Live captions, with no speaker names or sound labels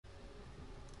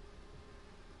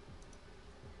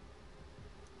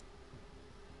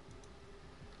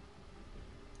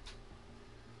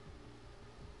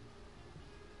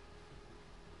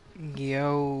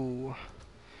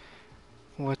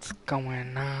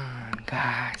going on,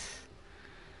 guys?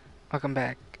 Welcome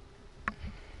back.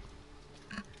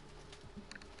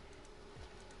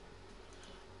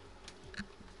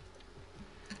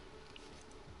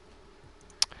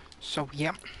 So,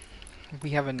 yep, we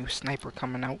have a new sniper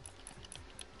coming out.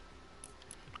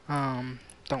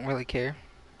 Don't really care,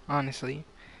 honestly.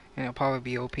 And it'll probably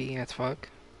be OP as fuck.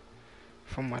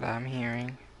 From what I'm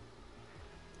hearing.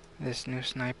 This new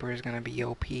sniper is gonna be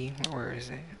OP. Where is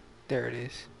it? There it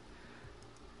is.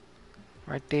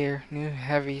 Right there. New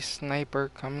heavy sniper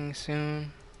coming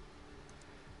soon.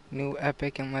 New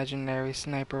epic and legendary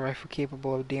sniper rifle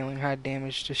capable of dealing high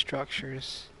damage to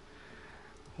structures.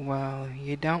 Well,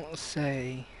 you don't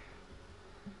say.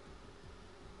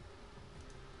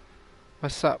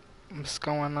 What's up? What's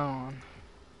going on?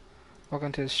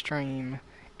 Welcome to the stream,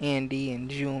 Andy and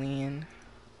Julian.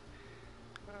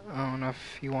 I don't know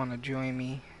if you want to join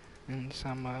me in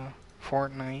some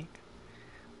Fortnite.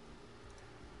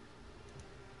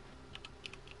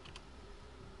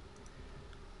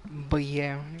 But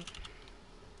yeah.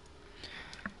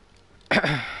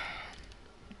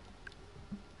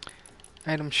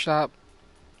 Item shop.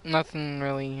 Nothing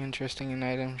really interesting in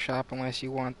item shop unless you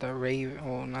want the Raven.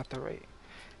 Well, not the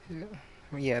Raven.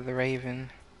 Yeah, the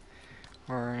Raven.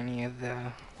 Or any of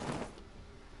the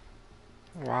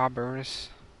robbers.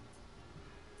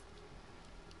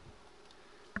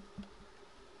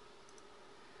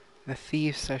 The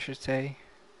thieves, I should say.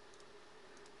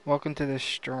 Welcome to the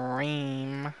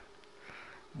stream.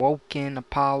 Woken,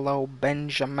 Apollo,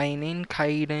 Benjamin, and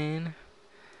Caden.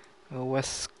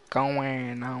 What's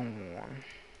going on?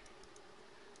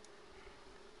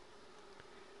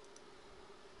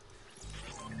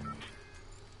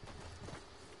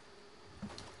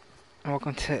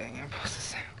 Welcome to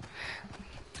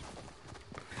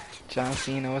John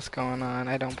Cena. What's going on?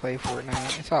 I don't play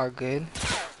Fortnite. It's all good.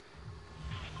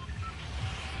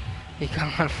 You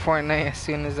come on Fortnite as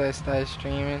soon as I start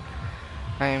streaming.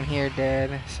 I am here,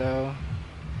 Dad. So,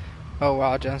 oh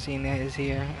wow, John Cena is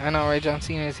here. I know, right? John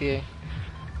Cena is here.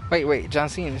 Wait, John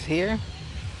Cena is here?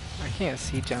 I can't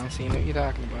see John Cena. What are you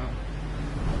talking about?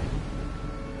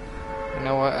 You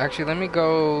know what? Actually, let me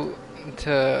go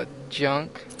to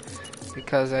junk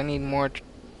because I need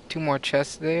two more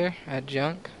chests there at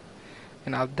junk,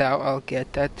 and I doubt I'll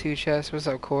get that 2 chests. What's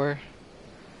up, Core?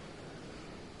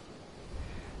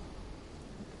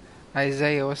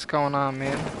 Isaiah, what's going on,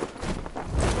 man?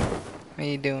 How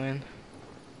you doing?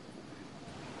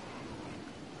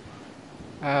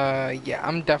 Yeah,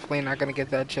 I'm definitely not gonna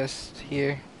get that chest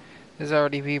here. There's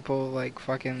already people, like,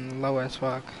 fucking low as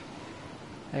fuck.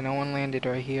 Hey, no one landed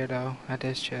right here, though, at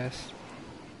this chest.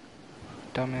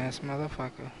 Dumbass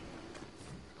motherfucker.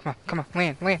 Come on,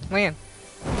 land!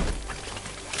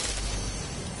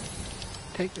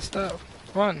 Take the stuff.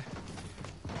 Run!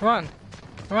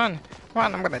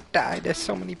 I'm gonna die. There's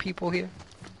so many people here.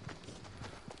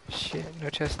 Shit, no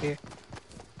chest here.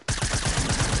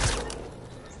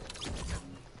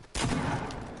 Come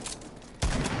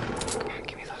on,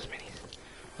 give me those minis.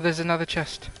 Oh, there's another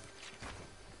chest.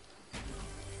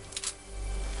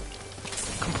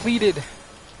 Completed.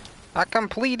 I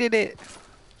completed it.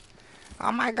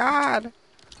 Oh my god.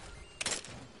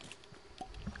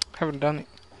 Haven't done it.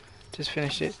 Just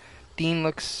finished it. Dean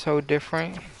looks so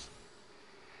different.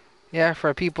 Yeah,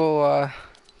 for people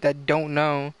that don't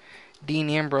know, Dean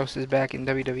Ambrose is back in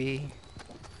WWE. A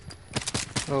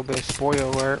little bit of spoiler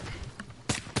alert.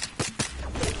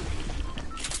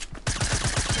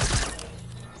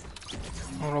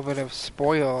 A little bit of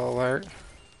spoiler alert.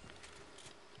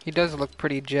 He does look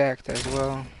pretty jacked as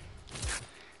well.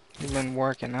 He's been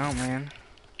working out, man.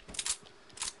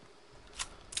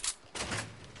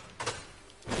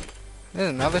 There's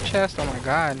another chest? Oh my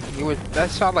god. I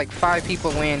saw like 5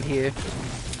 people land here.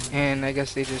 And I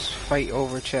guess they just fight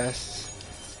over chests.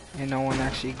 And no one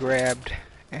actually grabbed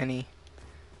any.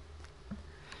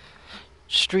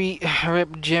 Street,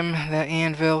 rip Jim the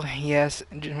Anvil. Yes,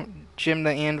 Jim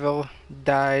the Anvil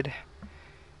died.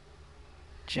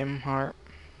 Jim Hart.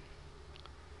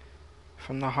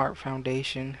 From the Hart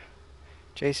Foundation.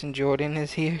 Jason Jordan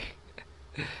is here.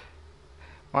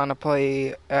 Wanna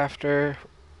play after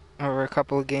over a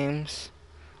couple of games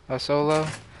of solo?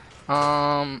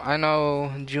 I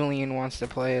know Julian wants to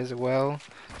play as well,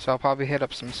 so I'll probably hit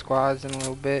up some squads in a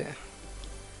little bit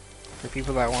for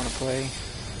people that want to play.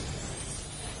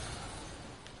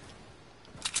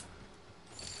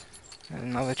 There's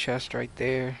another chest right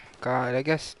there. God, I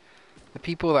guess the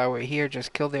people that were here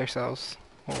just killed themselves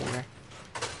over.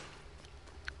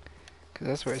 Cause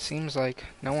that's what it seems like.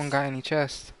 No one got any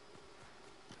chests.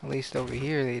 At least over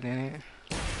here they didn't.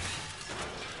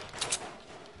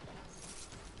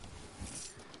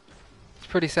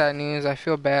 pretty sad news. I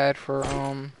feel bad for,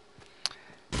 God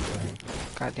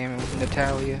damn it, it was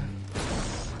Natalia.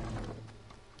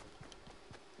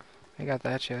 I got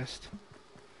that chest.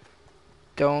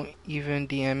 Don't even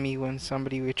DM me when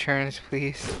somebody returns,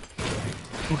 please.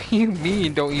 What do you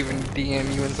mean, don't even DM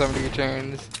me when somebody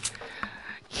returns?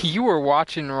 You were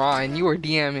watching Raw and you were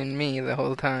DMing me the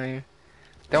whole time.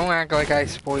 Don't act like I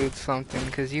spoiled something,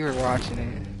 because you were watching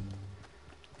it.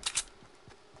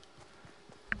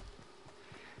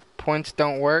 Points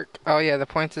don't work? Oh yeah, the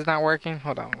points is not working?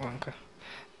 Hold on, okay.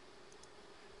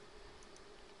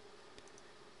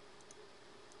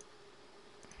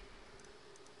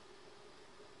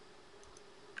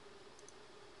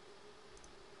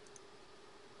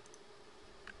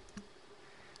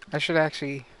 I should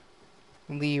actually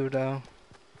leave though,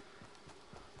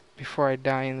 before I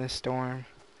die in the storm,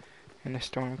 and the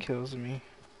storm kills me.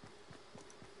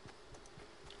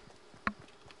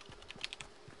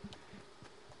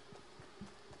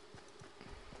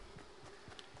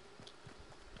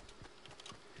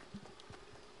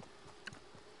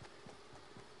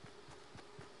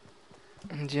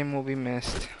 Jim will be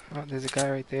missed. Oh, there's a guy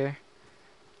right there.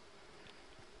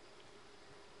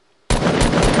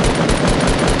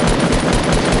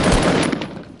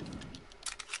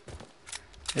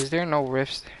 Is there no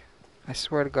rifts? I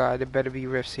swear to God, there better be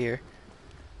rifts here.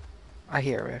 I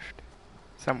hear a rift.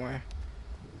 Somewhere.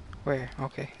 Where?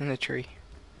 Okay, in the tree.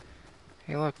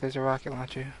 Hey look, there's a rocket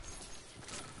launcher.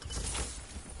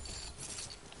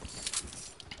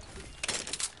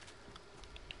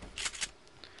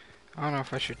 I don't know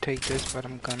if I should take this, but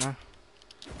I'm gonna.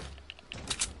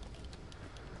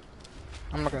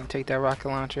 I'm not gonna take that rocket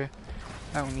launcher.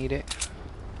 I don't need it.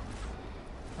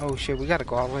 Oh shit, we gotta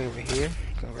go all the way over here.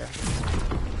 Go back.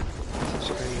 This is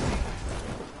crazy.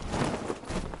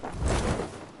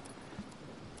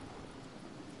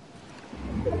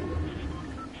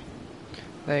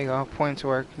 There you go, points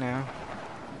work now.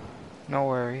 No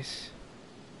worries.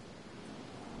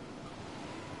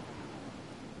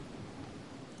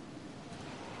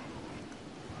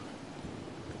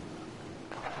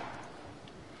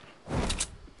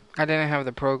 I didn't have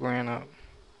the program up.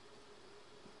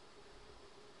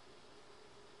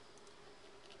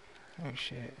 Oh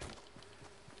shit.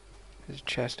 There's a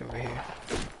chest over here.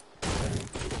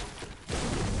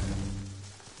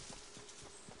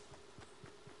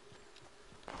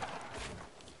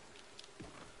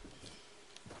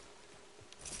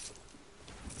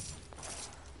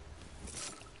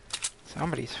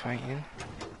 Somebody's fighting.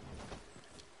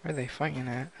 Where are they fighting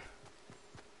at?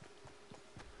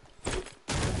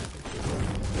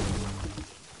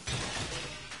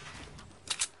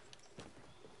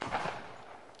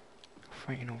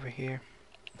 Fighting over here.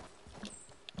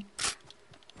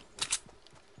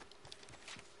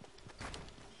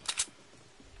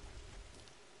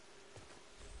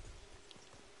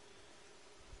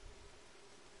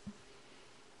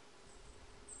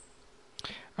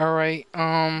 Alright,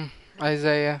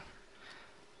 Isaiah.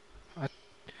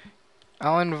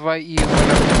 I'll invite you when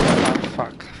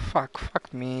I'm... Oh,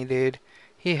 fuck me, dude.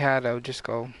 He had to just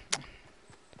go...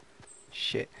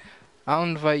 Shit. I'll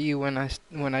invite you when I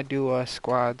do,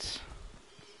 squads.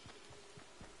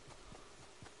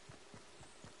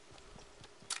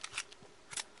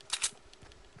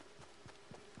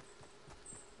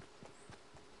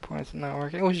 Points not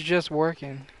working. It was just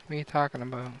working. What are you talking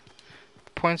about?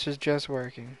 Points was just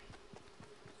working.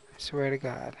 I swear to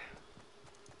God.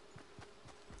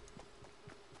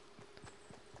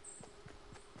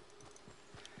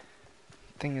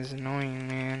 Thing is annoying,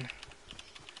 man.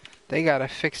 They gotta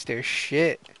fix their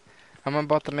shit. I'm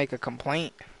about to make a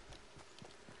complaint.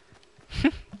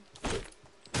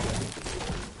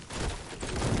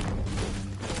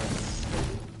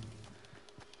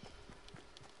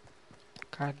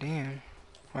 God damn.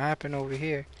 What happened over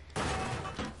here?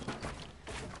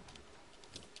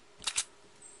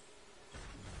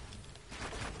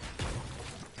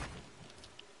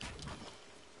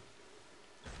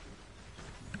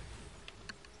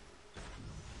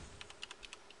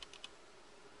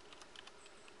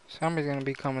 Somebody's gonna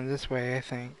be coming this way, I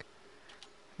think.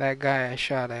 That guy I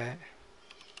shot at.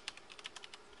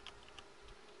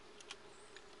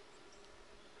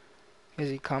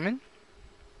 Is he coming?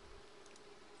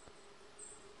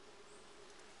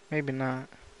 Maybe not.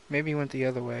 Maybe he went the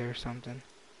other way or something.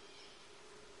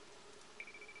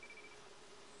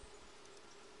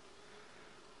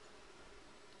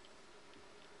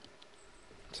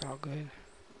 It's all good.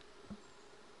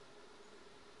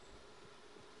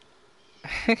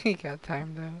 He got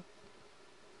timed out.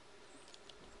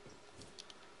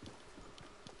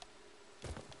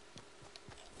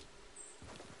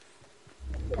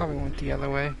 Probably went the other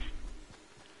way.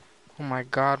 Oh my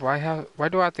god, why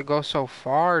do I have to go so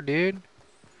far, dude?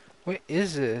 What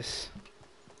is this?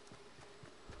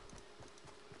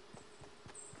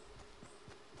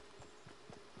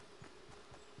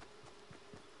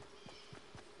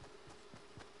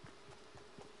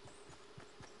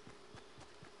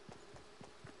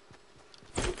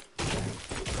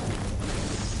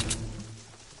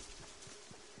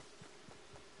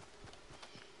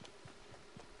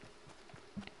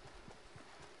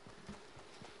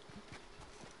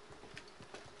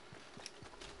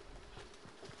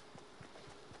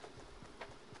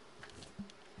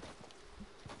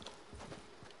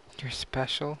 You're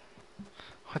special?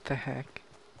 What the heck?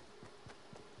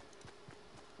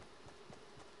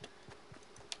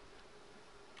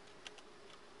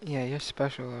 Yeah, you're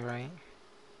special, alright.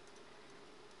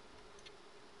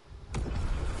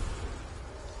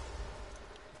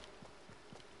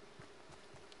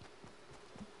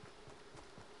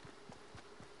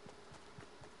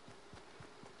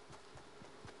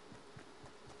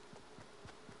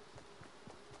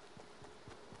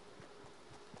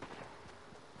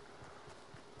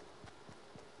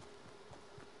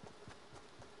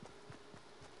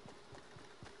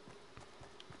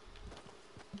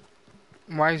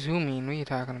 Why zooming? What are you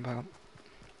talking about?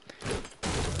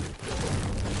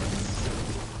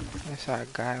 I saw a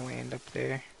guy land up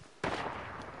there.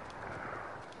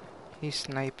 He's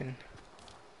sniping.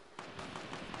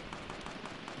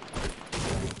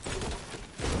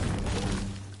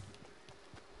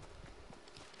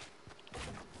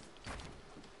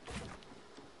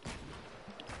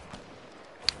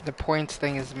 The points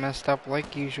thing is messed up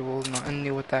like usual. Nothing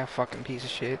new with that fucking piece of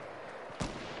shit.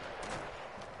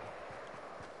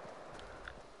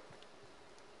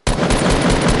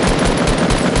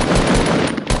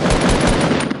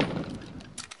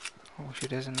 Oh shit,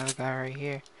 there's another guy right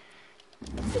here.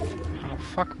 Oh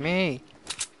fuck me.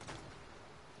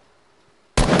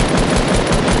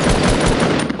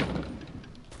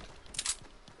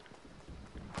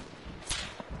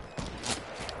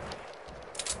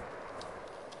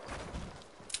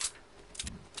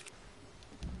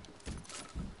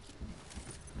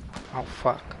 Oh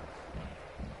fuck.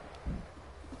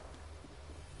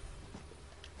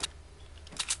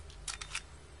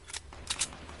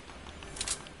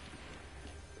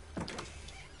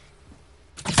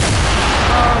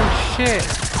 Oh shit.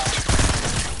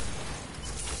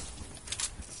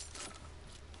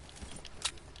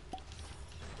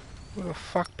 Who the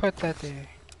fuck put that there?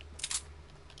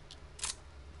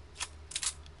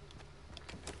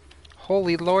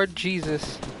 Holy Lord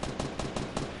Jesus.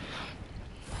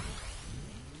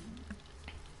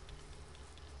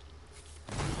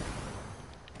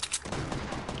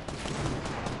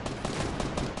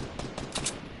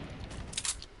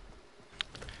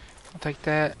 I'll take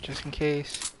that just in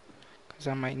case, because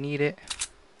I might need it.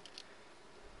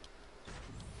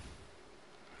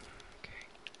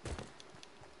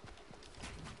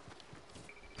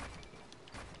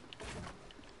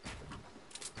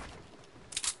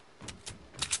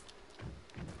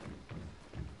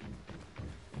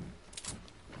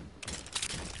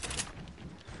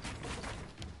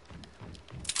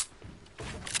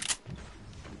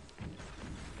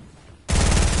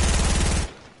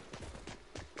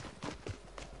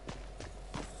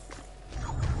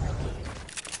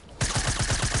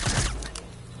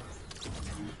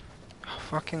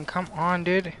 Fucking come on,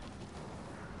 dude. I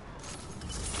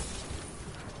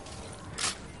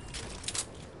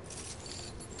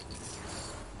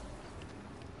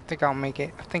think I'll make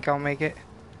it. I think I'll make it.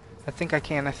 I think I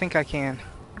can. I think I can.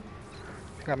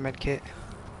 I got medkit.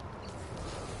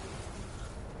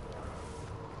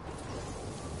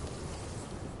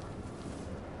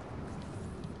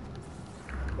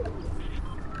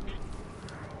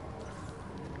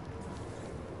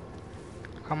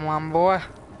 Come on, boy.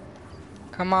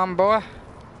 Come on, boy.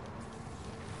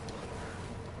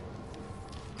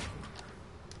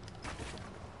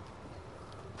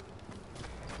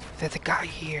 There's a guy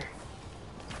here.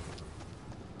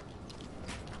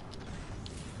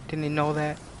 Didn't he know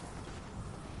that?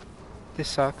 This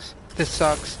sucks. This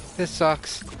sucks. This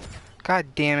sucks.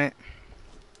 God damn it.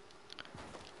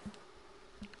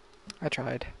 I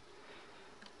tried.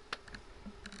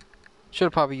 Should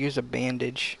have probably used a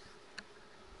bandage.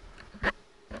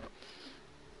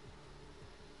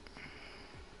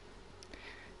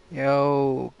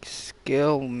 Yo,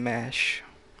 skill mesh.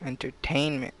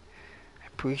 Entertainment. I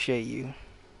appreciate you.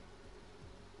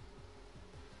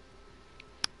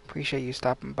 Appreciate you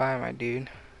stopping by, my dude.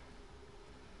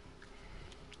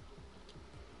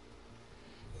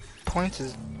 Points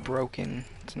is broken.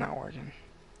 It's not working.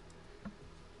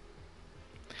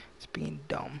 just being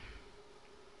dumb.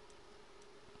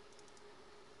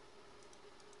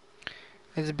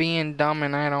 It's being dumb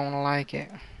and I don't like it.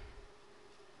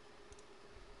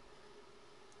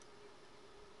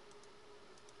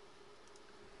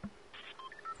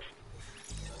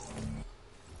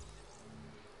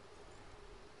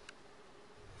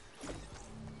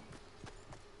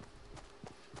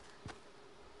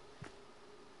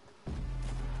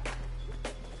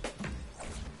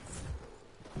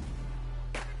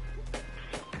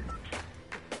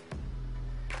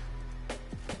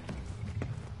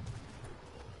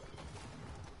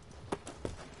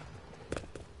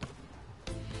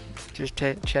 Just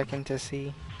checking to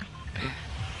see.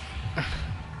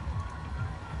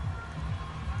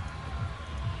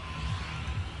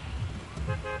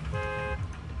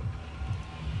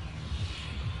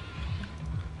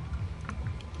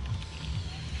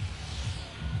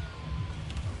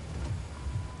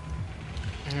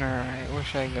 Alright, where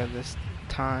should I go this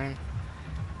time?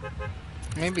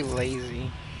 Maybe lazy.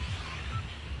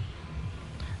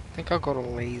 I think I'll go to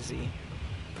lazy.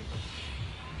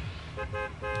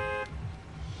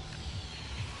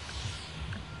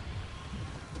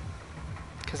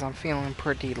 Cause I'm feeling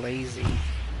pretty lazy.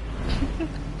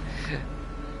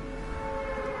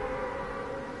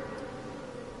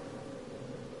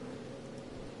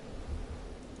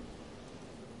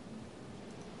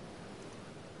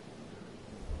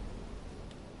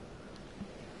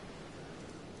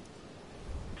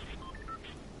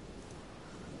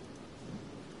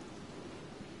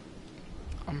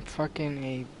 I'm fucking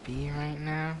a B right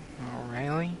now. Oh,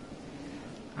 really?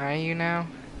 Are you now?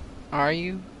 Are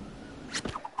you?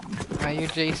 Are you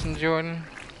Jason Jordan?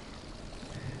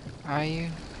 Are you?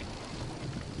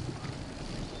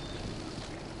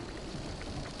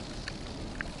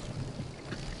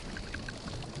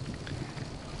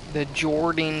 The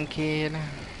Jordan kid.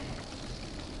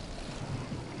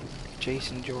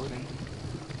 Jason Jordan.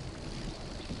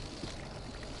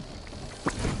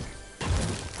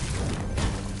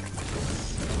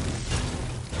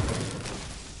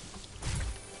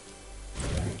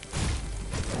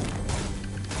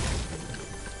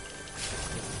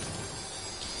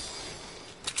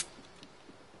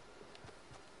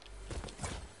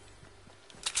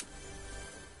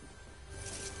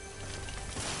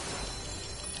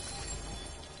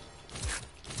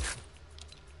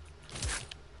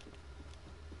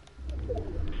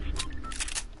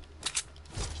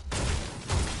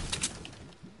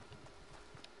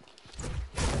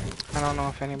 I don't know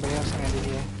if anybody else landed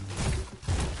yet.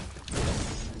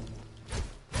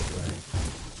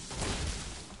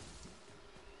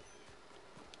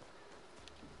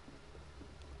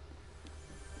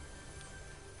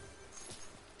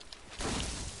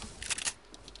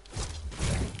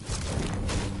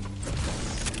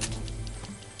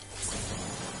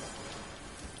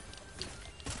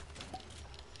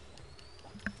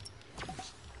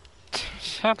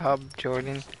 Shut up,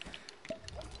 Jordan.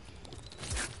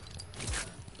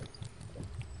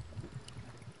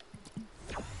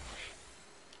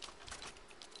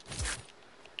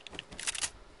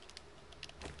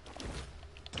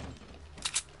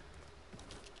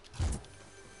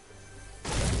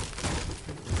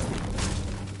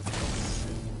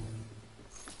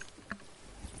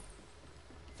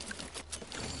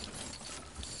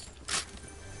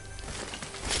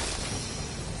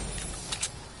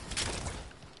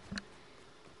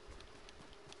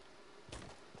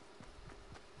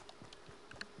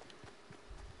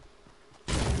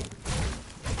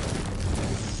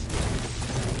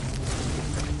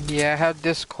 Yeah, I have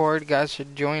Discord. Guys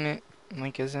should join it.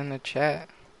 Link is in the chat.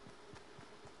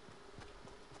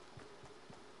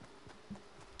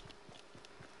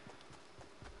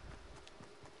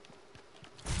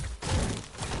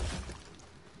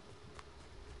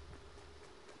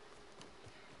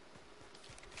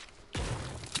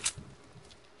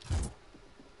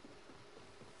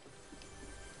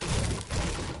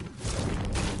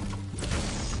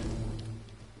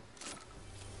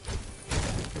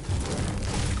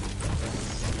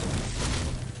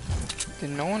 Did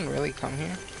no one really come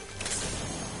here?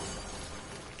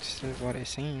 This is what it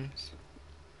seems.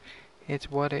 It's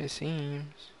what it seems.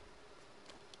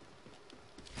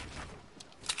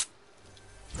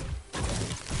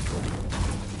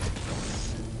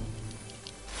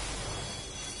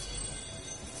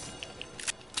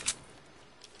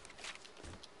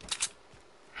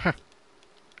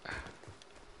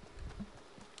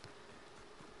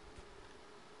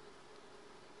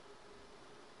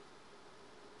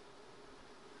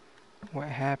 What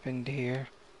happened here?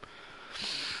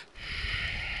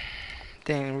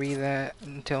 Didn't read that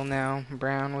until now.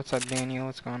 Brown, what's up, Daniel?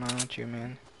 What's going on with you,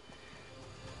 man?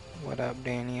 What up,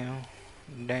 Daniel?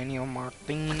 Daniel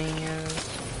Martinez.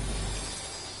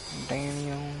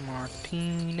 Daniel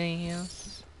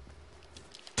Martinez.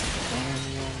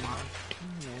 Daniel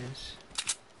Martinez.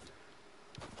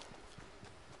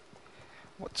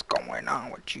 What's going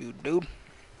on with you, dude?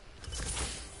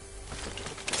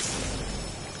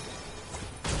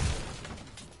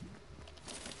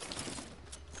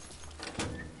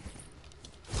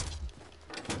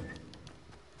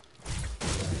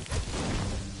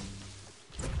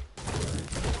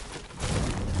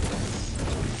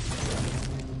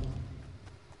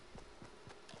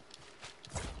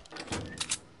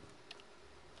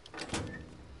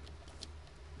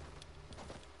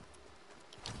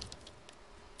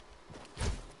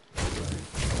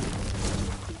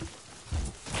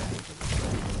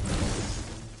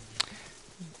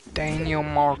 Daniel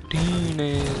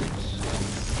Martinez.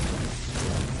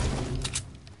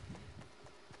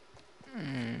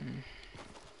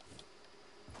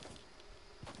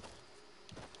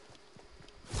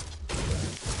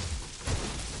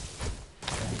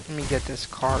 Let me get this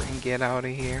cart and get out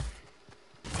of here.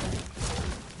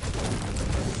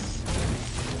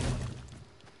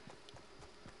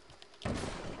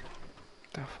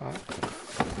 The fuck?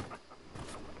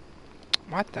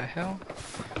 What the hell?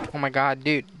 Oh my god,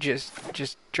 dude, just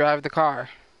drive the car.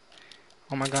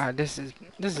 Oh my god, this is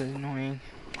annoying.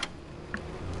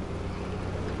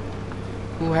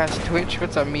 Who has Twitch?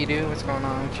 What's up, Midu? What's going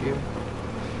on with you?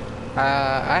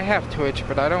 I have Twitch,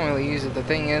 but I don't really use it. The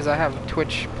thing is, I have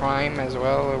Twitch Prime as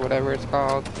well, or whatever it's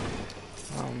called.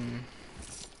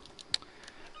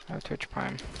 I have Twitch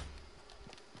Prime.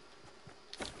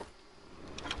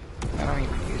 I don't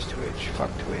even use Twitch.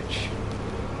 Fuck Twitch.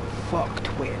 Fuck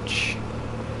Twitch.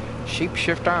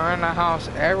 Sheepshifter in the house.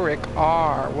 Eric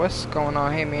R. What's going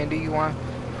on? Hey man, do you want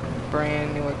a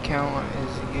brand new account?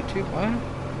 Is YouTube? What?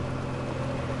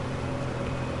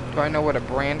 Do I know what a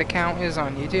brand account is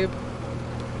on YouTube?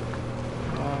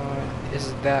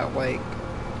 Is that like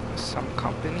some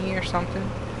company or something?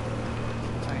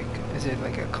 Like, is it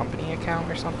like a company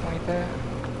account or something like that?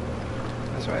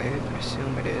 That's what I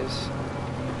assume it is.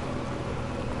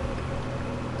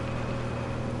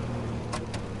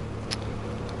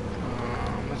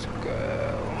 Let's go.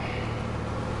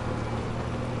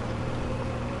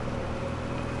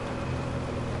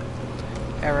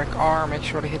 Eric R, make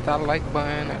sure to hit that like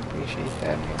button. I appreciate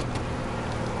that, man.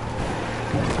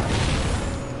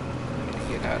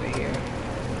 Get out of here.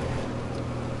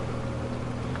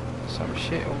 Some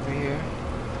shit over here.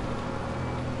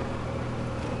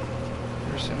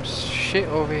 There's some shit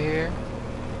over here.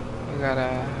 We got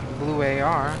a blue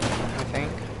AR, I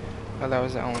think. Oh, that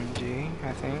was the OMG,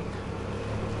 I think.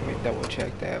 Let me double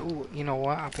check that. Ooh, you know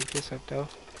what? I'll pick this up though.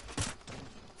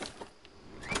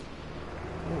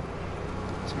 Ooh.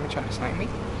 Somebody trying to snipe me?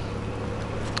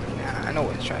 Nah, I know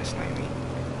what's trying to snipe me.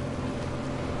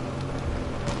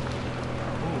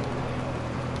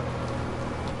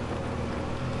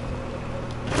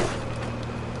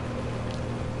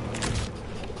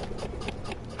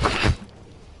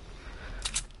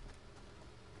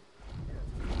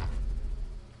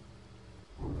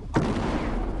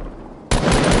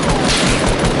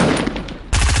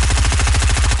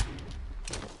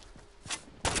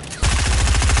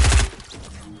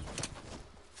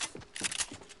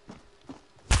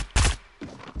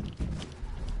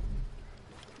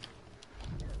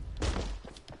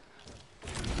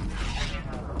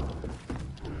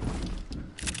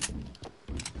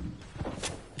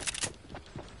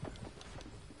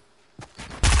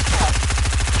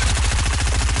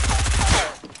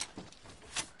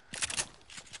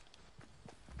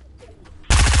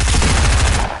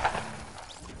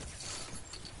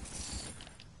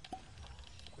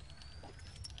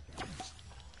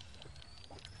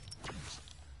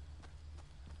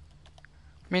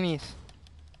 Minis.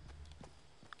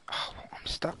 Oh, I'm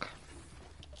stuck.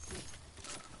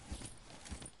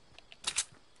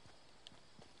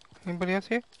 Anybody else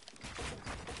here?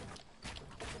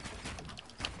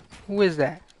 Who is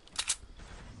that?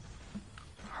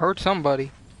 Heard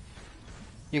somebody.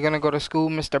 You're gonna go to school,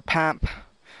 Mr. Pamp.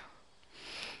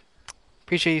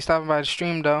 Appreciate you stopping by the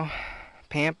stream, though.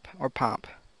 Pamp or Pomp?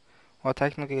 Well,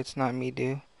 technically it's not me,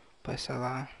 dude. But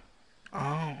Salah.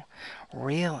 Oh,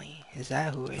 really? Is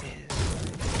that who it is?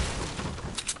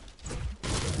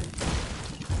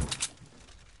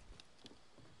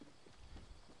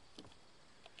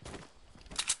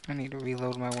 I need to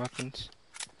reload my weapons.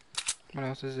 What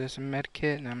else is this? A med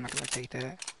kit? No, I'm not gonna take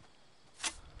that.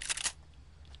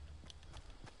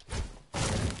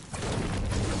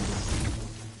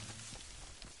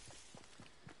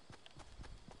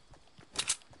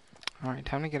 Alright,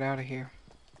 time to get out of here.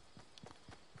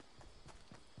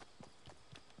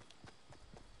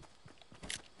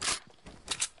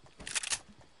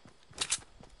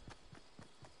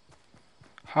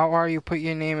 How are you? Put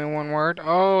your name in one word.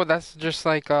 Oh, that's just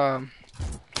like a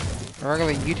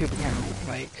regular YouTube account.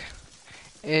 Like,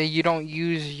 you don't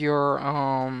use your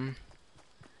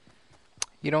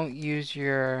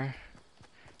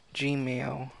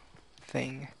Gmail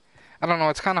thing. I don't know.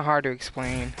 It's kind of hard to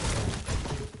explain.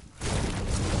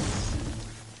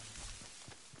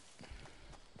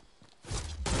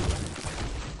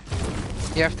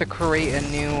 You have to create a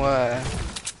new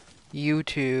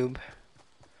YouTube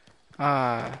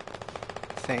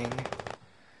thing,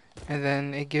 and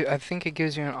then I think it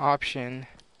gives you an option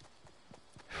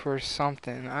for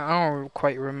something. I don't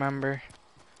quite remember,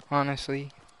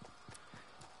 honestly.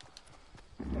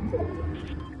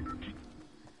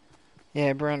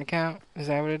 Yeah, brand account. Is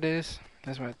that what it is?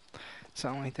 That's what,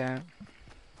 something like that.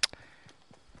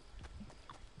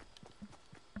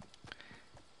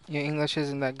 Your English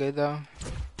isn't that good though.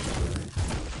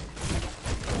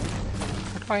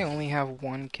 Why do I only have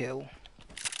one kill?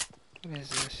 What is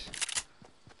this?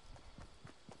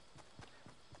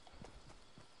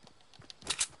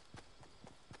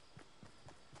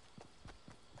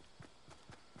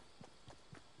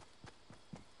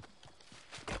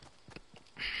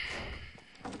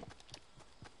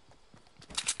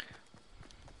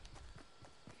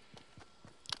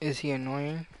 Is he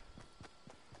annoying?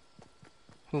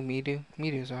 Who, Midu?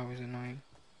 Midu's always annoying.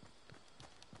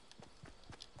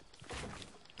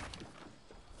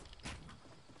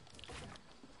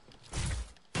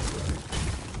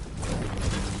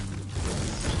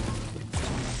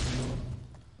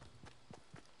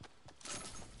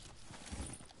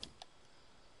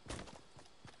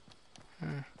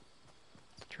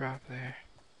 Drop there.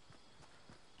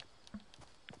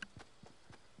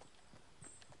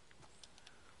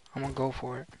 I'm gonna go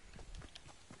for it.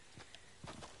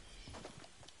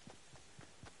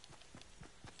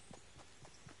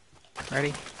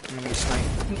 Ready? I'm gonna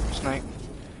snipe. Snipe.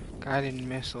 Guided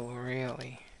missile,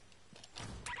 really?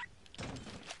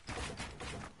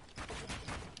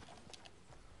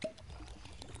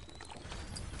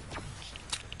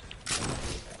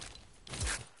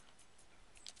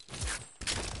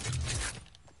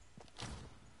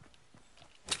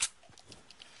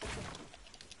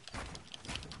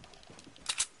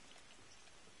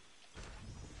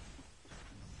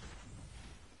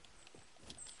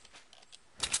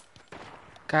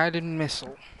 Guided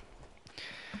missile.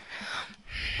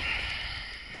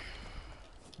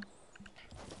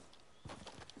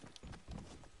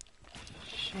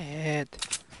 Shit.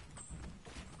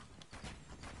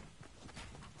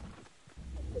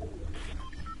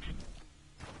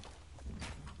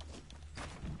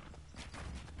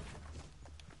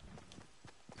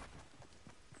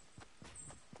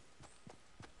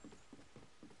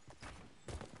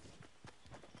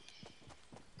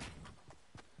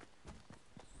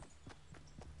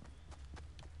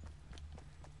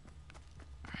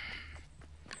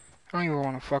 I don't even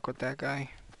want to fuck with that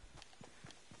guy.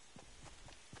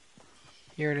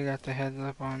 He already got the heads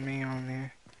up on me on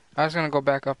there. I was gonna go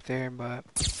back up there, but...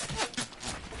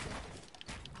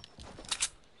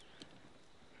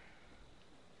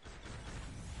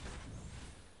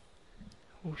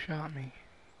 Who shot me?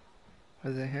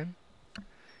 Was it him?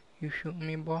 You shooting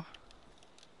me, boy?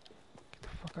 Get the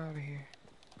fuck out of here.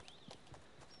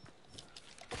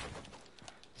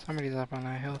 Somebody's up on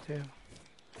that hill, too.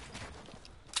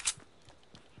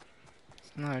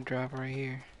 There's another drop right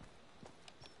here.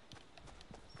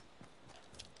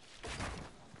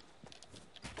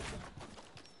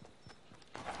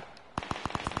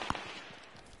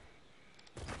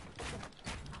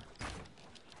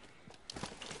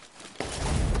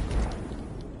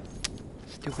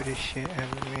 Stupidest shit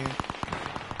ever, man.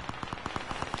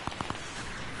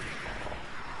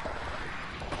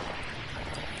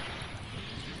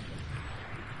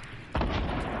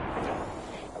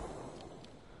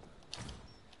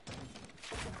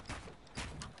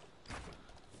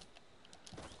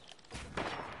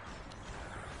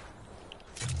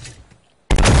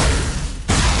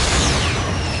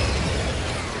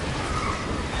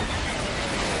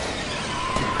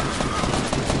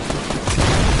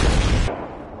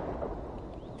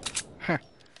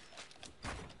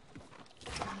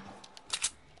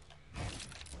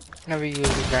 Never used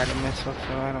a guided missile,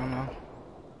 so I don't know.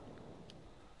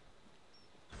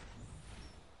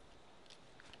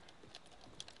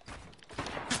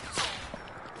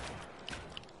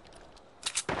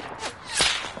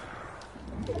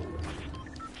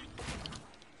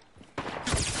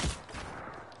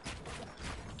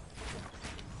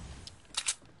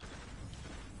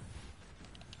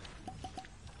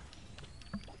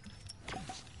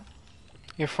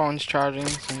 Your phone's charging,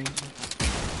 so you...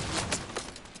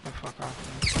 Oh, fuck off.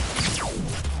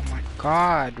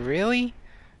 God, really?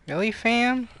 Really,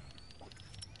 fam?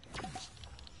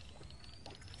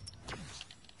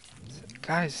 This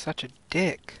guy's such a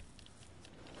dick.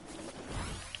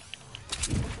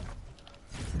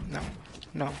 No,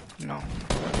 no, no, no.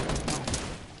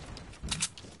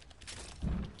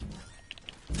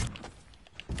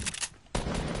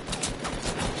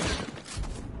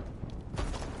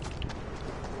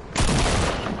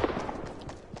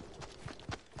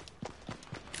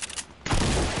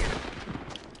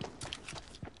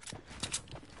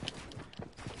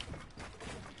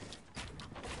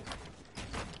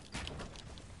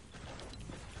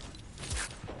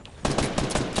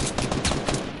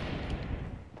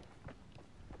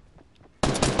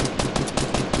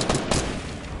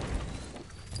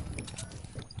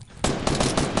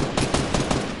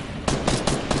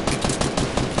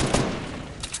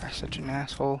 Such an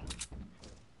asshole.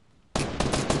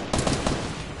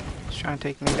 He's trying to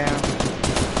take me down.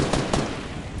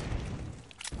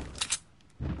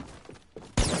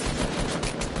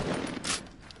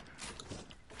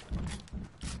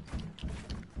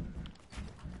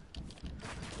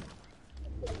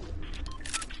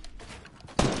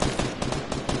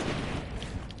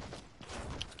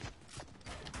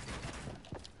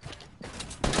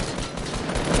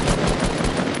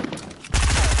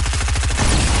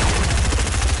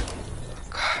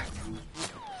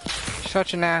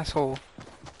 Such an asshole.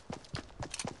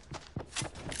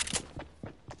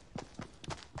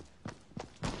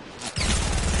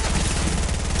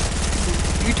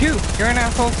 You too. You're an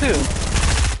asshole too.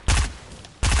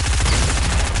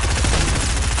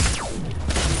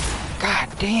 God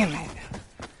damn it.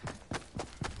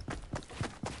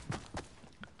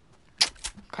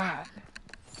 God.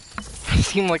 I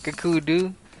seem like a cool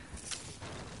dude.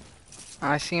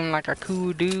 I seem like a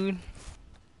cool dude.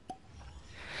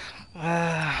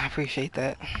 I appreciate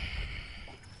that.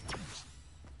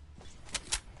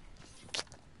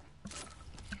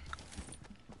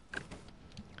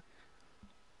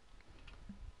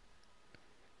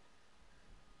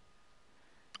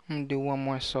 I'm gonna do one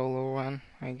more solo run,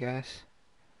 I guess.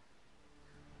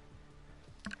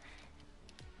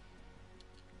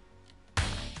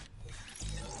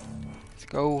 Let's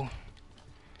go.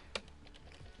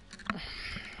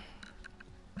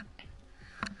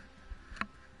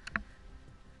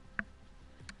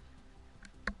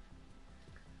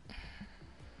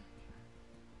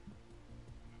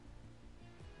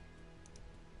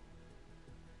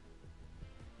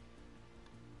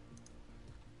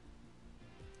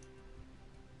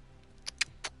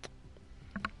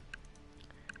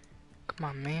 Come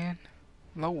on, man.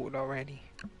 Load already.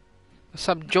 What's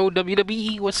up, Joe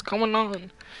WWE? What's going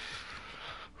on?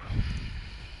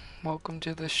 Welcome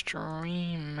to the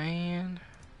stream, man.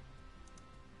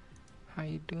 How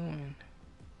you doing?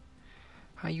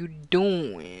 How you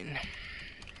doing?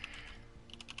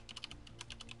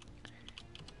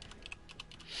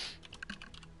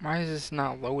 Why is this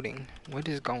not loading? What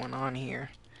is going on here?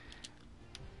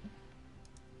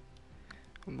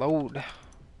 Load.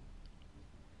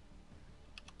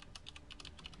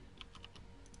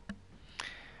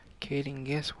 Kidding,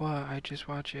 guess what? I just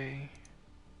watched a...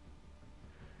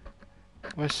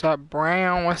 What's up,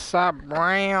 Brown? What's up,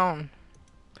 Brown?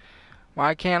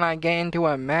 Why can't I get into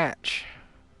a match?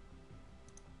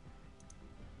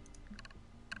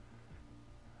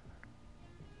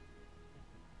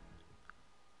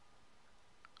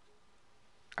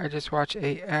 I just watched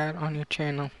a ad on your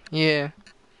channel. Yeah.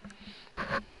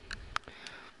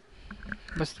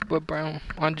 What, Brown?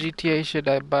 On GTA, should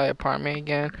I buy an apartment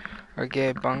again? Or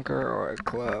get a bunker or a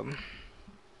club?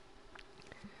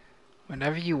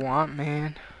 Whatever you want,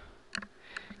 man.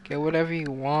 Get whatever you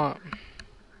want.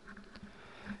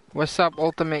 What's up,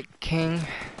 Ultimate King?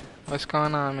 What's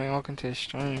going on, man? Welcome to the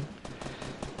stream.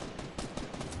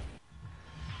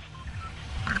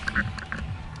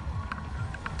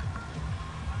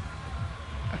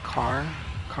 A car?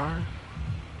 Car?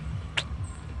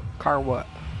 Car what?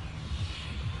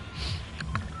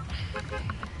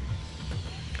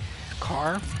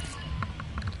 Car?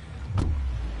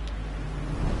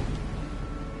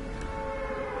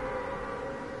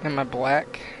 Am I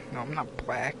black? No, I'm not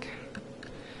black.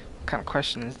 What kind of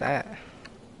question is that?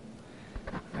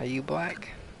 Are you black?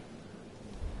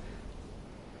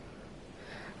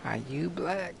 Are you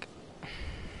black?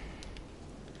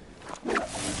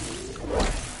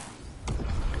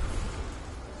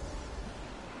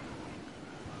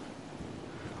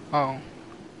 Oh.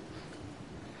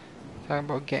 Talking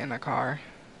about getting a car.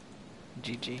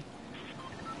 GG.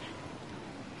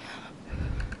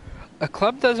 A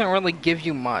club doesn't really give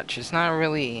you much. It's not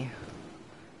really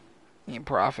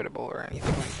profitable or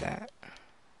anything like that.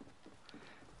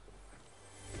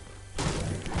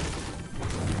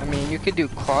 you could do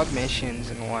club missions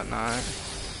and whatnot,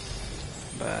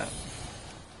 but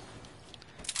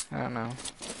I don't know.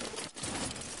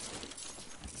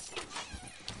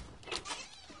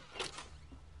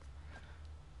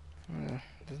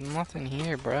 There's nothing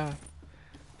here, bruh.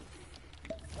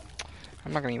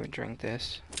 I'm not gonna even drink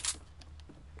this,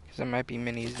 because there might be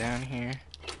minis down here.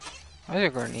 Why are there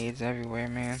grenades everywhere,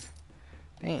 man?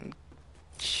 They ain't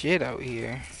shit out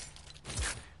here.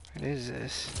 What is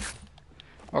this?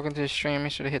 Welcome to the stream.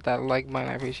 Make sure to hit that like button.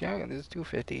 I appreciate it. There's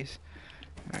 250s.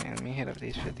 Alright, let me hit up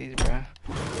these 50s, bruh.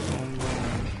 Boom,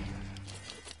 boom.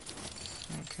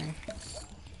 Okay.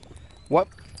 What?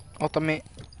 Ultimate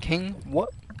King? What?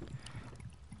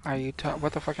 Are you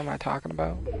what the fuck am I talking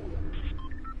about?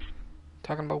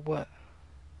 Talking about what?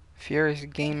 Furious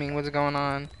Gaming, what's going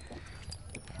on?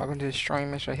 Welcome to the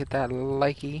stream. Make sure to hit that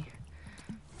likey.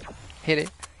 Hit it.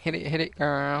 Hit it, hit it,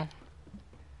 girl.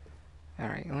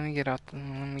 Alright, let me get out this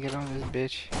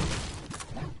bitch.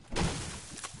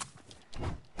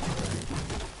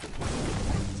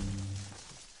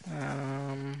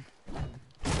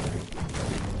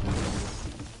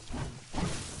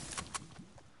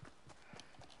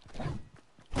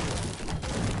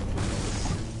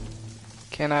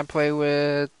 Can I play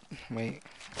with... Wait,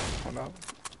 hold up.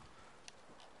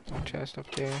 No chest up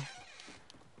there.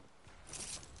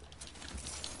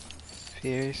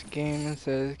 Fierce Gaming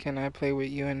says, can I play with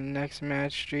you in the next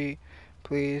match, Street?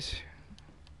 Please.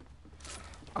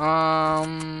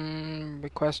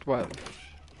 Request what?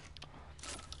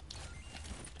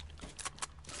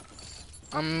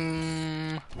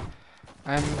 I'm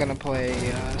gonna play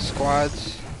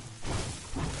squads.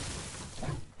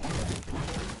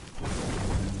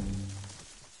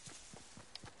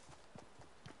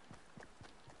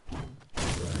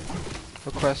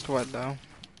 Request what though?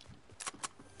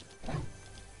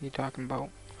 You talking about?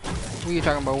 What are you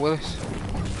talking about, Willis?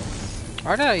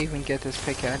 Why did I even get this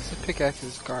pickaxe? This pickaxe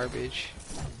is garbage.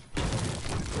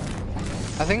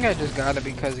 I think I just got it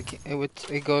because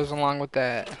it goes along with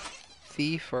that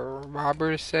thief or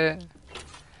robber set,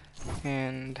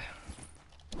 and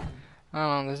I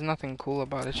don't know. There's nothing cool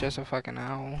about it. It's just a fucking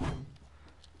owl.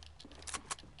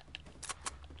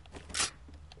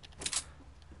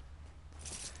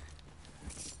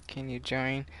 Can you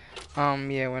join?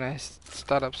 Yeah, when I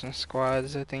start up some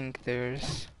squads, I think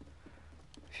there's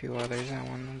a few others. That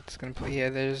one that's gonna play. Yeah,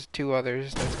 there's 2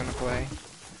 others that's gonna play.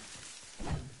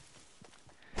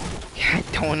 Can I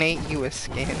donate you a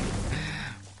skin?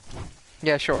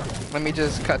 Yeah, sure. Let me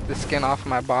just cut the skin off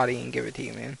my body and give it to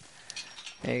you, man.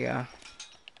 There you go.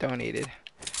 Donated.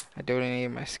 I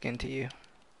donated my skin to you.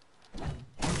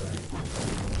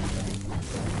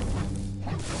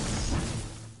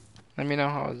 Let me know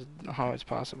how it's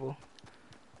possible.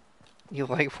 You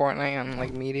like Fortnite on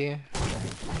like media?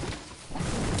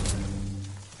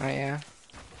 Oh yeah.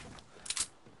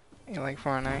 You like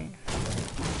Fortnite?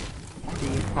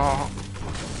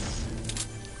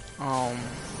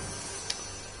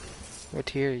 What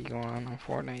tier are you going on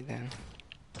Fortnite then?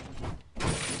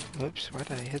 Whoops, why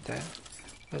did I hit that?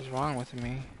 What's wrong with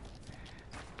me?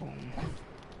 Boom.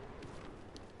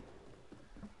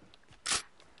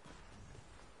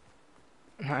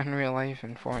 Not in real life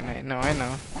in Fortnite. No, I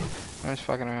know. I'm just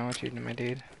fucking around with you, my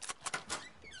dude.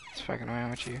 Just fucking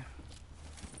around with you.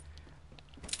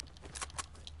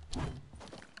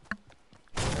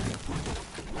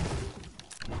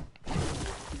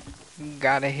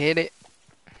 Gotta hit it.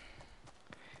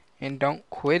 And don't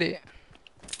quit it.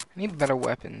 I need better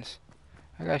weapons.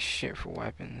 I got shit for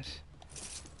weapons.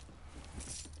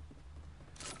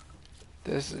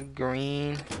 This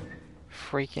green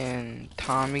freaking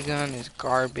Tommy gun is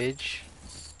garbage.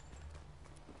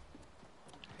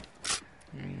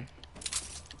 I mean,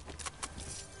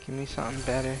 give me something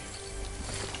better.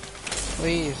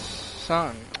 Please,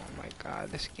 son. Oh my god,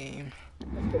 this game.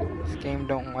 This game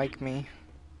don't like me.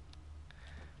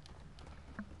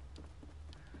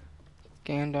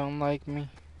 Game don't like me.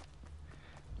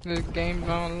 This game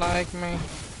don't like me.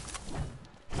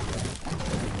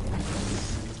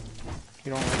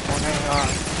 You don't like Fortnite? Oh,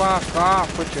 fuck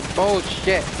off with your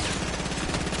bullshit.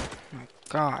 Oh my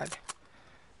god.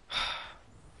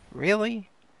 Really?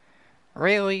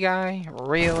 Really, guy?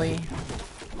 Really?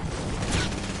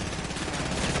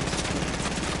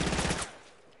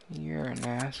 You're an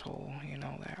asshole. You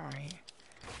know that, right?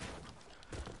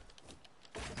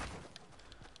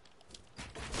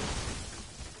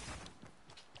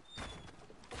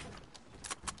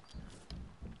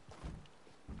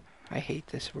 I hate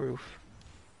this roof.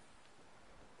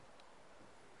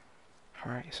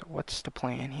 Alright, so what's the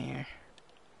plan here?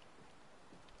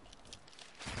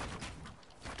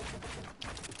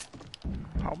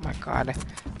 Oh my God,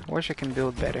 I wish I can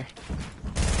build better.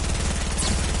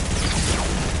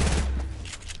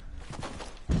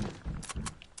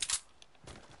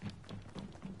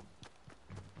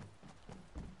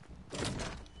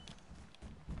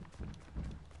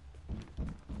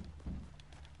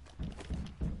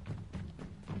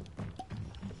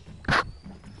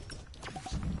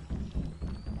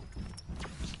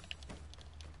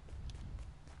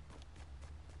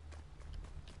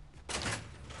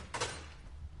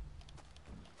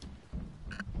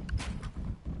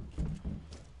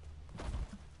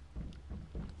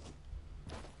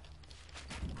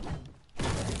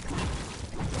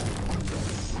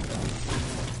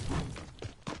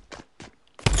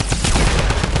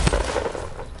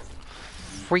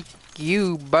 Freak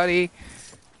you, buddy.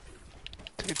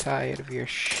 Too tired of your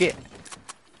shit.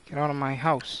 Get out of my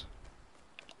house.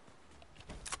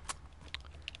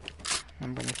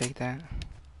 I'm gonna take that.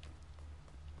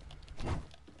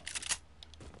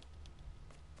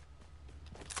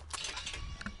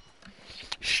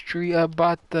 I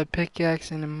bought the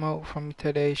pickaxe and emote from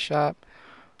today's shop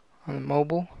on the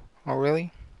mobile. Oh,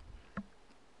 really?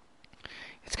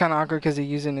 It's kind of awkward because he's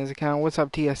using his account. What's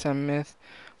up, TSM Myth?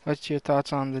 What's your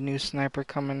thoughts on the new sniper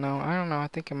coming out? I don't know. I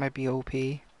think it might be OP.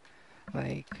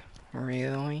 Like,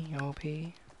 really OP?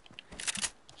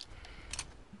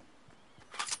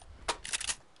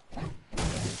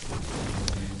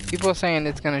 People are saying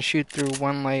it's gonna shoot through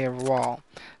one layer of wall.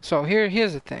 So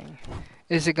here's the thing.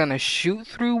 Is it gonna shoot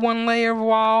through one layer of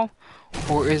wall?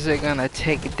 Or is it gonna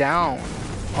take down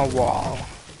a wall?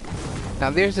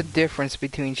 Now there's a difference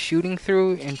between shooting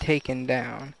through and taking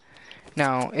down.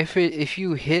 Now if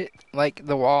you hit like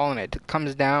the wall and it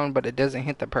comes down but it doesn't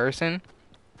hit the person,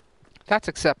 that's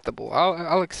acceptable.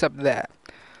 I'll accept that.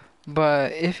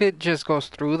 But if it just goes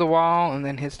through the wall and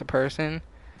then hits the person,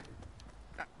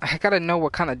 I gotta know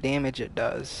what kind of damage it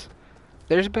does.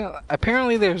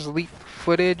 Apparently there's leaked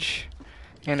footage,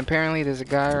 and apparently there's a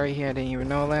guy right here. I didn't even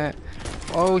know that.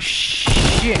 Oh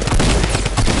shit!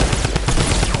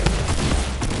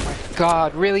 Oh my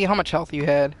God, really? How much health you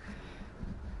had?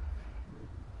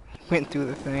 Went through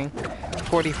the thing.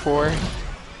 44.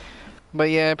 But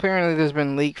yeah, apparently there's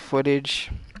been leaked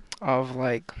footage of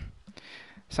like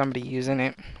somebody using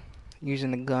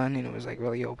the gun, and it was like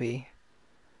really OP.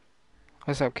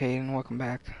 What's up, Caden? Welcome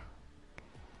back.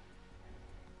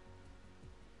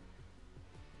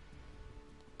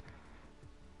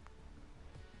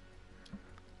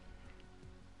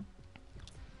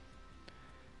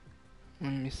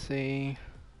 Let me see.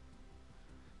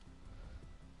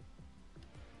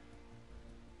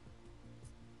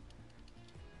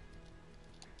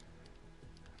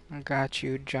 I got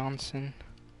you, Johnson.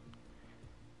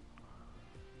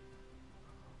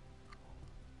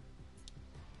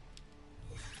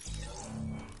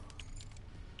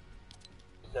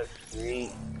 What's up,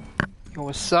 Street? Yo,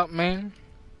 what's up, man?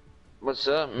 What's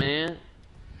up, man?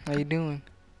 How you doing?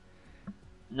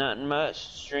 Nothing much.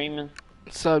 Streaming.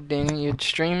 What's up, Danny? You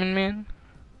streaming, man?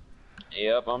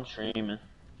 Yep, I'm streaming.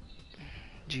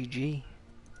 GG.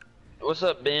 What's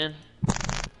up, Ben?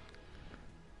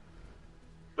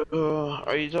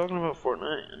 Are you talking about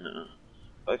Fortnite?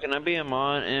 No. Can I be a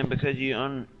mod and because you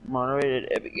unmoderated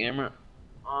Epic Gamer?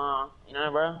 You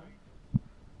know,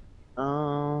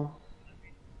 bro?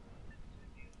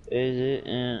 Is it?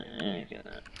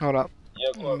 Hold up.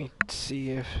 Yeah, Let me see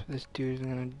if this dude's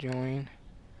gonna join.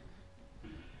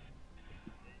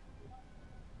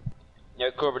 Yeah,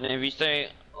 Corbin, if you stay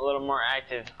a little more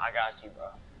active, I got you, bro.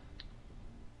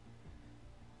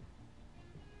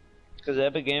 Because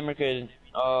Epic Gamer could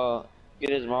get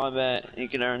his mod back. He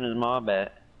can earn his mod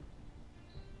back.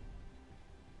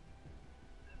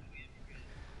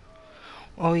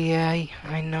 Oh yeah,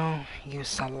 I know. You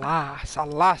Salah.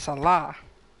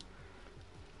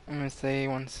 I'm gonna say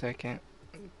 1 second.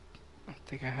 I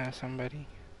think I have somebody.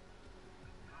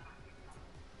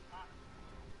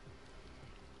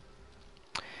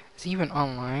 Is he even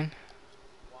online?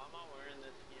 Why am I wearing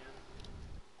this skin?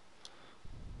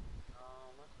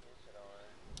 My skin shit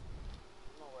alright.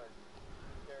 I'm gonna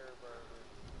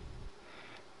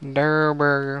wear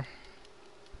Durburger.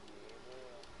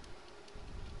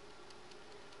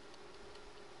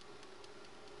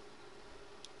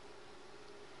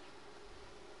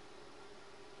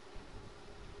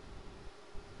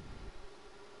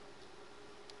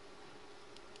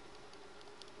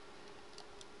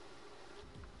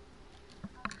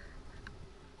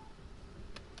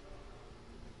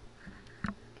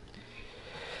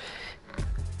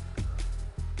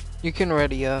 You can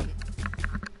ready up.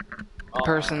 The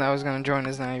person that was gonna join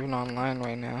is not even online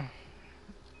right now.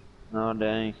 Oh,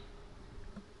 dang.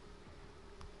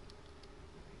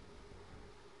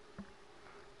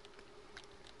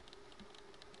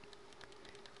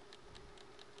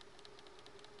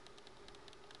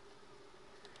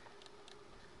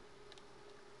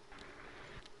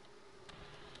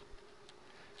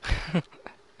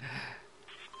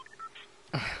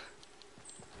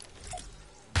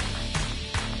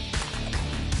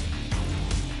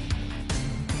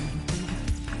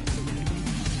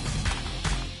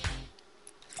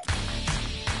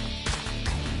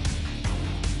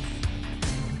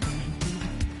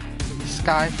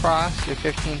 Skyfrost, you're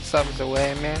 15 subs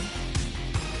away, man.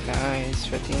 Nice,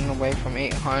 15 away from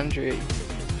 800.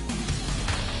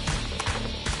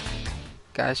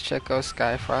 Guys, check out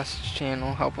Skyfrost's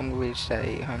channel. Help him reach that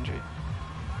 800.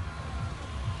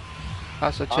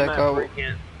 Also check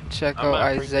out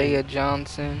Isaiah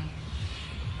Johnson.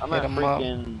 Hit him up.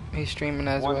 He's streaming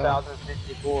as well.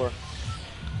 1064.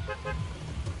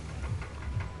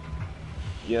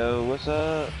 Yo, what's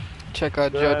up? Check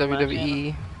out Joe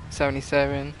WWE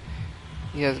 77.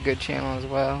 He has a good channel as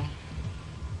well.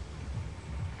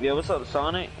 Yo, what's up,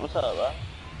 Sonic? What's up, bro?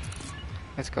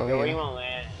 Let's go. Yo, where you want,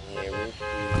 man? Yeah,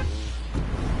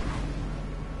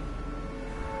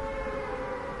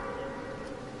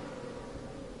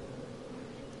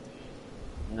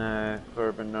 no,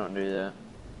 Corbin, don't do that.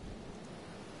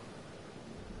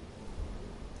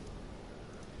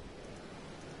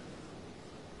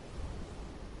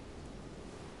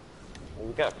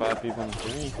 We got 5 people in the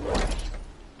stream.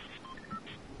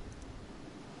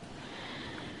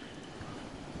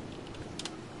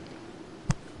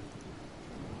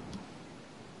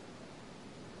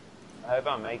 I hope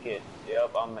I make it.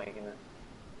 Yep, I'm making it.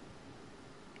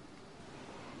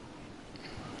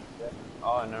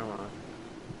 Oh, never mind.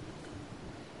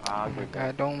 Oh my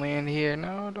god, don't land here.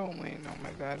 No, don't land. Oh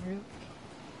my god, really?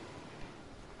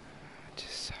 It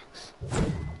just sucks.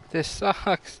 This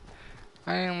sucks.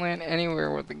 I didn't land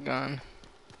anywhere with the gun.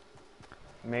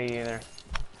 Me either.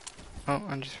 Oh,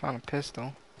 I just found a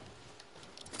pistol.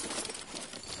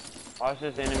 Watch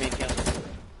this enemy kill me.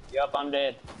 Yup, I'm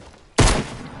dead.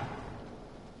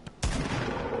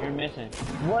 You're missing.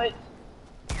 What?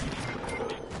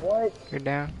 What? You're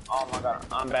down. Oh my god,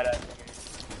 I'm bad at the game.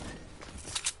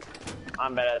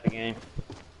 I'm bad at the game.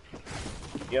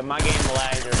 Yo, my game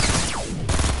lagger.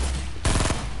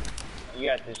 You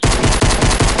got this shit.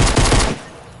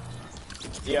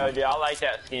 Yo, dude, I like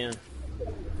that skin.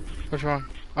 Which one?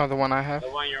 Oh, the one I have?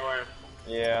 The one you're wearing.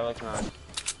 Yeah, looks nice.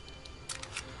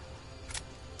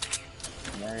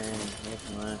 Dang, looks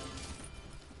nice.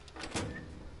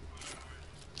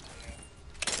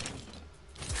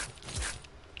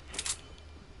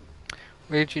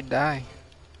 Where did you die?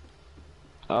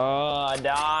 Oh, I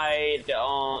died.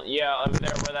 Yeah, over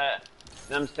there where that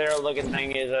them stair-looking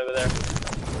thing is over there.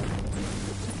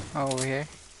 Oh, over here?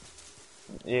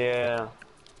 Yeah.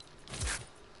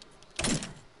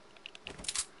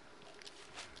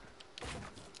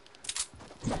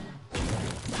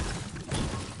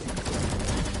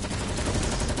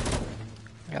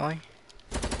 Really?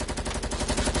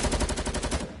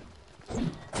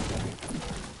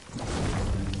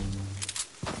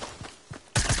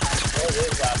 Where's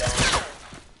this guy down?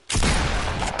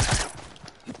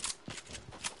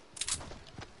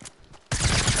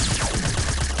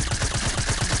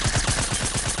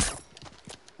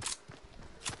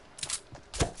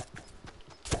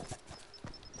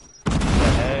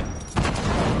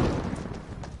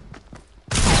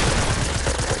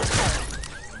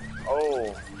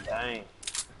 Oh, dang.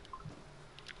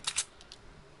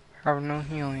 I have no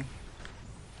healing.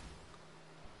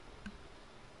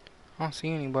 I don't see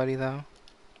anybody though.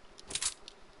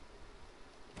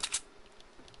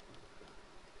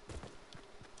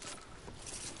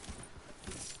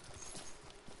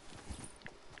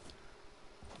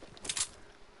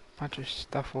 Bunch of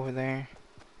stuff over there.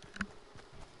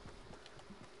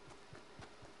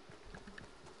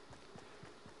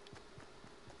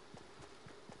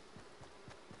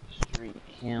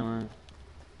 Streetkilln.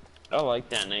 I like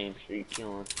that name,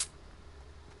 Streetkilln.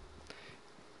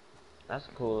 That's a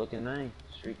cool looking name,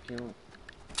 Streetkilln.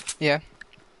 Yeah.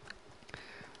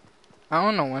 I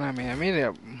don't know when I made it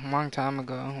a long time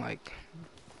ago, like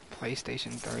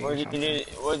PlayStation 3 or something.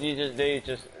 What did you just do?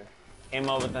 Just came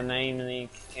up with a name and then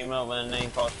came up with a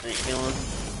name called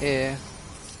Streetkilln? Yeah,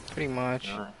 pretty much.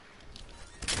 Nice.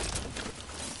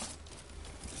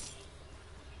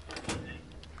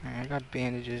 Alright, I got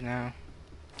bandages now.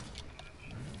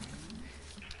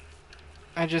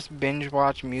 I just binge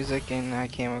watch music and I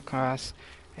came across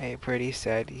a pretty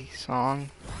sad song.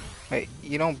 Wait,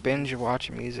 you don't binge watch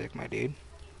music, my dude.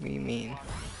 What do you mean?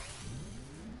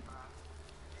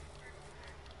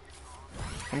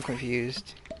 I'm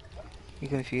confused. You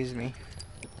confused me.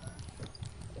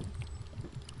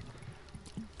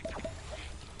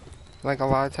 Like a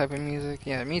lot of type of music?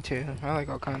 Yeah, me too. I like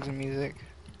all kinds of music.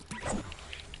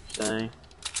 Dang.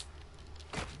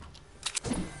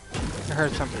 I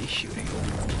heard somebody shooting.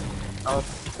 I'll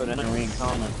put in a ring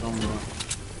comment somewhere.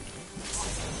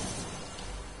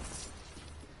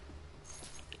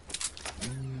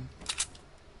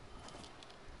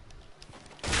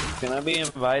 Can I be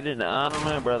invited? I don't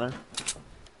know, brother.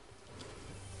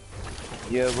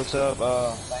 Yeah, what's up,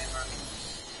 Famer?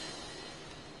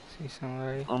 See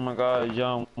somebody. Oh my god,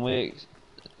 John Wick,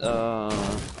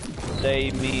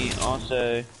 saved me.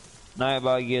 Also,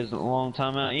 Nightbot gives a long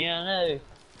time out. Yeah, I know.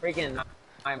 Freaking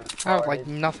I'm I have like retarded.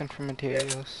 nothing for Yeah,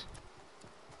 materials.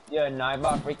 yeah,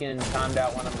 Nightbot freaking timed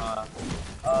out one of my,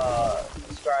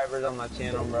 subscribers on my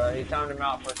channel, bro. He timed him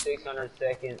out for 600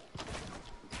 seconds.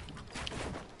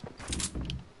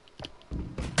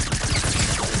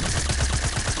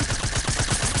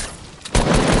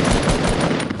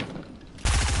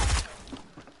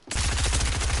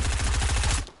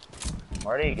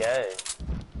 Where'd he go?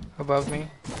 Above me.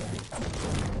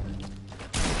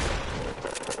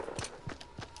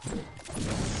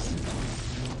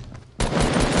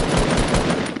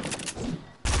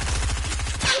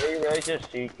 Did he really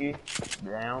just shoot you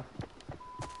down?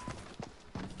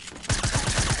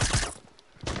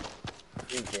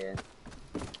 He did.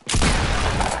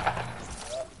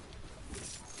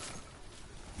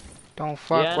 Don't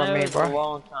fuck Yeah, I with know me, it's a bro.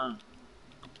 long time.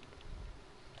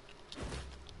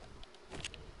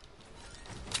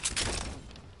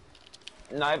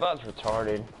 Nightbot's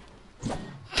retarded.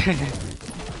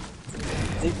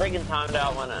 He freaking timed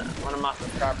out one of my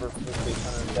subscribers for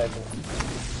 600 seconds.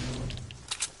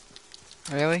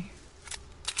 Really?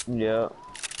 Yeah.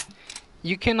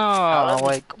 You can How does it?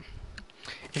 like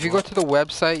if you go to the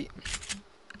website,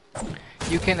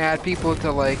 you can add people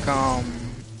to like a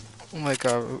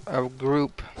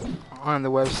group on the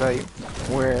website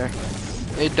where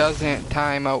it doesn't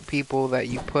time out people that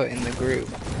you put in the group.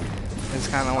 It's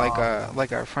kind of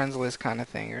like a friends list kind of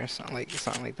thing or something like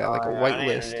that, like a Yeah, white I need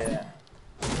to list. do that.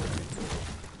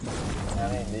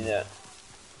 I need to do that.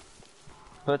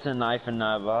 Puts a knife in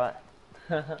Nightbot.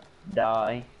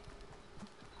 Die.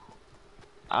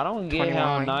 I don't get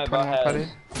how 21 Nightbot putted.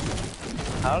 has.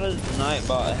 How does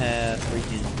Nightbot have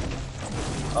freaking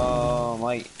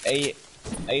like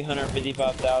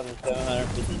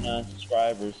 855,759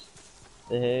 subscribers?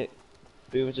 The heck?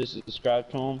 People just subscribe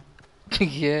to him.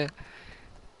 Yeah.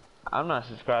 I'm not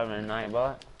subscribing to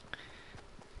Nightbot.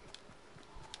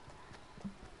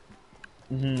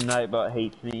 Nightbot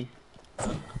hates me. I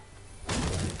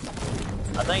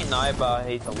think Nightbot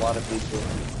hates a lot of people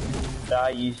that I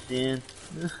used in.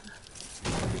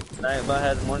 Nightbot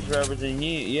has more subscribers than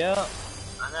you. Yeah,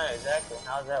 I know exactly.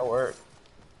 How's that work?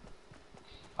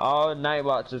 All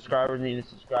Nightbot subscribers need to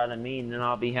subscribe to me, and then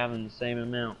I'll be having the same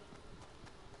amount.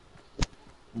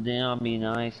 Then I'll be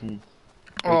nice and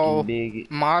freaking Oh, big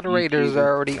moderators YouTuber. are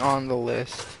already on the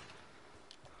list.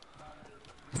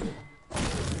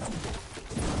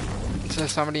 So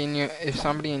if somebody in your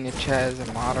chat is a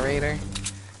moderator,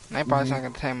 Nightbot's not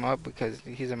gonna time up because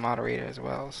he's a moderator as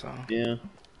well. So Yeah.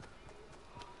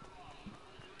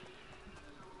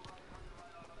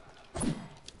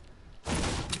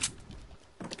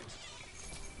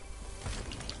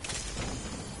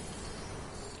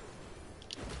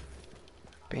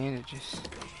 bandages.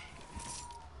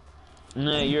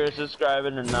 No, you're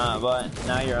subscribing to Nightbot.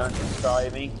 Now you're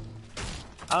unsubscribing.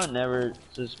 I would never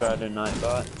subscribe to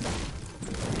Nightbot.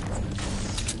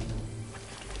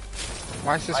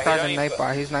 Why Like, subscribe to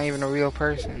Nightbot? He's not even a real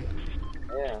person.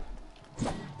 yeah.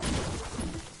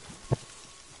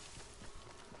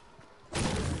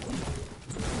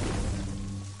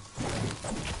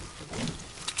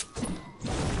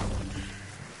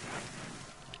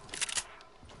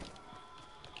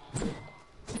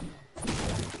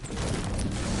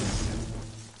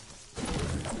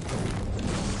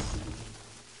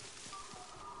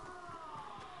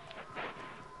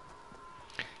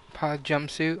 Pod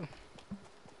jumpsuit.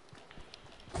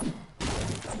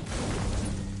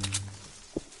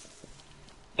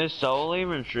 Is Soul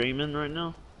even streaming right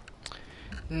now?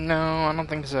 No, I don't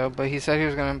think so. But he said he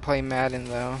was gonna play Madden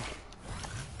though.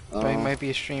 So he might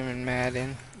be streaming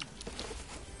Madden.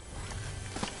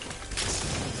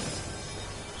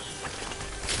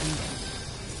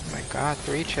 Oh my god,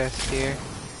 3 chests here.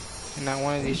 And not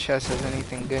one of these chests has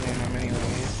anything good in them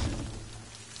anyways.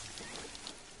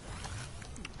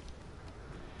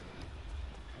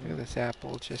 Look at this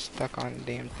apple just stuck on the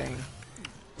damn thing.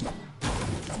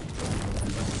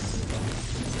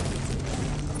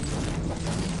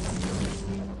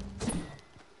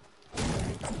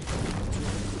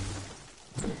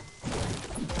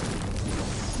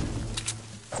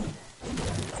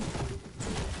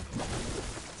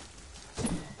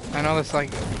 I know it's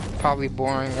like probably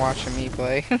boring watching me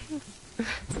play.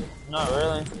 Not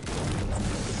really.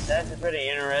 That's pretty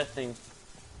interesting.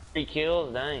 3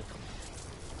 kills, dang.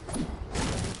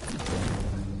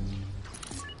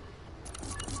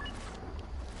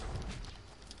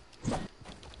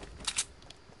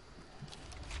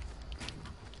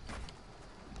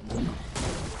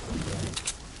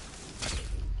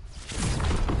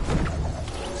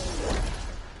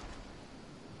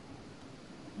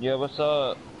 Yo, what's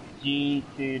up?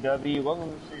 G2W,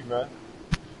 welcome to the stream, bro.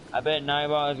 I bet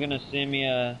Nightbot is gonna send me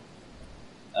a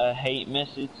hate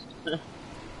message.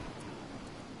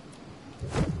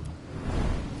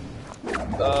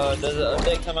 Does the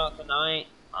update come out tonight?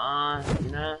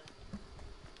 No.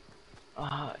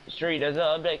 Street, does the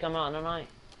update come out tonight?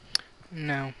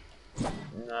 No.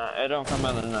 Nah, it don't come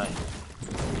out tonight.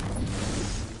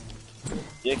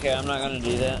 Yeah, okay, I'm not gonna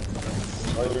do that.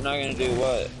 Or you're not gonna do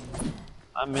what?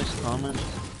 I miss comments.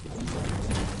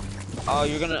 Oh,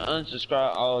 you're gonna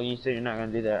unsubscribe. Oh, you said you're not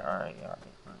gonna do that. Alright, alright.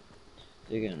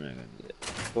 You're not gonna do that.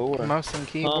 Four. Mouse and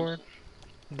keyboard. Pumps.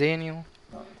 Daniel.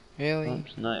 Really?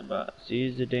 Pumps, Nightbot.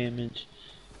 Sees the damage.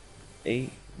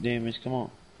 8 damage. Come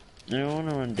on. Anyone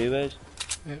wanna run duos?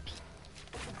 Oops.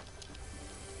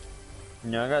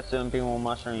 No, I got 7 people on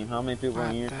my stream. How many people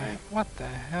on your stream? What the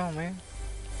hell, man?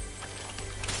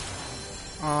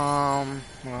 Well,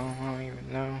 I don't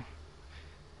even know.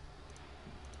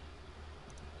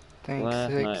 Think Last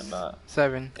 6, Nightbot.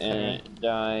 7. And it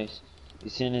dies.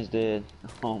 His sin is dead.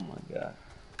 Oh my god.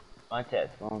 My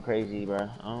chat's going crazy, bro.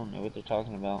 I don't know what they're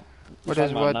talking about. What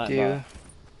is what, Nightbot. do you?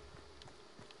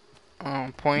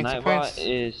 Points. Nightbot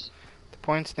is. The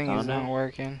points thing is not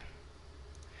working.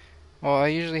 Well, I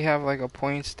usually have like a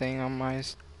points thing on my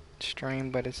stream,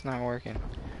 but it's not working.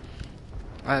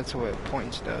 That's what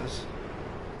points does.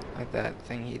 Like that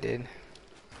thing he did.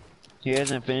 He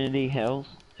has infinity health.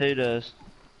 Who does?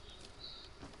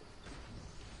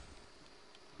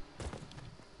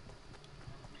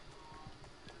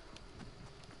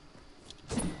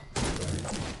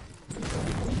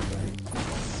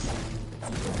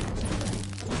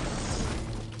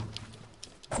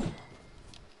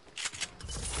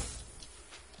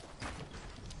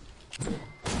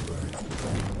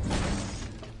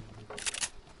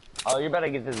 Oh, you better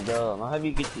get this dub. I hope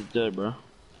you get this dub, bro.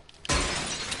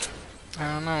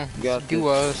 I don't know. Got It's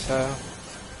duo, so.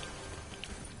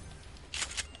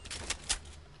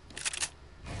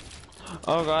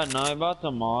 Oh god, Nightbot's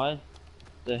a mod.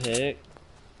 The heck?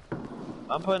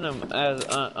 I'm putting him as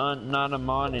not a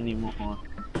mod anymore.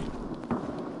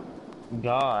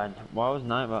 God, why was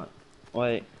Nightbot?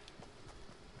 Wait.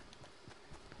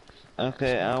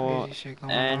 Okay, I will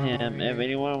add him. If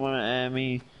anyone wanna add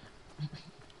me,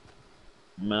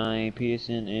 my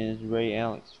PSN is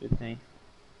RayAlex15.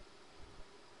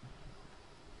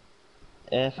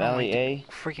 FLEA.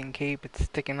 Freaking cape, it's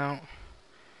sticking out.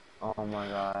 Oh my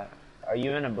god. Are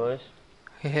you in a bush?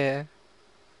 Yeah.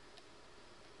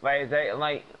 Wait, is that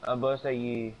like a bush that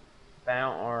you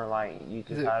found, or like you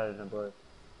just hide in a bush?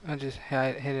 I just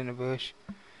hid in a bush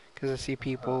because I see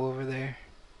people over there.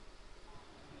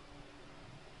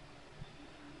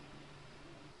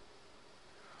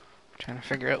 I'm trying to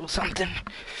figure out something.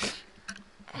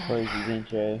 Crazy's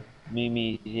intro.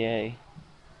 Mimi, yay.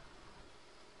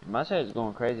 My set's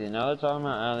going crazy. Now they're talking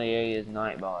about LEA is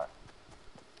Nightbot.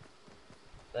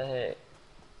 The heck?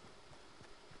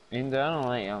 And I don't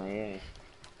like LEA.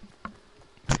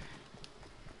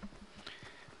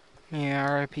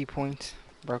 Yeah, RIP points.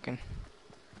 Broken.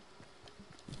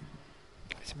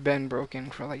 It's been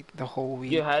broken for like the whole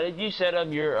week. Yeah, how did you set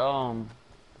up your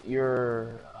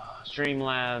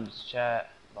Streamlabs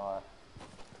chat bot?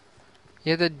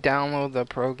 You have to download the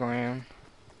program.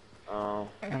 Oh.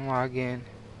 And log in.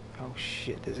 Oh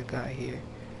shit, there's a guy here.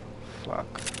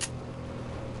 Fuck.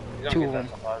 2 of them.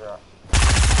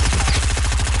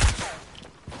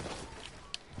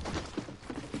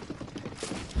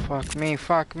 Fuck me,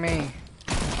 fuck me.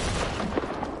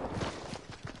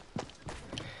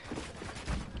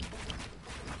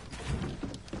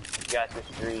 Got the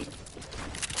street.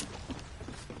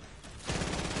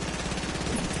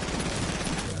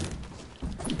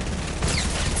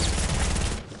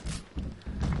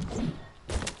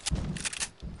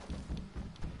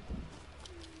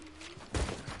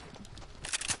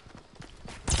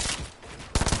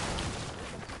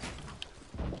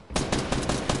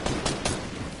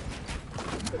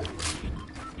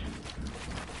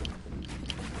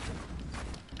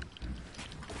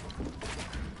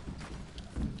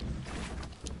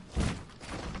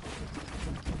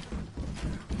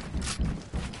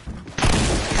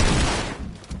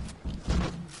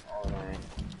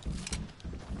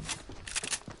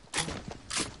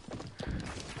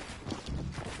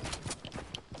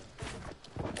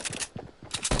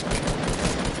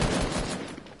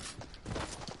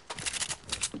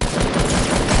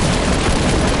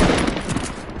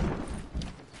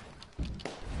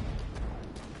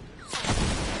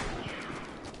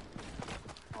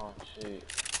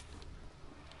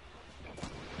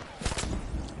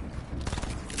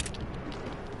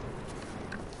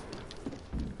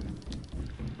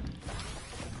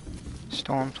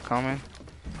 Storm's coming.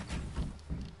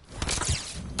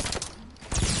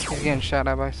 He's getting shot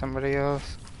at by somebody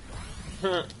else.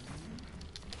 Oh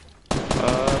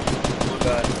my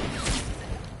god.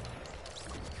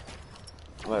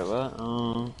 Wait, what?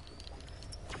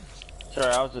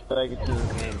 Sorry, I was just back into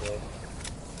the game, bro.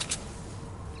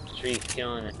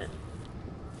 Streetkilln it.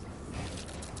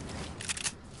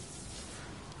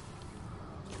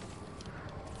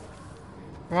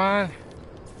 Come on.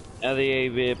 LEA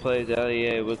vid plays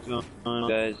LEA. What's going on,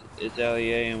 guys? It's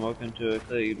LEA, and welcome to a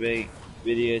clickbait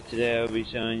video. Today I'll be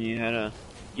showing you how to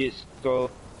get Skull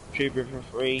Trooper for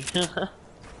free.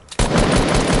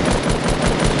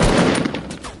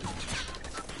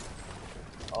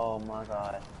 Oh my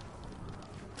god.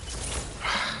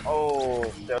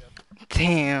 Oh,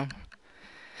 Damn.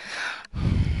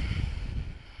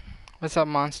 What's up,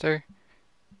 monster?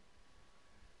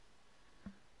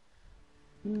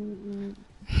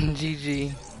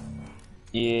 GG.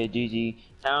 yeah, GG.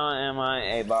 How am I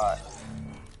a bot?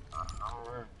 I don't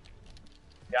know.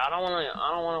 Yeah, I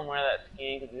don't wanna wear that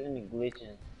skin because it's gonna be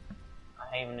glitching. I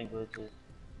hate when it glitches.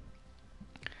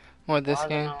 What, this Why is it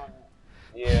game? not-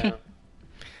 Yeah.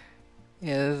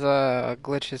 Yeah, there's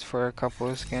glitches for a couple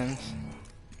of skins.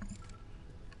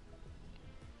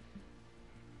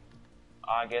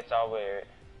 I guess I'll wear it.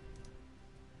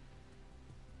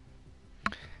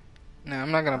 No,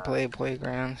 I'm not gonna play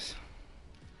Playgrounds.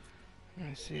 Let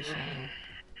me see something.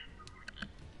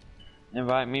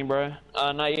 Invite me, bro.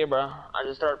 Not yet, bro. I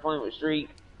just started playing with Street.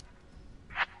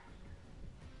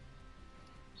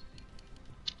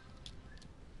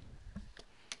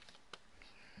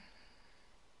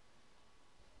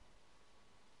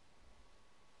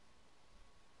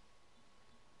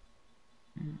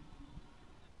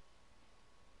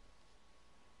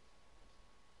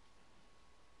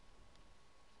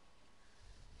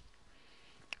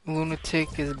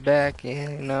 Lunatic is back, yeah,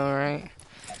 you know, right?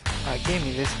 Gave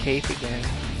me this cape again.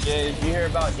 Yeah, did you hear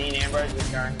about Dean Ambrose's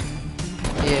return?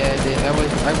 Yeah, I did. I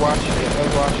watched it.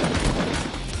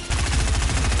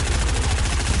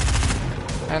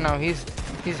 I know, he's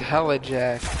hella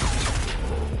jacked.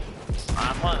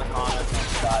 I'm putting the comments on the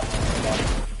side.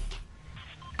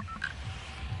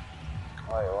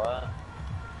 Wait, what?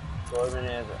 Corbin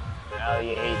is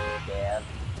Allie hates dad.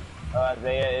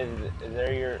 Isaiah, is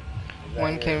there your...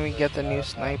 When can we get the new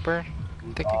sniper? I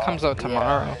think it comes out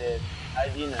tomorrow. Yeah, it is. How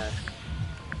did you know?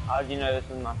 How did you know this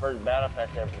was my first battle pass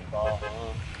ever ball?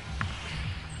 Huh?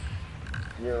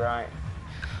 You're right.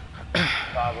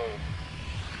 Probably.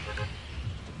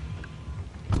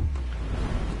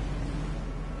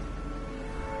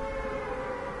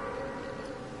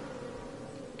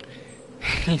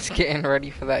 He's getting ready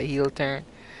for that heel turn.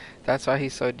 That's why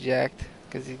he's so jacked,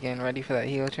 because he's getting ready for that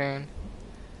heel turn.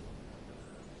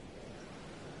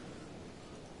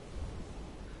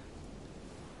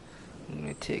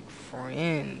 Lunatic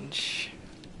Fringe.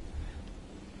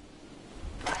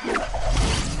 I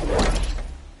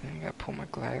gotta pull my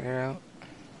glider out.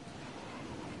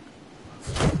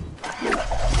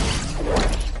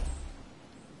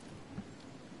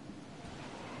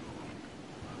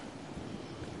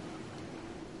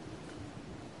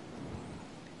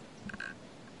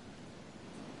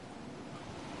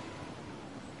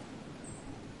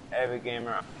 Every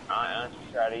gamer, I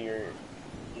try to your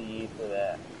GE for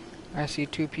that. I see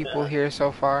two people here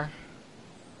so far.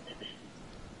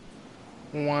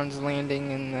 One's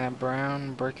landing in that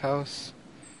brown brick house,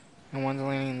 and one's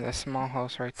landing in the small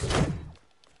house right there.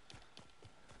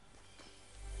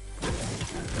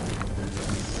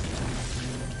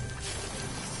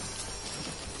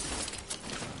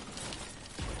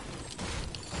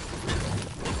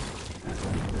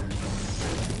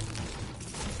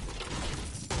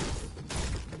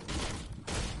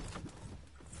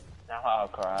 Now I'll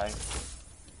cry.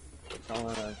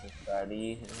 Someone else is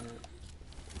Friday.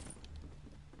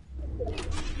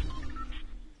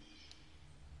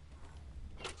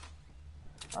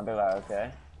 I'll be like,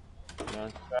 okay. You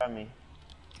don't subscribe me.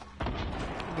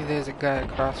 Maybe there's a guy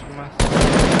across from us.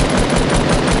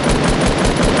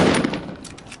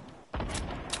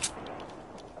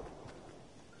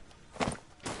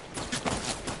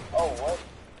 Oh, what?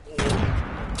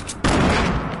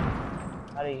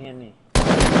 How did he hit me?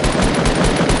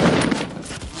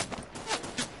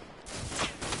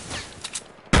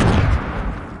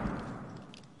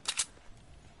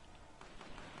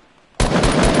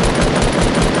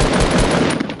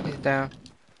 He's down.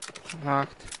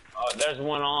 Knocked. Oh, there's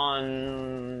one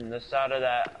on the side of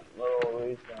that little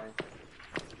roof thing.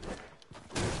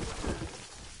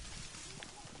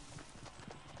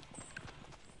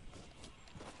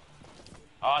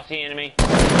 Oh, I see enemy.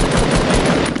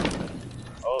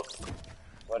 Oh.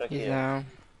 What a He's kill. down.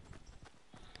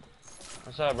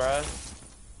 What's up, bro?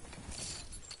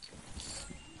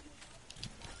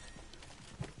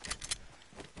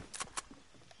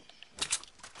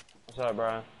 What's up,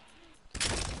 bro?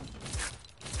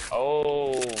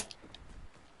 Oh.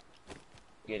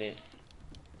 Get it.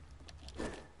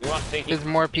 You want sticky? There's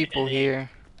more people here.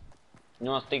 You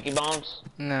want sticky bombs?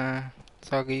 Nah,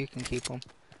 it's all good. You can keep them.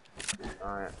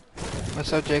 Alright.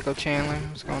 What's up, Jacob Chandler?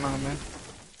 What's going on, man?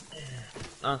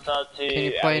 I'm up to Can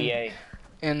you play LEA.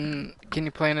 Can you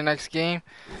play in the next game?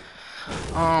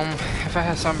 If I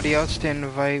have somebody else to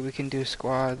invite, we can do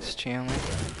squads, Chandler.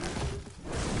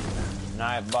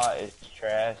 Nightbot is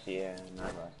trash, yeah,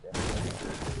 Nightbot's definitely.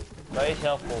 But he's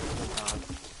helpful sometimes.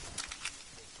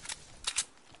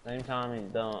 Same time he's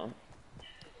dumb.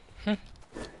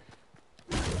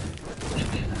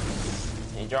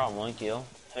 He dropped 1 kill.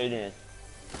 Who did?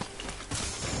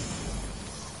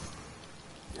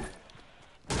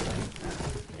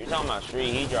 You're talking about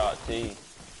Street, he dropped 2.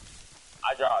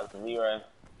 I dropped 0.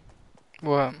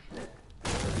 What?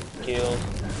 Kills.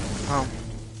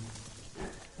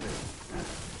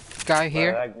 Guy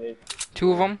here. Bro, that good.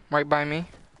 2 of them, right by me.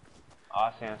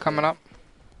 Awesome. Coming up.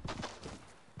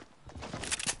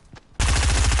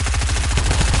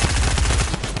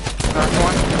 Knocked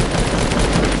one.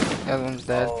 The other one's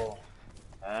dead. Oh,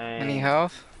 dang. Any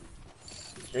health?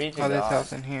 Street's a Oh, there's god.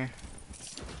 health in here.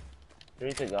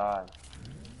 Street's a god.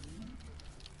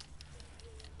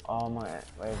 Oh my,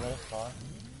 wait, is that a star?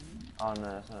 Oh no,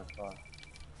 that's not a star.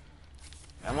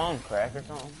 Am I on crack or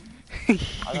something? I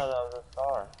thought that was a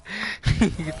star.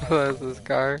 You thought it was this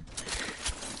car?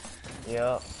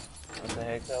 Yep. What the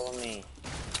heck's up with me?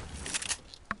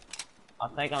 I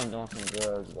think I'm doing some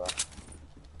drugs, bro.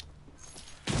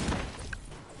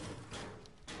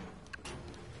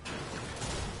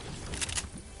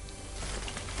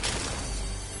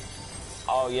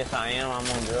 Oh, yes I am. I'm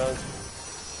on drugs.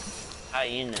 How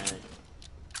you know?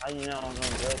 How you know I'm on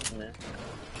drugs, man?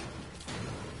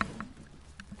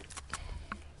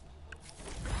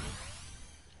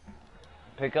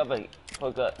 Pick up a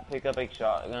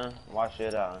shotgun. Watch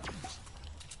it out.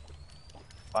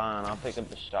 Fine, I'll pick up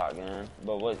the shotgun.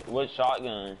 But what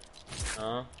shotgun?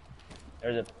 Huh?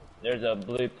 There's a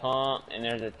blue pump and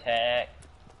there's a tac.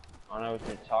 I don't know what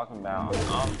you're talking about.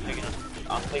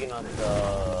 I'm picking up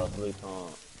the blue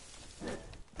pump.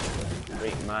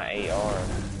 Freak my AR.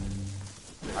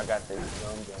 I got this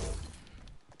gun gun.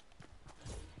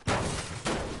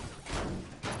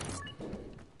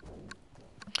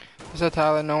 So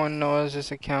Tyler, no one knows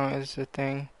this account is a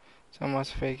thing.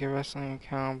 Someone's fake a wrestling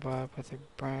account, but with a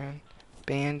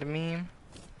band meme.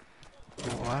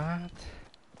 What?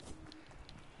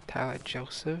 Tyler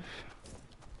Joseph?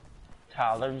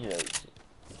 Tyler Joseph.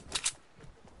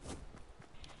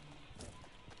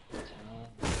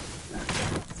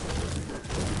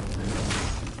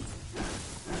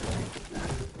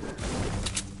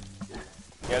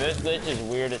 Yeah, this glitch is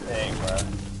weird as heck, bro.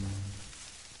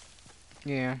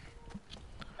 Yeah.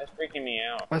 That's freaking me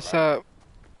out. What's bro. up,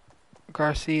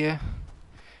 Garcia?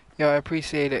 Yo, I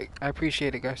appreciate it. I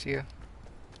appreciate it, Garcia.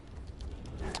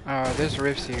 There's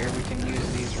rifts here. We can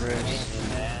use these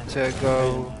rifts to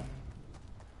go.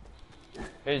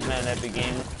 Who's man that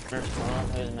began?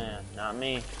 Who's man? Not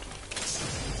me.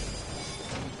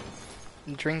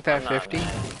 Drink that I'm not 50.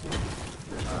 mad.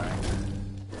 Alright.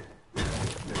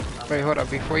 Wait, hold up.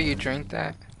 Before you drink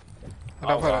that,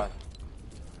 hold up, hold up.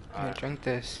 Here, Alright. drink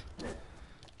this.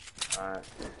 Alright.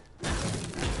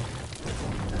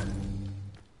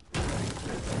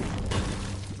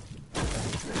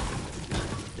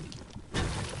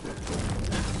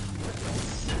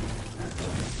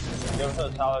 You ever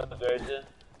put Tyler Joseph?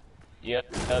 Yep,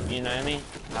 you know me?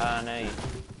 I know you.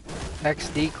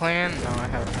 XD Clan? No, I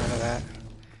haven't heard of that.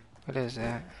 What is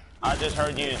that? I just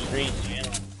heard you in Street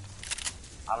channel.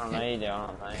 I don't know either, I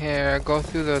don't think. Here, go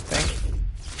through the thing.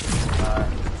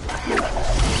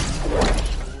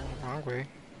 Wrong way.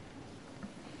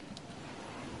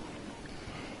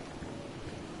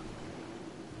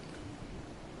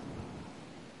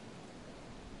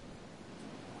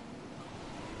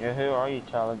 Yeah, who are you,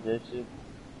 Tyler Joseph?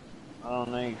 I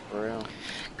don't know you for real.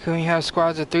 Can we have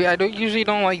squads of 3? I usually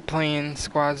don't like playing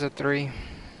squads of 3.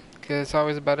 Because it's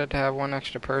always better to have one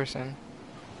extra person.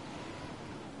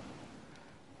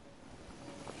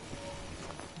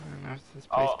 I don't know if this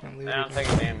place been looted. Now I'm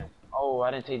taking damage. Oh,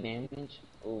 I didn't take damage?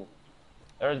 Ooh.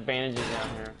 There's bandages down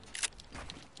here.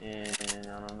 And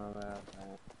I don't know that. I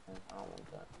don't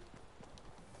want that.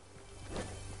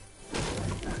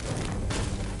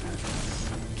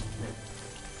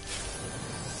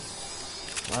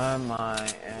 Why my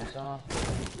ass off?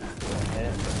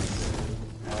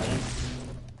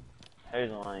 Who's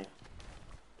lame?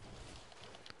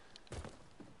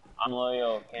 I'm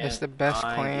loyal, Ken. It's the best I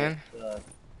ain't get clan. subs.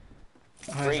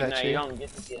 Oh, is Freak, that no, you you? don't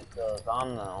get to get subs.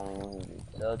 I'm the only one who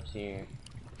gets subs here.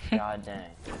 God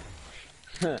dang.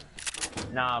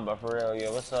 Nah, but for real,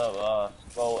 yo, what's up,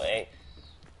 Skull X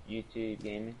YouTube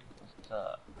Gaming? What's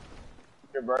up?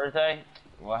 Your birthday?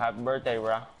 Well, happy birthday,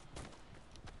 bro.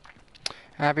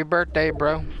 Happy birthday,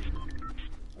 bro.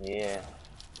 Yeah.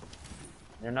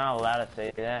 You're not allowed to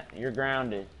say that. You're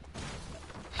grounded.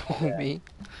 Yeah. Me?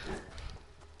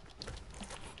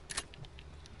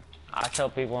 I tell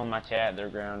people in my chat they're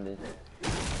grounded.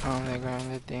 Oh, they're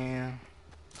grounded. Damn.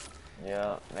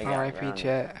 Yeah, they got R.I.P. grounded.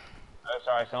 chat. Oh,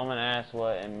 sorry, someone asked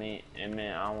what it meant.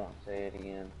 I won't say it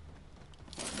again.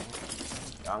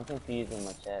 I'm confused in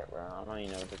my chat, bro. I don't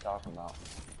even know what they're talking about.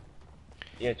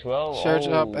 Yeah, 12. Search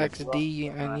up Oh,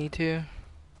 XD. I need to.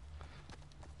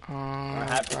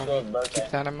 Happy Probably 12th birthday.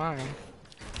 keep that in mind.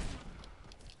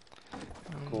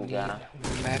 Cool Need guy.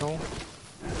 metal.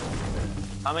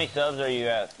 How many subs are you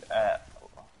at?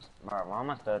 Why am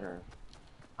I stuttering?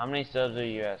 How many subs are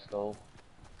you at, Skull?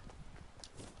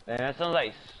 Man, that sounds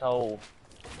like soul.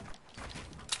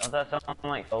 Don't that sound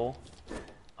like soul? When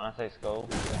I say Skull?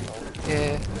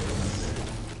 Yeah.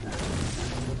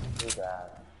 Cool guy.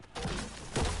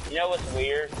 You know what's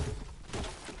weird?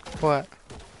 What?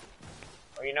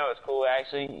 Or you know what's cool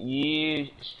actually? You,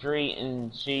 Street,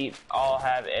 and Sheep all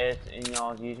have S in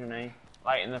y'all's username.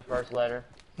 Like in the first letter.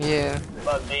 Yeah.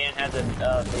 But Ben has a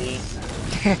B.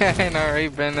 And already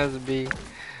Ben has a B.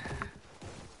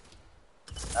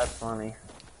 That's funny.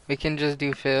 We can just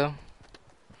do Phil.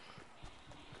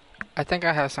 I think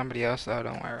I have somebody else though,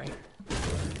 don't worry.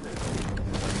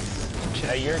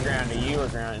 Hey, you're grounded, you were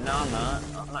grounded. No, I'm not.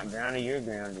 I'm not grounded, you're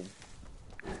grounded.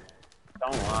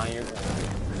 Don't lie, you're grounded.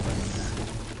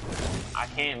 I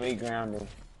can't be grounded.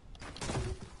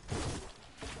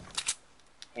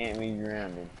 Can't be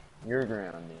grounded. You're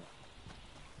grounded.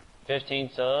 15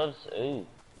 subs? Ooh.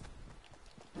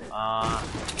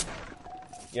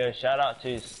 Yo, shout out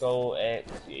to Skull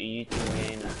X YouTube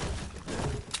Gaming.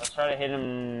 Let's try to hit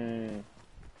him.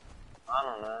 I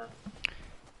don't know.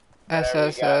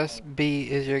 SSSB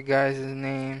is your guys'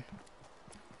 name.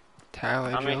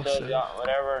 Tyler How many Joseph. subs y'all,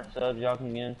 whatever subs y'all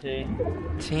can get into?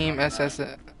 Team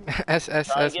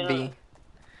SSSB.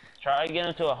 Try to get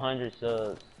him to 100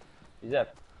 subs. He's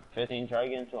at 15, try to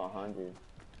get him to 100.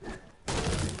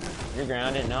 You're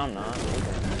grounded? No, I'm not.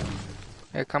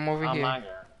 Hey, come over here.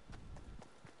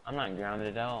 I'm not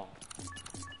grounded at all.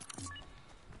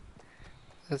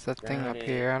 There's a thing up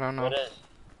here, I don't know. What is?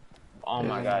 Oh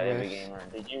my god, Epic Gamer.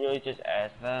 Did you really just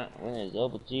ask that? What is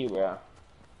up with you, bro?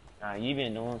 Nah, you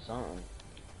been doing something.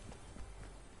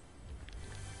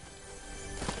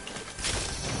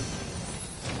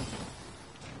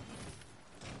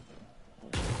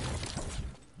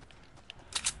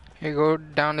 Here, go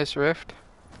down this rift.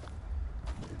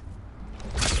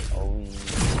 Oh,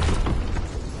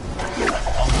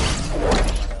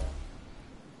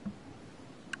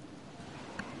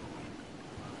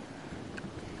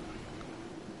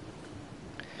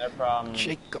 no problem.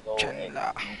 Jacob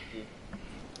Chandler.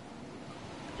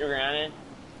 You're grounded?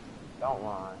 Don't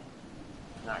lie.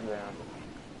 Not grounded.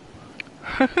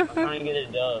 I'm trying to get a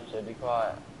dub, so be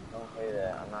quiet. Don't say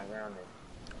that. I'm not grounded.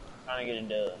 I'm trying to get a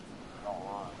dub. Don't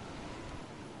lie.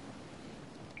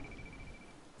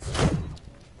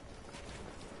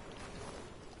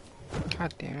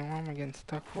 God damn it, why am I getting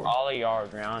stuck for? All of y'all are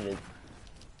grounded.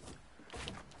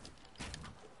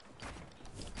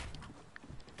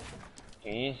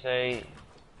 Can you say,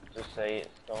 just say it,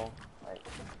 Skull? Like,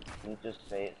 can you just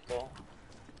say it, Skull?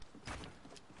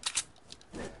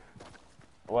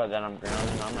 What, that I'm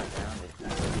grounded? I'm not grounded.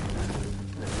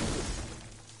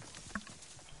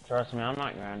 Trust me, I'm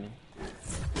not grounded.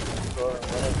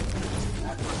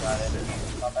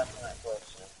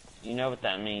 You know what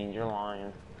that means, you're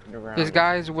lying. You're grounded. There's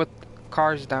guys with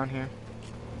cars down here.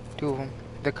 2 of them.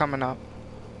 They're coming up.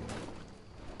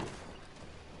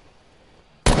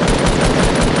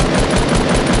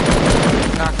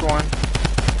 Knocked one.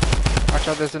 Watch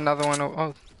out, there's another one.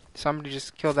 Oh, somebody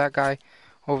just killed that guy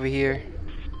over here.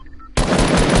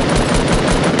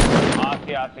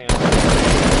 I see him.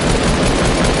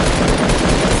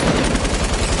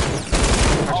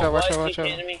 Watch out.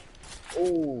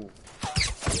 Ooh.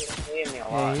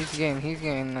 Yeah, he's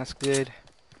getting us good.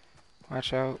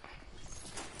 Watch out.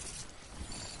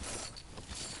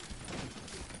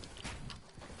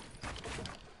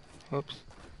 Oops.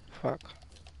 Fuck.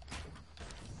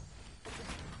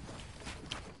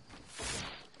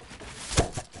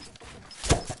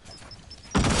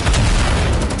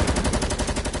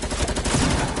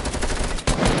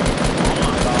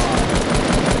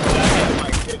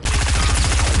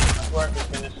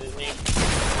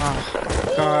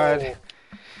 god.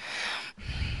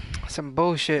 Some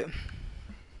bullshit.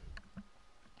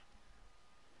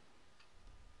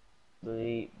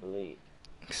 Bleep, bleep.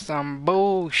 Some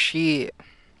bullshit.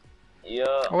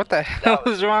 Yeah. What the hell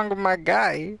is wrong with my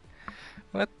guy?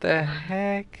 What the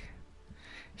heck?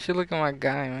 You should look at my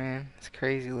guy, man. It's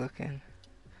crazy looking.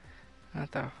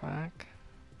 What the fuck?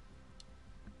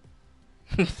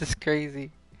 This is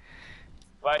crazy.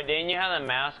 Wait, didn't you have the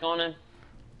mask on him?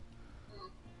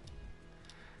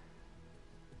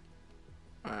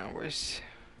 Where is?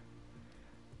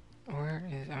 Oh,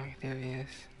 there he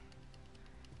is.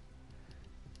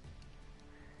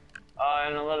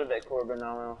 And a little bit Corbin,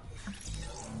 I will.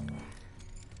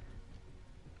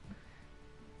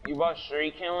 You bought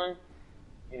Streetkilln?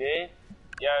 You did?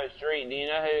 Yo, Street, do you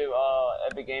know who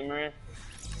Epic Gamer is?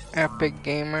 Epic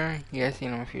Gamer? Yeah, I've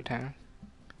seen him a few times.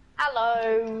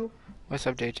 Hello. What's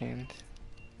up, J Chains?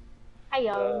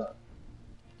 Heyo.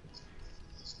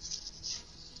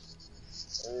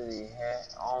 Who the heck?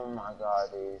 Oh my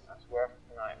god, dude. I swear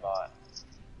for Nightbot.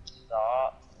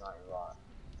 Stop, Nightbot.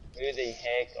 Who the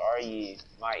heck are you?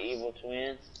 My evil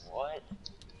twin? What?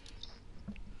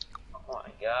 Oh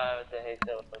my god, what the heck's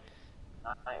up with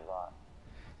Nightbot?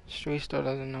 Street still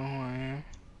doesn't know who I am.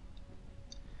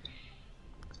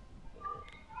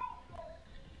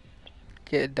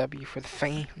 Get a W for the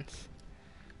fans.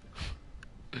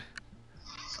 Who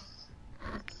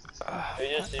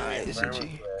just sent me a friend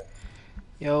request?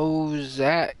 Yo,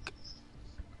 Zach.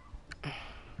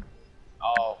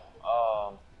 Oh,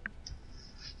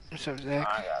 What's up, Zach?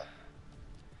 I got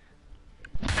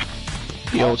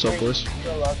it. Yo, what's up, boys?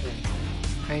 You're lucky.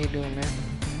 How you doing, man?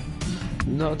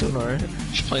 No, doing alright.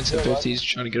 Just playing some 50s,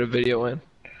 trying to get a video in.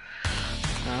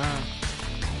 Ah.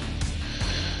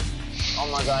 Oh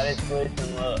my god, it's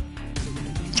glitching, look.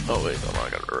 Oh wait, hold on, I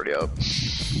got it already up.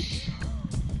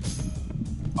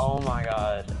 Oh my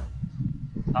god.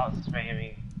 Stop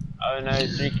spamming. Oh no,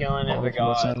 Streetkilln is a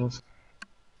god.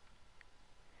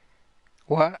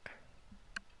 What?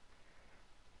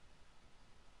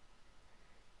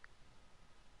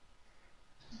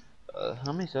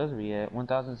 How many subs are we at?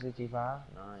 1,065?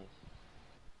 Nice.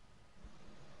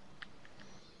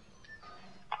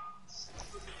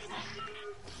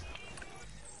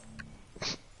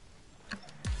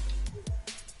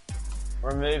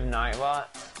 Remove Nightbot?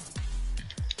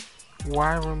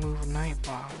 Why remove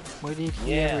Nightbot? What did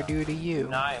he ever do to you?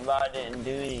 Nightbot didn't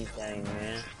do anything,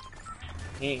 man.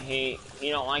 He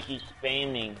don't like you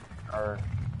spamming or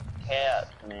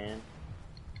caps, man.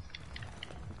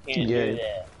 You can't do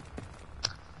that.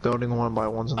 Building one by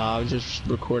ones. I was just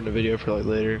recording a video for like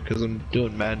later because I'm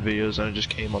doing mad videos and I just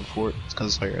came on Fort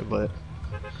because it's like red lit.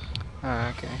 Ah,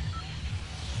 okay.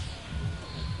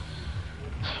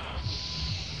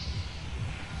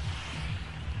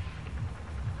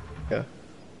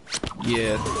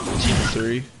 Yeah, team of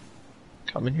 3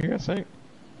 coming here, I think.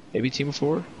 Maybe team of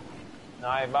 4.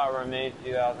 Nightbot removed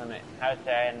 2008.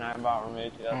 Hashtag Nightbot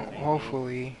removed 2008.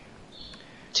 Hopefully.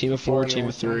 Team of 4, team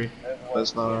of 3.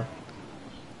 That's not.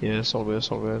 Yeah, it's all good.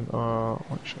 It's all good.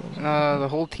 The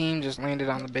whole team just landed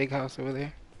on the big house over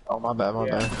there. Oh, my bad, my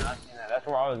bad. I seen that. That's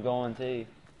where I was going too.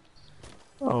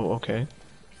 Oh, okay.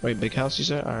 Wait, big house you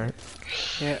said? Alright.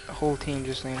 Yeah, the whole team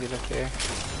just landed up there.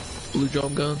 Blue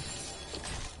drum gun.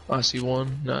 I see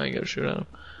one. Nah, I gotta shoot at him.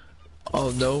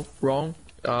 Oh, no, wrong.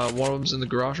 One of them's in the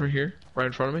garage right here, right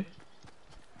in front of me.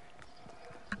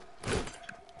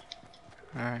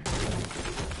 Alright.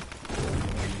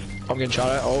 I'm getting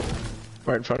shot at. Oh,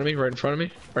 right in front of me, right in front of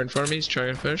me, right in front of me. He's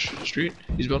trying to finish. Street.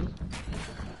 He's building.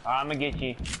 I'm gonna get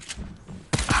you.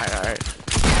 Alright.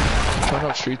 Talking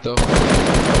about street though.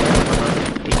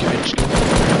 Just give me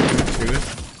You're good.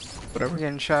 Whatever. We're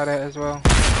getting shot at as well.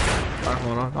 Alright,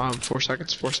 hold on. 4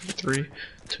 seconds. 4 seconds. 3,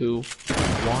 2, 1.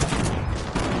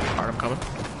 Alright, I'm coming.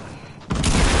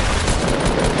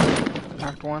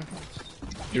 Knocked one.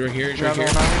 He's right here. He's right here.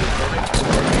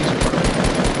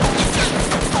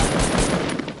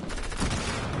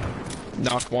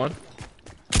 Knocked one.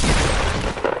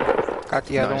 Got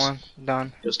the other Nice. one.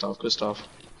 Done. Good stuff. Good stuff.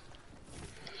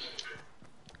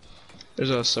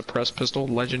 There's a suppressed pistol,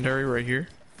 legendary, right here.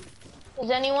 Does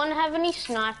anyone have any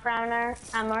sniper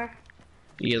ammo?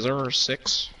 Yes, there are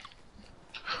 6.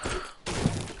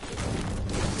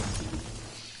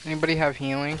 Anybody have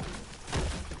healing?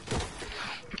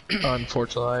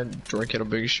 Unfortunately, I'm drinking a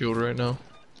big shield right now.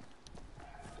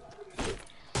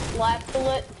 Light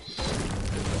bullets?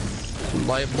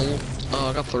 Light bullet.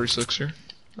 I got 36 here.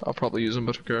 I'll probably use them,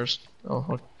 but who cares?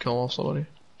 I'll kill off somebody.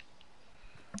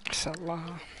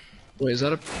 Salah. Wait, is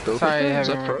that a build? Sorry I Is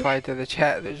that haven't fresh? replied to the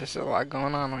chat. There's just a lot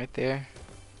going on right there.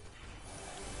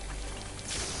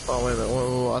 Oh, wait a minute.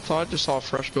 Whoa. I thought I just saw a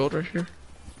fresh build right here.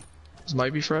 This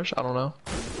might be fresh. I don't know.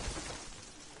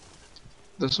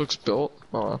 This looks built.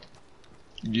 Hold on.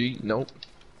 Nope.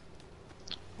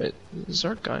 Wait, is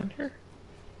there a guy in here?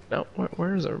 No,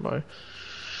 where is everybody?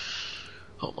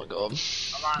 Oh my god.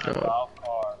 I'm on a golf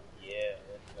cart. Yeah,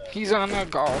 let's go. He's on a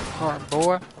golf cart,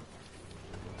 boy.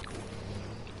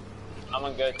 I'm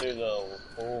gonna go through the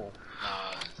pool.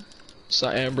 Saw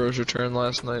Ambrose return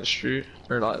last night, Street.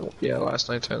 Or not, yeah, last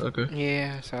night, technically.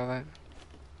 Yeah, I saw that.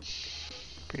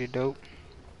 Pretty dope.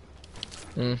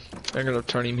 I'm gonna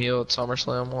turn him heel at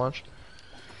SummerSlam, watch.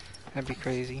 That'd be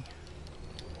crazy.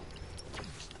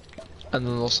 And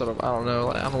then they'll set up, I don't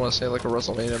know, I don't want to say like a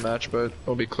WrestleMania match, but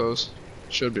it'll be close.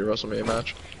 Should be a WrestleMania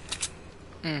match.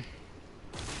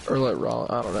 Or let Raw,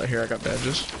 I don't know, here I got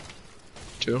badges.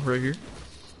 2 right here.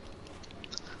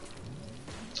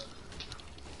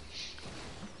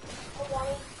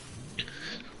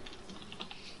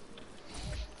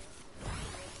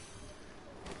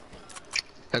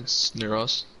 That's near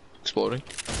us. Exploding.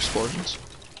 Explosions.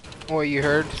 What, you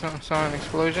heard some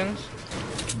explosions?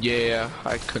 Yeah,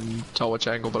 I couldn't tell which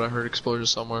angle, but I heard explosions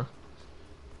somewhere.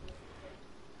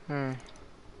 I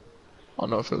don't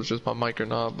know if it was just my mic or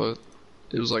not, but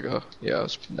it was like a, yeah,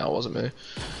 that wasn't me.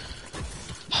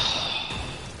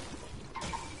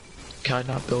 Can I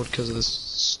not build because of this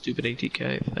stupid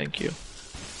ATK? Thank you.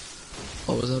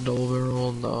 Oh, is that double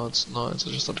barrel? No, it's not. It's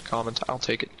just a comment. I'll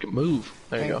take it. Move.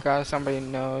 There you go. Thank God somebody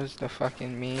knows the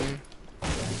fucking meme.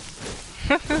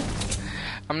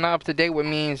 I'm not up to date with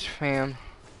memes, fam.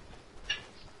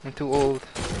 I'm too old.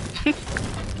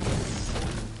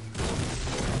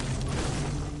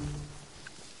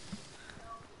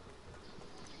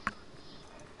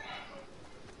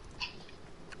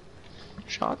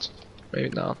 Shots?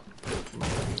 Maybe not.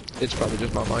 It's probably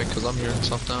just my mic because I'm hearing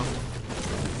stuff now.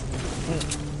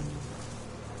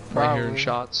 I'm hearing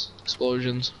shots,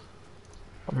 explosions.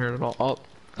 I'm hearing it all. Oh,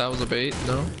 that was a bait?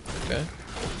 No? Okay.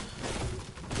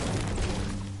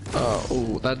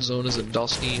 Oh, that zone is a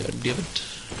dusty divot.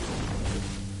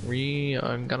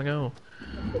 I'm gonna go.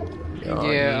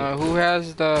 Yeah, who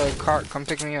has the cart? Come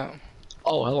pick me up.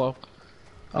 Oh, hello.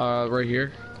 Right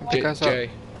here. Come pick us up. Jay.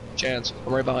 Chance.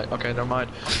 I'm right behind. Okay, never mind.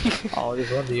 I'll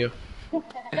just run to you.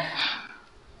 Alright.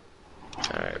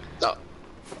 Oh.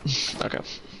 Okay.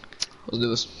 Let's do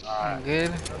this.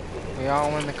 Good. We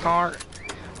all in the cart.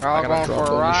 We're all going for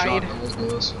a ride. Let's do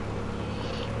this.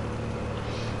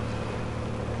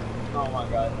 Oh my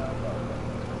god, no.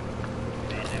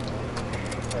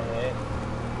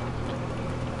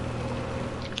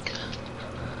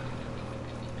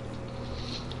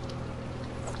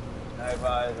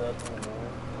 Everybody's up in the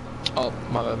room. Oh,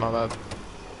 my bad.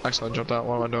 Actually, I jumped out.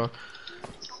 What am I doing?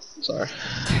 Sorry.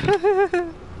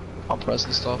 I'll press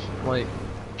and stuff. Like,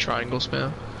 triangle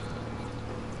spam.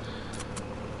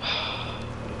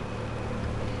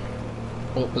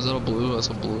 Oh, is that a blue? That's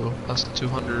a blue. That's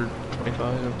 225,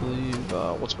 I believe.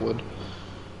 What's wood?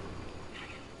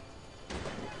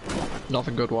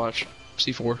 Nothing good, watch.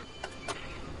 C4.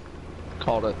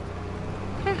 Called it.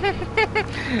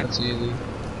 That's easy.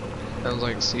 Sounds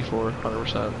like C4,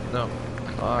 100%. No.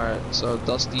 Alright, so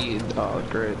Dusty,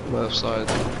 great, left side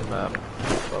of the map.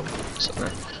 From center.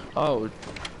 Oh,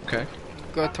 okay.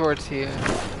 Go towards here.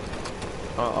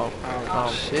 Oh,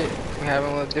 shit. We having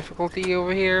a little difficulty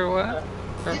over here, or what?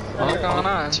 What's going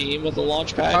on? Team with the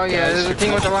launch pad. Oh yeah, guys. there's a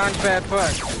team with the launch pad,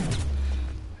 fuck.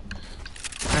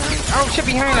 Oh shit,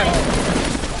 behind us!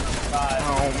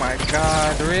 Oh my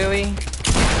god, really? I'm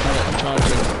trying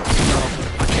to, no,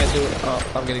 I can't do it. Oh,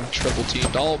 I'm getting triple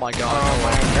teamed. Oh my god. Oh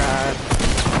my god.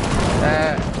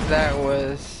 That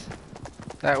was...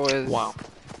 Wow.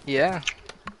 Yeah.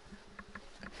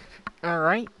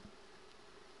 Alright.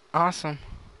 Awesome.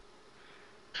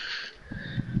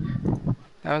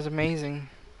 That was amazing.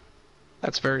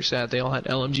 That's very sad. They all had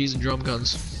LMGs and drum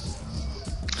guns.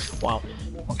 Wow.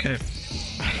 Okay.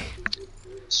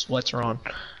 Sweats are on.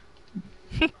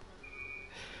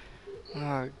 Oh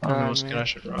god, I don't know what skin man. I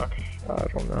should rock. I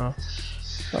don't know.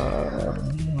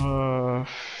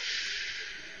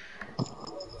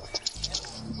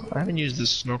 I haven't used this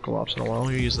snorkel ops in a while.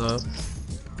 Let me use that.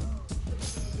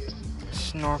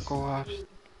 Snorkel ops.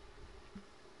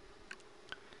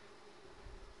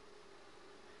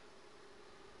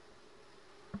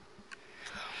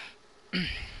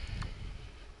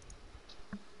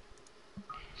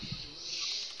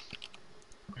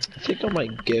 I think I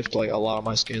might gift like a lot of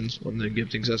my skins when the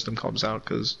gifting system comes out,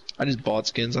 because I just bought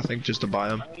skins, I think, just to buy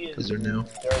them because they're new.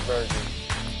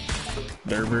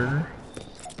 Their burger.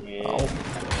 Yeah. Oh.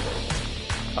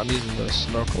 I'm using the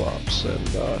snorkel ops, and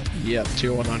yeah,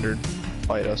 tier 100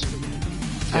 fight us.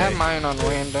 I have mine on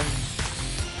random.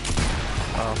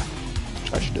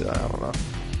 I should do that, I don't know.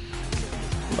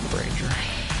 Love Ranger.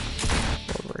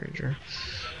 Love Ranger.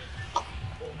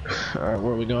 Alright,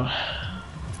 where are we going?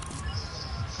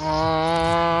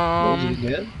 What was it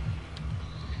again?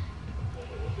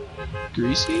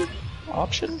 Greasy?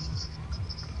 Option?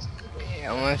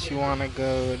 Yeah, unless you want to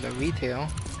go to retail.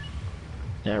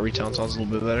 Yeah, retail sounds a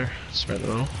little bit better. Spread the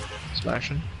middle.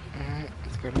 Smashing. Alright,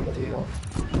 let's go to retail.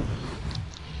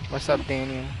 What's up,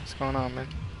 Daniel? What's going on, man?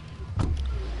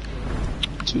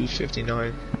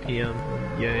 2:59 p.m.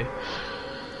 Yay.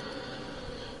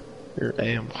 Or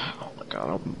AM. Oh my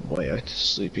god, I'm way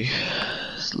sleepy.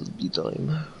 Sleepy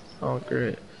time. Oh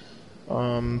great.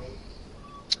 I'm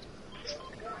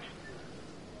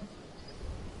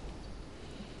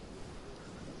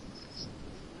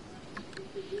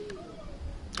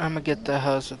gonna get the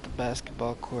house at the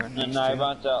basketball court And next now year.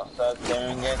 everyone's outside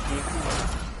staring at you.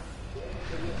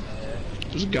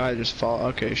 There's a guy just fall.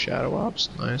 Okay, Shadow Ops.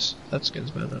 Nice. That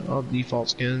skin's better. Oh, default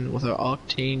skin with an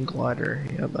Octane glider.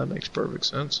 Yeah, that makes perfect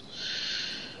sense.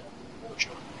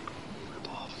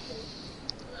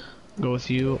 Go with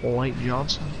you, Light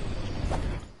Johnson.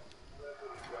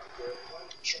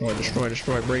 Destroy, destroy,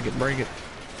 destroy. Break it, break it.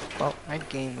 Oh, My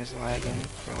game is lagging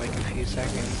for like a few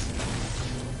seconds.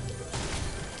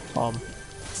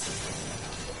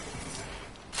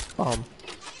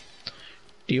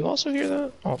 Do you also hear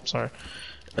that? Oh, sorry.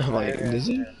 I'm like, is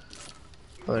it?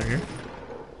 Oh, they're here.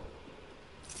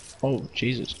 Oh,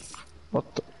 Jesus. What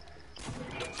the?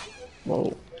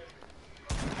 Whoa.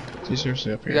 Is he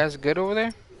seriously up You here? guys good over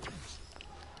there?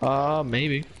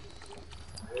 Maybe.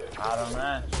 I don't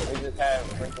know. We just had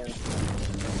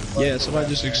freaking. Yeah, somebody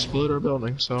just exploded our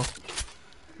building, so.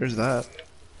 There's that.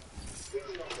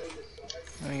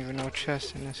 I don't even know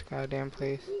chest in this goddamn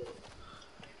place.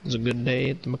 It was a good day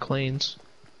at the McLean's.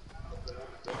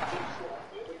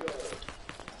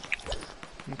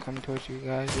 I'm coming towards you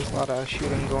guys. There's a lot of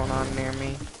shooting going on near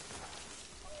me.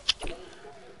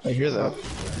 I hear that.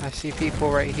 I see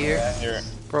people right here. Yeah, here.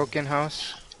 Broken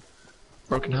house.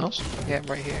 Broken house? Yeah,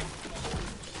 right here.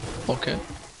 Okay.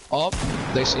 Up.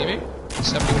 They see me.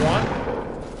 71.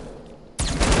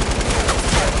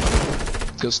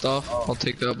 Good stuff. I'll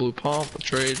take that blue pump.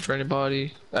 Trade for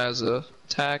anybody as a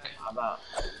attack. How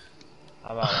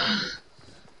about?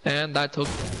 And I took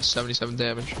 77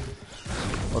 damage.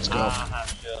 Let's go. I have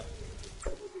shield.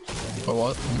 For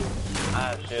what? I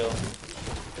have shield.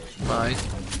 Mine.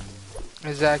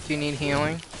 Zach, you need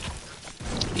healing?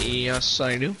 Yes,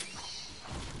 I do.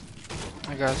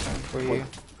 I got something for you.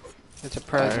 It's a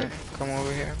present. Come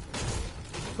over here.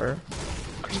 Where?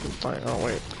 Fine. Oh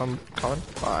wait, I'm coming.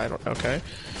 I don't. Okay.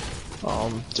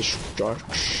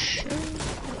 Destruction.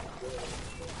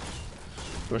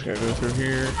 We're just gonna go through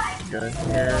here. Go in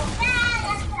here.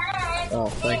 Oh,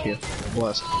 thank you.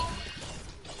 Blessed.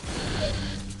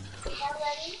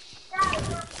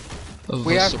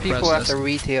 We have people at the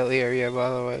retail area, by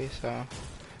the way, so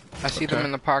I see them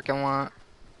in the parking lot.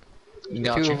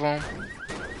 Gotcha. Two of them.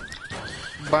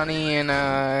 Bunny and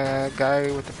a guy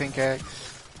with the pink axe.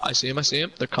 I see him. I see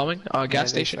him. They're coming. Gas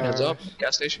station. Heads up.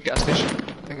 Gas station. Gas station.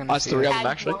 That's See 3 of us. them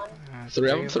actually. 3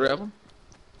 of them. 3 of them.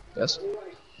 Yes.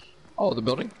 Oh, the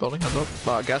building. Building. Heads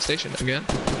up. Gas station again.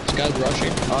 This guy's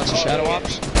rushing. It's a Shadow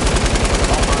Ops.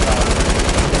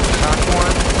 Knocked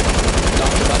one.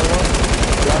 Knocked another one.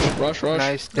 Rush. Rush.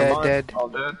 Nice. Dead. All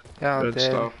dead. Yeah, Good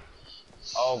dead. stuff.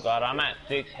 Oh god, I'm at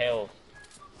 6 health.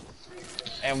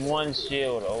 And 1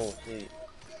 shield. Oh shit.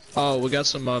 Oh, we got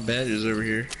some bandages over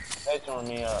here. They throwing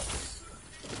me up.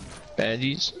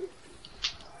 Bandages?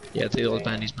 Yeah, take those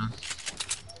bandages, man.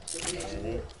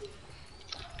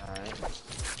 Alright.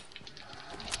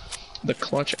 The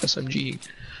clutch SMG.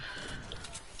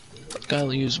 That guy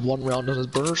will use 1 round on his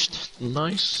burst.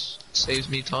 Nice. Saves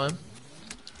me time.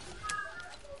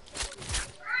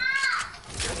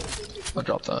 I'll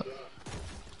drop that.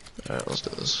 Alright, let's do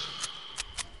this.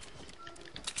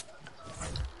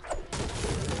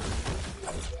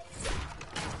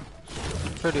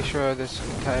 Pretty sure this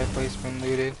entire place been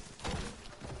looted.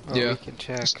 Or Yeah. we can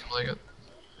check. Seems like it.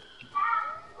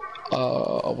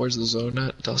 Where's the zone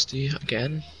at? Dusty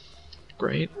again?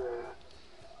 Great.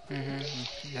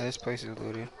 Yeah, this place is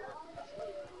looted.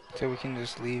 So we can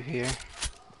just leave here.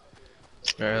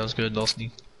 Alright, let's go to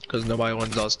Dusty. Because nobody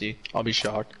wants Dusty. I'll be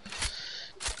shocked.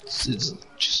 It's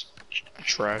just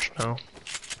trash now.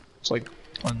 It's like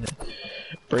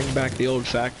bring back the old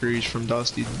factories from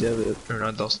Dusty or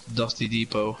not Dusty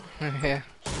Depot. Yeah.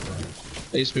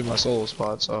 That used to be my solo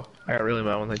spot, so I got really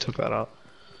mad when they took that out.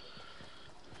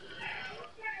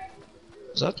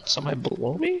 Is that somebody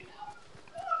below me?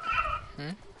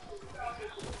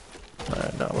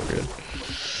 No, we're good.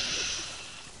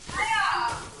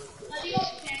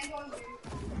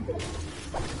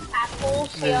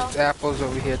 Apples, There's yeah. apples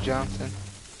over here, Johnson.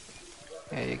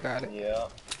 Yeah, you got it. Yeah.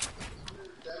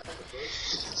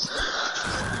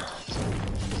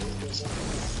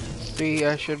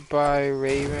 I should buy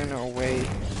Raven or wait.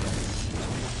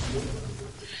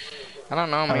 I don't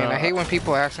know, man. I hate when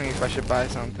people ask me if I should buy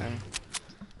something.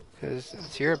 Because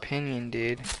it's your opinion,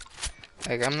 dude.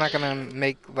 Like, I'm not gonna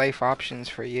make life options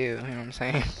for you, you know what I'm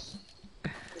saying?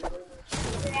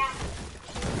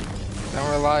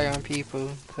 Don't rely on people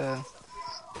to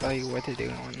tell you what to do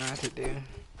and what not to do.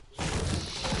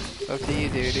 It's up to you,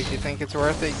 dude. If you think it's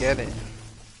worth it, get it.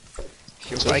 If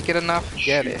you like it enough,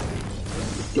 get it.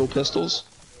 Dual pistols.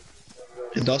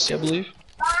 And Dusty, I believe.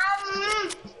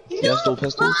 Yes, dual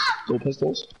pistols. Dual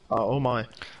pistols. Oh my.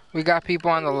 We got people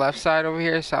on the left side over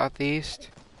here, southeast.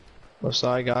 Left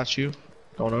side, got you.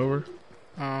 Going over.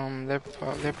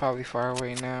 They're probably far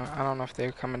away now. I don't know if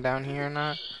they're coming down here or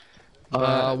not.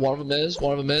 One of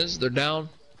them is. They're down.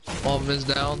 One of them is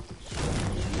down.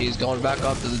 He's going back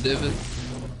up to the divot.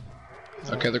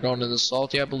 Okay, they're going to the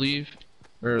salty, I believe.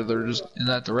 Or they're just in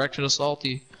that direction of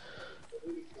salty.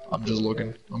 I'm just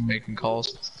looking. I'm making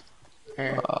calls.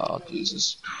 Oh,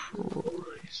 Jesus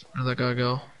Christ. Where'd that guy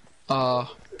go?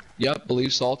 Yep,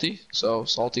 believe salty. So,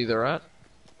 salty they're at.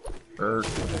 Or,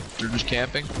 they're just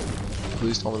camping.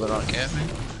 Police told me they're not camping.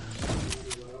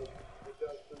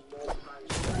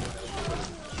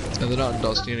 And they're not in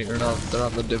Dusty anymore. They're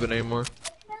not in the divot anymore.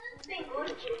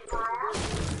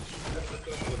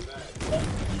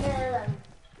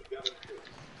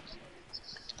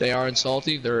 They are in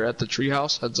salty. They're at the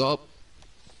treehouse. Heads up.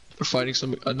 They're fighting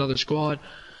another squad.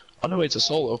 Oh no, wait, it's a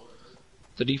solo.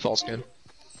 The default skin.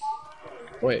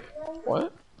 Wait,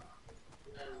 what?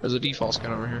 There's a default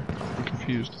skin over here. I'm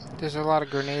confused. There's a lot of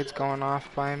grenades going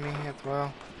off by me as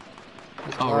well.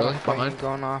 There's a lot really? of fighting Behind?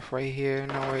 going off right here,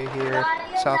 no right here,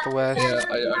 southwest. Yeah,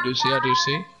 I do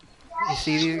see. You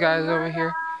see these guys over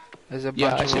here? There's a bunch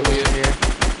Yeah, I of see them what over here.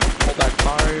 Hold back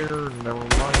fire, never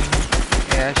mind.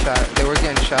 Yeah, they were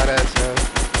getting shot at, so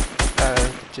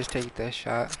just take that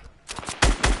shot.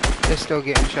 They're still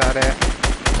getting shot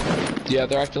at. Yeah,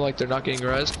 they're acting like they're not getting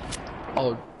rezzed.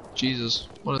 Oh, Jesus.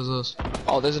 What is this?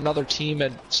 Oh, there's another team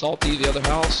at Salty, the other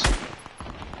house.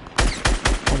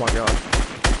 Oh my god.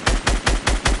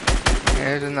 Yeah,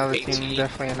 there's another team,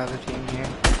 definitely another team here.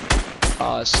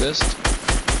 Assist.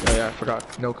 Yeah, I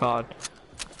forgot. No COD.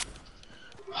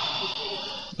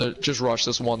 Just rush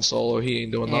this one solo, he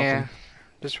ain't doing Yeah, nothing.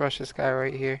 just rush this guy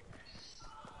right here.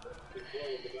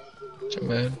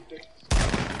 Man.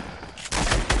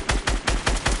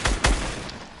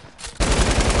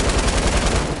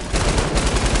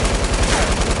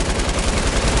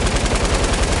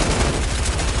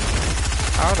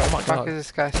 How the Oh my fuck God. is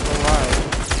this guy still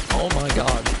alive? Oh my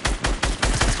god.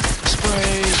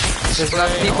 Spray! There's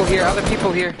other people here, other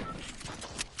people here.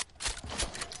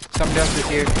 Somebody else is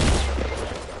here.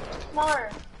 More.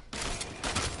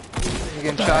 You're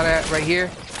getting shot at right here,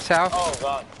 south. Oh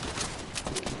god.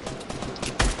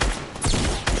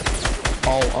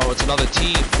 Oh, it's another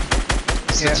team.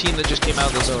 It's Yeah. the team that just came out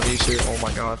of the zone. You see? Oh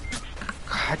my god.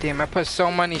 God damn, I put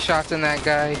so many shots in that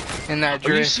guy, in that Are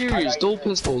you drift. serious? Dual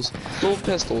pistols. Dual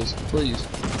pistols. Please.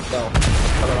 No.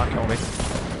 No, they're not killing me.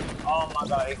 Oh my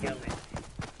god, he killed me.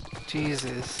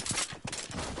 Jesus.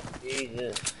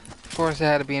 Jesus. Of course there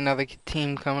had to be another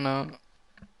team coming out.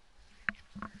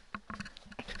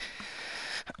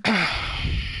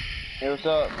 Hey, what's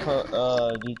up,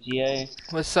 GTA?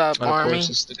 What's up, And of Army? course,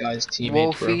 it's the guy's teammate,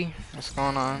 Wolfie? What's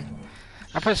going on?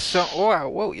 I put so... Oh,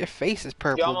 whoa, your face is Yo,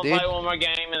 purple, I'm gonna dude. play one more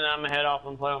game and then I'm gonna head off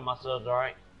and play with my subs,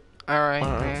 alright? Alright,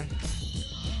 Alright. man.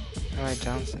 Alright,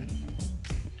 Johnson.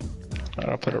 bro.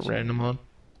 I'll put a random on.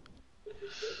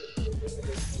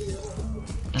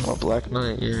 Oh, Black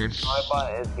Knight, yeah. I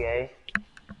bought it, gay.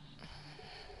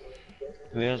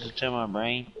 Who else to tell my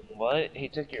brain? What? He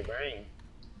took your brain.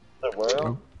 The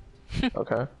world?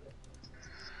 Okay.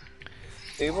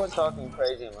 People are talking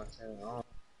crazy in my channel.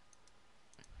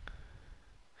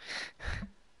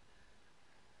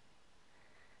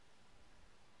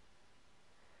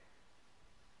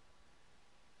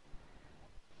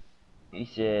 He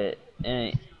said,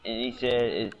 and he said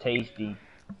it's tasty.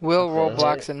 Will, What the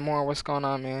Roblox, heck? and more. What's going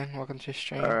on, man? Welcome to the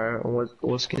stream. Alright,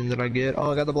 what skin did I get?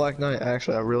 Oh, I got the Black Knight.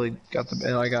 Actually, I really got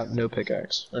and I got no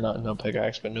pickaxe. Or not no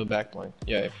pickaxe, but no back bling.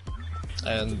 Yay.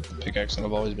 And the pickaxe that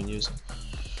I've always been using.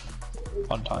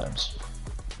 Fun times.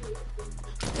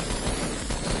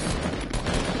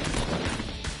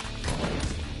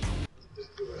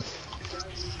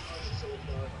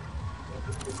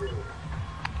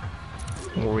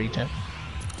 More recap.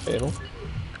 Fatal.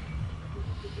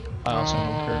 I also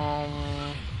don't care.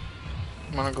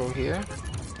 I'm gonna go here.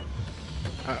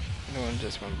 No one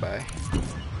just went by.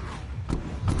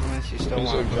 Unless you still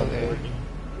want to go there.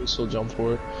 We still jump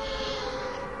for it.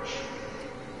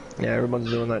 Yeah, everyone's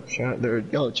doing that chat.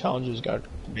 Challenges got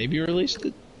maybe released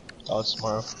it. Oh, it's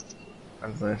tomorrow.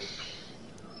 Wednesday.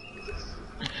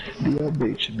 The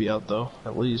update should be out though,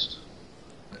 at least.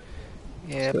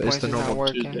 Yeah, So it's points the is not normal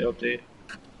working. Tuesday update.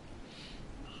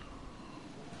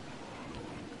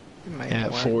 It might Yeah,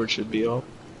 at work. 4 it should be up.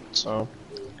 So,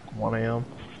 1 AM.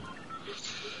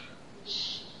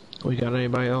 We got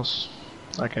anybody else?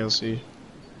 I can't see.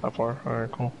 How far?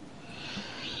 Alright, cool.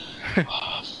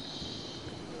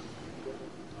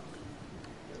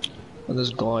 And this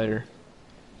glider.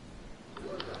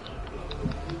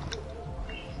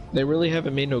 They really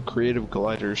haven't made no creative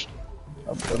gliders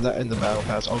in the battle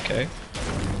pass. Okay.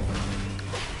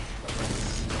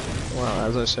 Wow,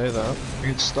 as I say that, I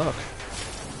get stuck.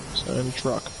 So in a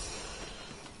truck.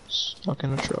 Stuck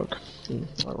in a truck.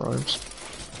 That rhymes.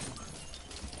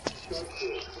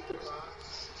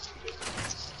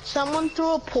 Someone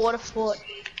threw a porta foot.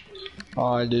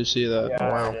 Oh, I do see that. Yeah,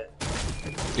 Wow.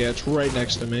 Yeah, it's right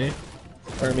next to me.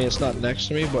 Or, I mean, it's not next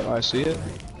to me, but I see it.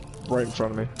 Right in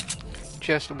front of me.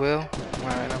 Just Will.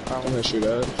 Alright, no I'm problem. gonna shoot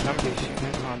at it. Somebody's shooting.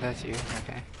 Oh, that's you.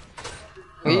 Okay.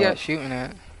 What you got shooting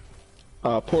at?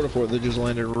 Porta fort that just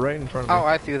landed right in front of me. Oh,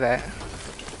 I threw that.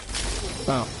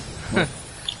 Oh.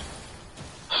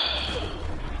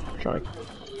 Try.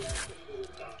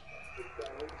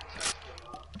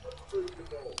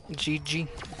 GG.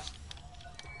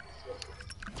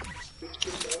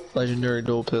 Legendary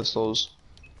dual pistols.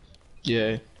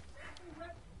 Yay.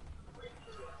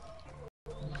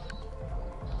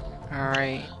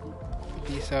 Alright.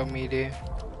 Peace out, me dude.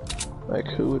 Like,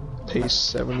 who would pay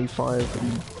 75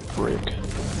 brick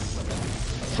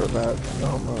for that?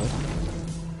 Oh my.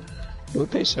 Who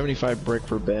would pay 75 brick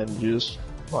for bandages?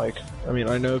 Like, I mean,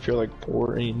 I know if you're like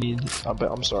poor and you need,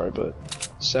 I'm sorry, but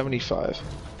 75.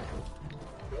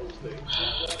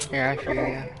 Yeah, I feel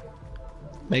ya.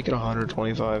 Make it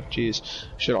 125. Jeez,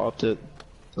 should have upped it.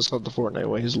 That's not the Fortnite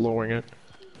way. He's lowering it.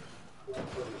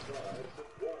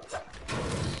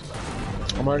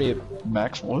 I'm already at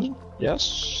max 1. Yes,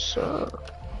 sir.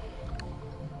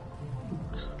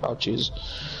 Oh, jeez.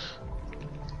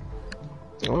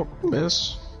 Oh,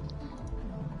 miss.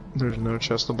 There's no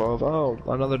chest above. Oh,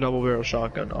 another double barrel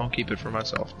shotgun. I'll keep it for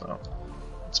myself now.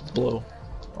 It's blue.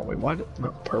 Oh wait, why? No,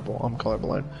 purple. I'm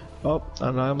colorblind. Oh,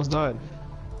 and I almost died.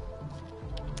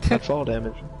 That fall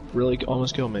damage really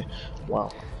almost killed me.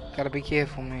 Wow. Gotta be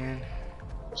careful, man.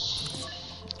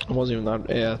 It wasn't even that.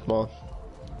 Yeah, well,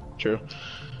 true.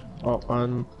 Oh,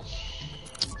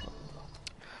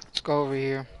 Let's go over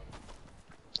here.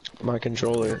 my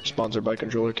controller, sponsored by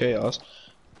Controller Chaos.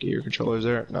 Get your controllers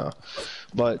there. No,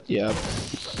 but yeah,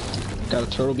 got a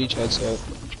Turtle Beach headset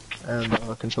and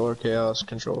Controller Chaos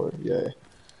controller. Yay.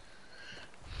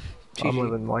 I'm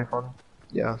living life on.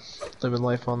 Yeah, living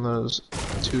life on those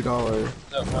 $2.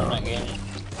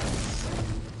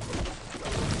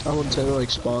 I wouldn't say they're like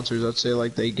sponsors. I'd say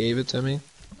like they gave it to me,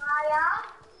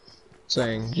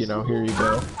 saying, you know, here you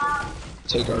go,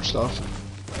 take our stuff.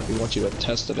 We want you to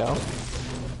test it out.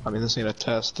 I mean, this ain't a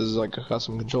test. This is like a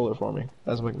custom controller for me.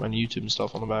 That's like my YouTube and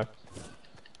stuff on the back.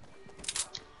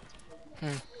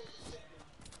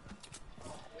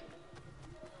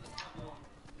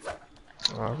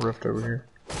 Rift over here.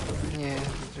 Yeah,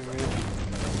 it's a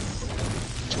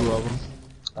rift. 2 of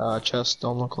them. Chests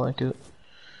don't look like it.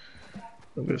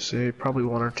 I'm gonna say probably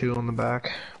 1 or 2 on the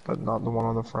back, but not the one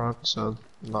on the front. So,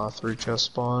 not 3 chests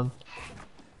spawn.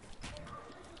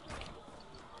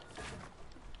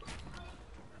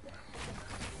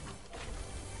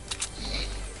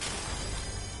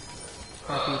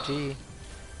 RPG.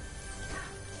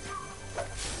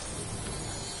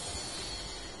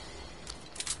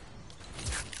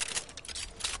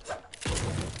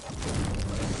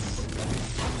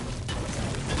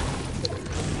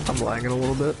 I'm lagging a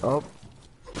little bit. Oh.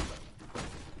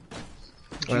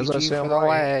 As I GG say, for I'm the lagging.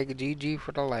 lag. GG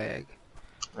for the lag.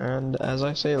 And as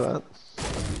I say that,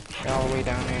 All the way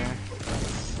down there.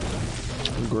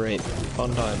 great.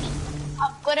 Fun times.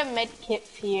 I've got a med kit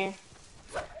for you.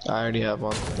 I already have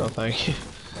one. No, thank you.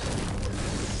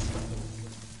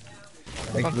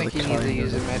 I don't think he needs to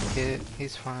use a med kit.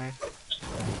 He's fine.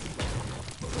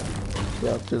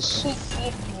 Yeah, just He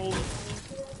gave me.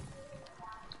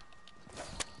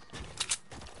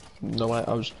 no.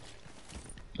 I was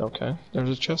okay. There's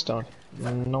a chest down.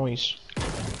 Nice.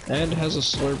 And it has a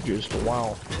slurp juice.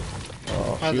 Wow.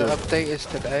 Oh, Oh, the shoot. update is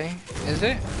today. Is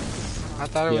it? I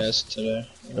thought it was. Yes, today.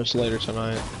 It's later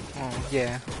tonight. Oh,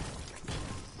 yeah.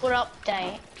 What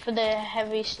update for the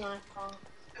heavy sniper?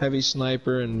 Heavy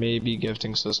sniper and maybe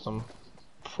gifting system.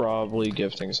 Probably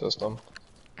gifting system.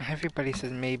 Everybody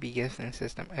says maybe gifting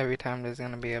system every time there's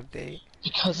gonna be an update.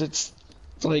 Because it's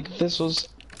like, this was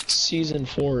season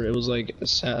 4. It was like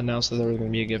announced that there was gonna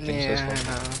be a gifting Yeah,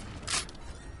 system. I know.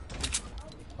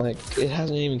 Like, it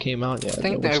hasn't even came out yet. I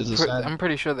think which is I'm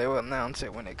pretty sure they will announce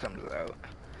it when it comes out.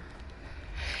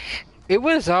 It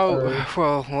was out for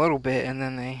a little bit, and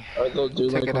then they or they'll do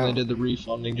took like it when out. they did the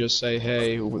refunding, just say,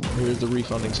 hey, here's the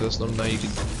refunding system, now you can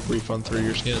refund through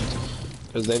your skins.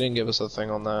 Because they didn't give us a thing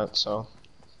on that, so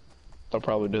they'll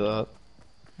probably do that.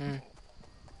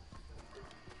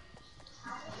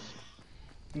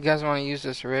 You guys want to use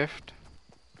this rift?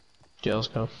 Yeah, let's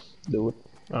go. Do it.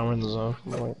 I'm in the zone.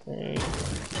 I'm like,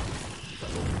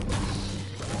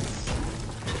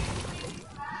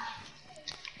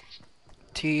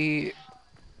 T2P.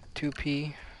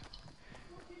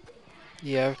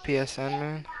 You have PSN,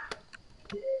 man?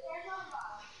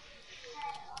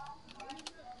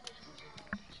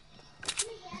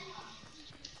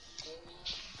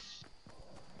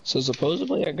 So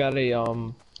supposedly I got a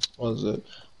what was it?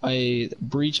 A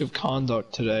breach of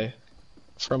conduct today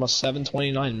from a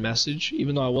 729 message,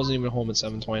 even though I wasn't even home at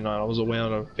 729. I was away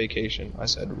on a vacation. I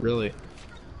said, really?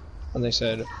 And they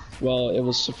said, well, it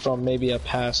was from maybe a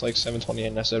past like 728.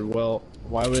 And I said, well,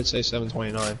 why would it say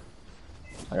 729?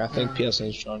 Like, I think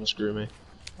PSN's trying to screw me.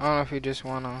 I don't know if you just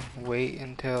want to wait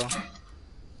until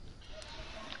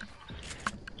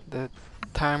the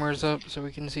timer's up so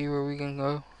we can see where we can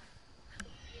go.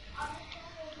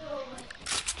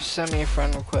 Just send me a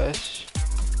friend request.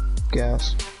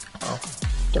 Gas. Oh,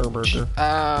 Durburger.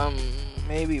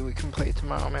 Maybe we can play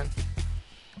tomorrow, man.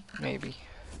 Maybe.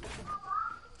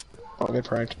 I'll get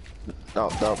pranked. No,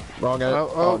 no, wrong edit.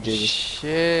 Oh, Jesus.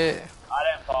 shit. I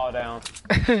didn't fall down.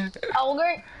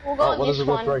 We'll go Oh, on what this is it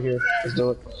one. look right here? Let's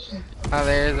do it. Oh,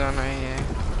 there's one right here.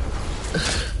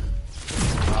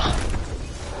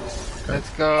 Let's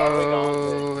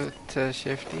go to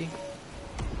Shifty.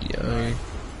 Yay.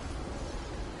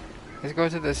 Let's go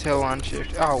to this hill on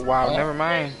Shifty. Oh, wow, never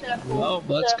mind. Well,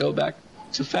 let's go back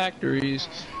to factories.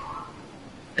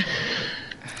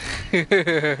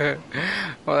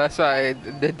 Well, that's why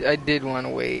I did want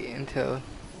to wait until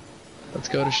Let's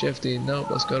go to Shifty. Nope,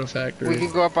 let's go to factory. we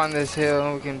can go up on this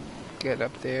hill. We can get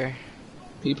up there.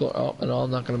 People are up and all.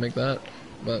 I'm not gonna make that,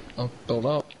 but I'll build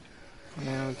up.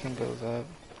 Yeah, we can build up.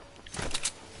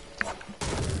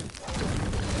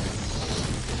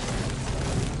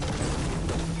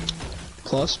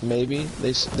 Plus, maybe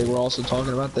they were also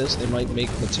talking about this. They might make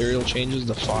material changes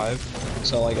to 5,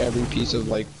 so like every piece of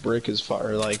like brick is 5,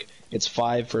 or like it's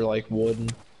 5 for like wood,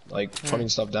 and, like putting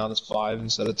stuff down is 5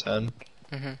 instead of 10.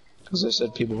 Because they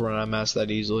said people run out of mass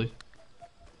that easily.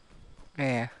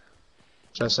 Yeah.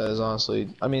 Which I said is honestly,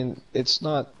 I mean, it's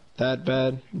not that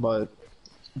bad, but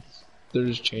they're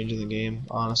just changing the game,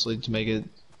 honestly, to make it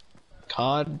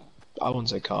COD. I wouldn't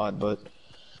say COD, but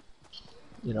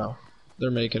you know,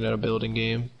 they're making it a building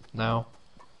game now.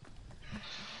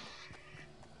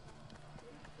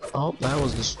 Oh, that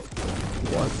was just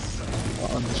what?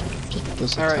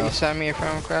 Alright, you sent me a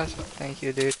friend request? Thank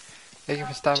you, dude. Thank you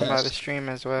for stopping by the Test. stream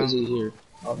as well. Is he here?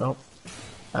 Oh no.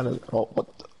 Oh,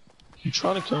 what the? You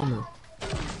trying to kill me?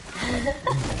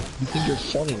 You think you're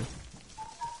funny?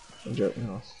 I'm joking.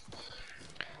 No.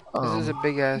 This is a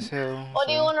big ass hill. Or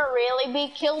do you want to really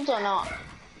be killed or not?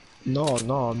 No,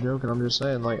 I'm joking. I'm just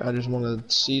saying, like, I just want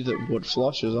to see what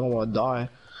flushes. I don't want to die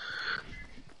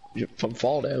from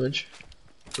fall damage.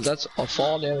 Cause that's a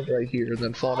fall damage right here, and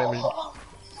then fall damage.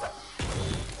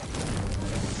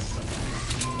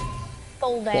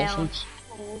 Fall down.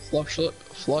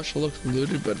 Flush looks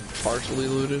looted, but partially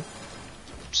looted.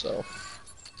 So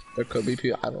there could be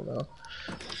people. I don't know.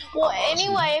 Well,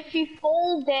 anyway, if you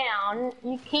fall down,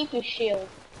 you keep your shield.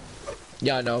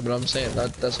 Yeah, I know, but I'm saying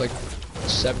that's like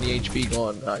 70 HP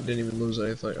gone. I didn't even lose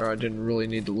anything, or I didn't really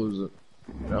need to lose it.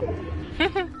 You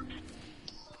know?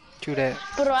 True that.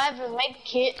 But I have a med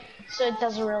kit, so it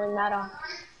doesn't really matter.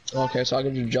 Okay, so I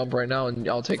can just jump right now and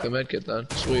I'll take the medkit then.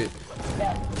 Sweet.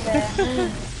 Yeah,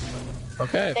 there.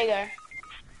 Okay. There you go.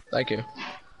 Thank you.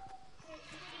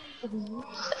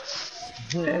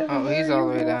 Oh, he's all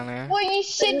the way down there. Well, you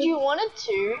said you wanted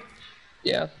to.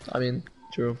 Yeah, I mean,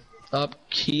 true. Up,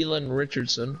 Keelan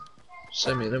Richardson.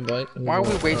 Send me an invite. Why are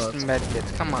we wasting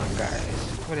medkits? Come on, guys.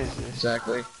 What is this?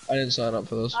 Exactly. I didn't sign up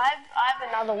for this. I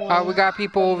have another one. We got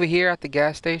people over here at the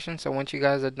gas station, so once you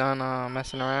guys are done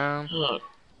messing around.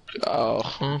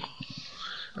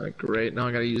 Great, now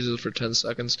I gotta use this for 10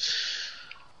 seconds.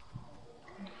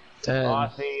 10, Oh, I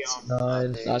see him.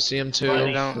 9. I see him too.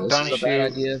 Yeah, This don't is a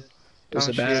bad shoot. idea. This is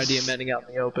a Don't bad shoot. idea mending out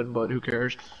in the open, but who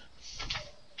cares?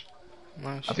 Don't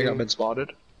I think I've shoot. been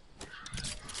spotted.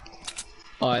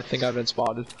 Oh, I think I've been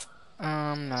spotted.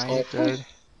 Nah, you're good.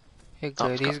 You're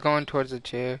good. He's going towards the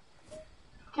chair.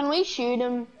 Can we shoot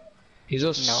him? He's a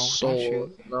No, soul. don't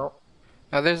shoot. No.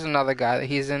 Oh, there's another guy.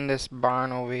 He's in this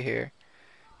barn over here.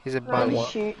 He's a Can bunny. we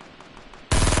shoot?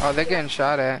 Oh, they're getting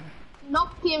shot at.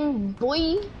 Knocked him,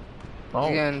 boy. Oh,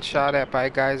 They're getting shot at by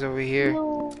guys over here.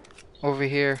 No. Over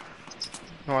here.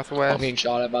 I'm Northwest. getting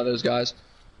shot at by those guys.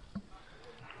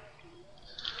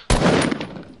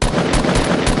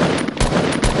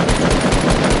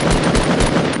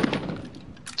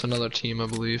 It's another team, I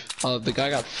believe. The guy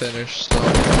got finished, so.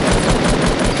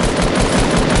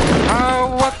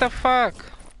 Oh, what the fuck?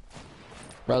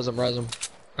 Res him. I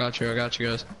got you guys.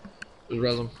 Just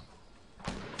res him.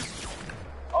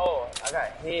 Oh, I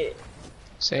got hit.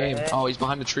 Same. Oh, he's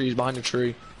behind the tree.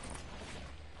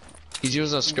 He's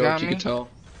using a scope, Got you me? can tell.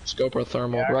 Scope or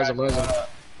thermal. Yeah, I Res got him. you.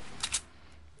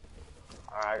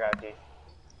 Alright, I got you.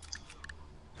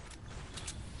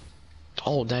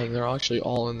 Oh, dang, they're actually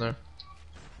all in there.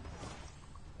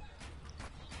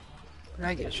 Where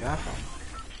did I get shot from?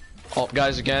 Oh,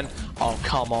 guys again. Oh,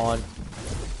 come on.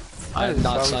 I That have is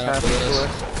not always signed up for happening to this.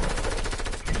 us.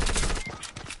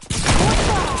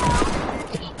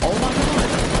 Oh my god!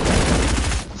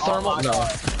 Thermal? No.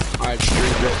 Alright,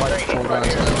 Street, you're fighting 4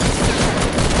 guys now.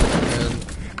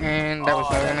 And that was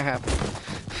not gonna happen.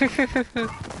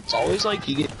 It's always like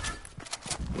you get.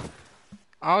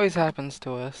 Always happens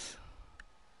to us.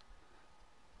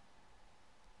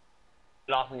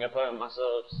 Laughing at putting my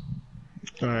subs.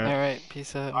 Alright. Alright,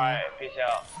 peace out. man. Alright, peace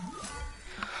out.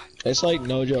 It's like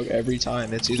no joke every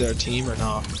time. It's either a team or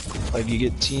not. Like you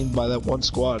get teamed by that one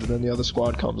squad and then the other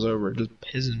squad comes over. It just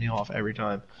pisses me off every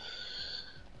time.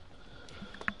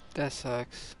 That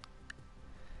sucks.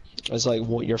 It's like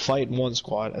you're fighting one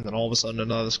squad and then all of a sudden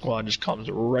another squad just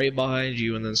comes right behind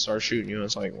you and then starts shooting you.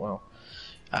 It's like, well,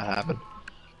 that happened.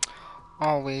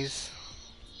 Always.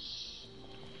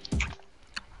 I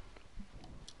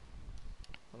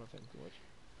don't think which.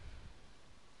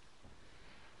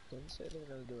 Didn't say they were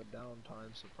gonna do a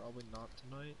downtime, so probably not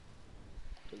tonight.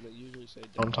 Because they usually say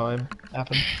downtime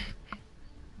happen.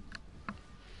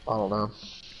 I don't know.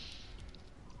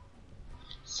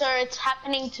 So it's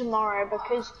happening tomorrow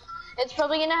because it's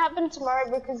probably gonna happen tomorrow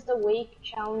because the week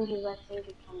challenges I think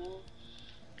are coming.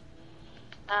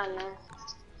 I don't know.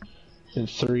 In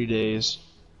 3 days.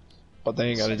 But they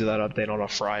ain't gotta do that update on a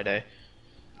Friday.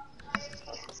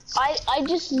 I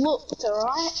just looked,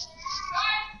 alright?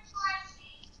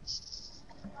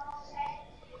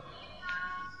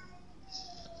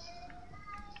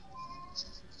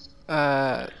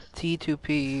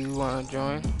 T2P, you wanna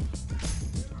join?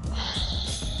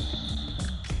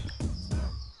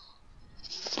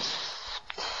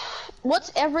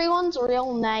 What's everyone's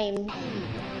real name?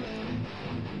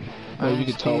 Oh, you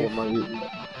could tell Steve. what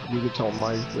you could tell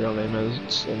my real name is.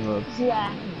 It's in the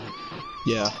Yeah.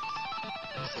 yeah.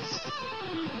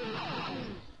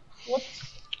 What's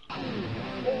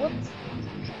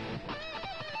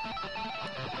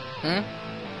Hmm?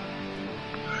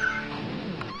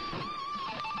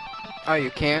 Oh, you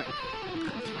can't?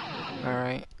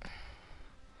 Alright.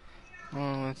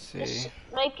 Well, let's see.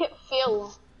 make it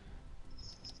feel?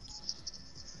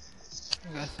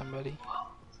 I got somebody.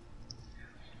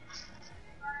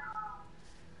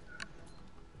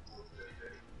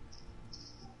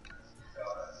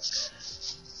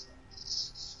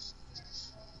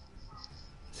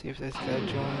 See if this guy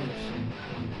joins.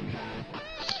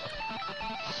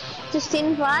 Just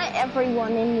invite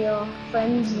everyone in your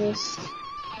friends list.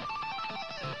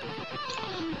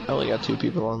 I only got 2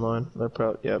 people online. They're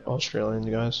probably yep, Australian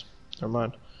guys. Never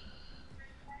mind.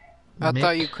 I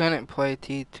thought Mick. you couldn't play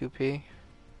T2P.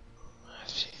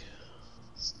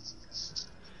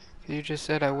 You just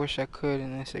said I wish I could,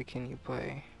 and I said, can you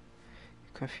play?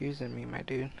 You're confusing me, my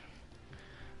dude.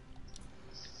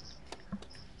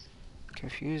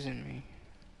 Confusing me.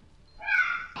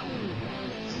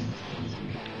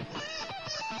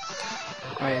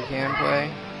 Oh, you can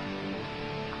play?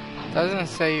 Doesn't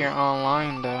say you're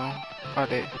online though. Oh,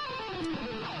 they.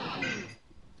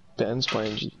 Ben's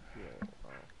playing G.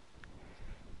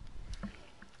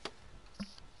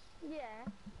 Yeah.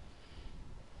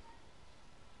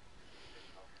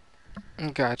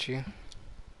 Got you.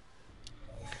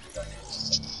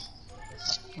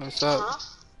 What's up?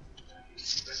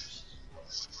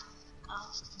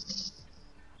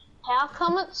 How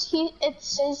come it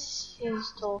says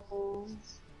he's talking?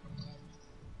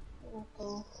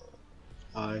 Okay.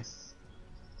 Hi.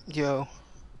 Yo.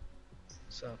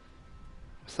 So,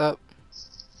 What's up?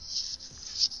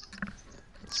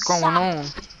 What's going on?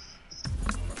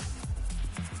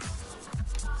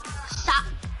 Stop.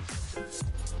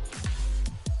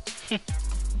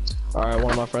 Alright,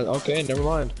 one of my friends. Okay, never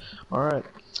mind. Alright.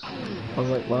 I was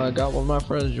like, well, I got one of my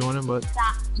friends joining, but.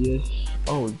 Stop. Yeah.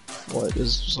 Oh, what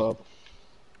is up?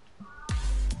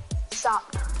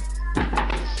 Stop.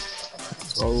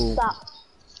 Oh. Stop.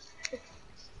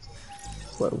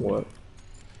 What?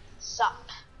 Stop.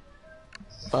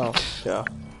 Oh, yeah.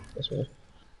 That's me.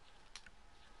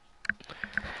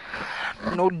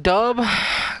 No dub?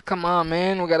 Come on,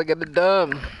 man. We gotta get the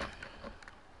dub.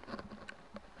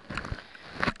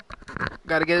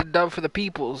 Gotta get a dub for the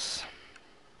peoples.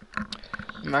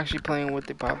 I'm actually playing with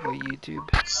the popular YouTube.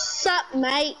 Sup,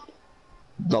 mate?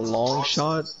 The long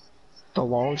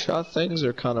shot things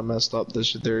are kind of messed up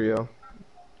this year.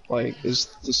 Like, it's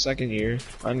the second year.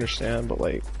 I understand, but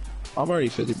like, I'm already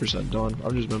 50% done.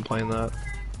 I've just been playing that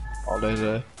all day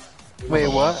today. Wait,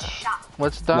 what?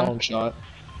 What's done?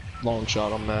 Long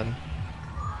shot on Madden.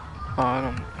 Oh, I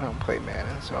don't play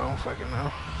Madden, so I don't fucking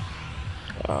know.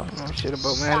 I don't know shit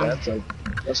about Madden.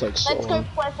 That's like so. Let's go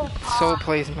Pleasant Park. Soul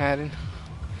plays Madden.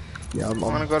 Yeah, You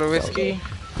wanna go to Risky?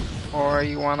 Or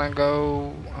you wanna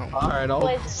go... Alright,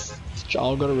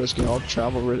 I'll go to Risky. I'll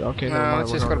travel. Okay, never no, mind.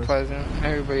 let's just go to Pleasant.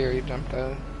 Everybody already jumped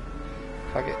out.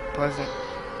 Fuck it. Pleasant.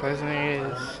 Pleasant it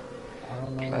is. I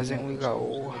don't know. Pleasant we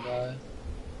go. Die,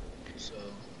 so,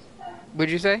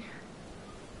 What'd you say?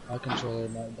 my controller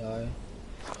might die.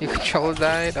 Your controller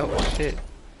died? Oh shit.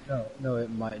 No, it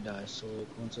might die. So like,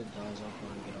 once it dies, I'll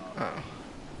probably get off.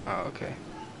 Oh, okay.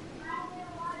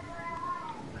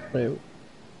 Wait.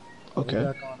 I'll Okay. be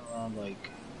back on around like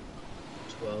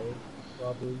 12,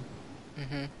 probably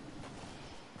Mhm.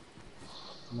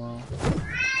 tomorrow.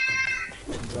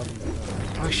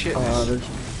 Oh shit. There's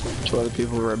 2 other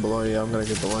people right below you. I'm gonna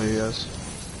get below you guys.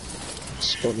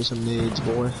 Split me some nades,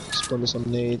 boy. Split me some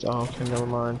nades. Oh, okay, never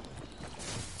mind.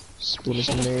 Split me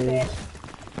some nades.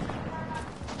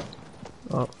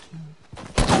 Oh.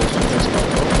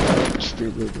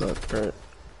 Street loop that, right.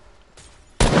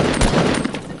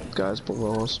 Guys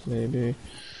below us, maybe.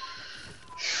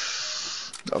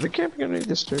 Oh, they can't be underneath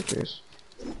the staircase.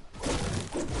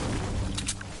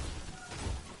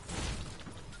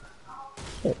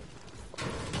 Oh.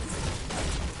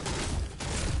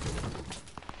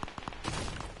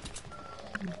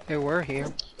 They were here.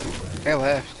 They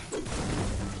left.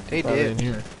 They Probably in did.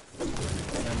 here.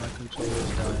 Yeah, my controller's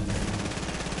dying.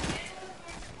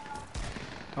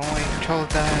 Don't let your controller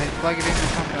die. Plug it into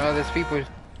something. Oh, there's people.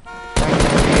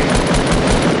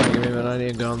 Give me a minute, I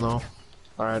need a gun though.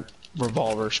 Alright,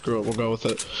 revolver, screw it, we'll go with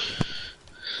it.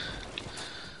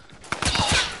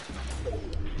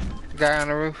 Guy on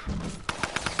the roof.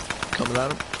 Coming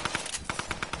at him.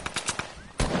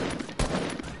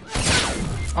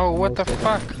 Oh, what the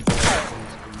fuck?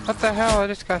 What the hell? I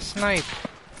just got sniped.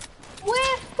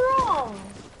 Where from?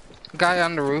 Guy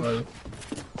on the roof. What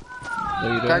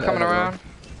are you doing? Guy coming around.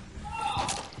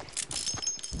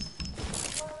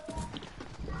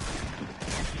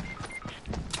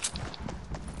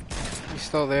 He's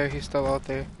still there. He's still out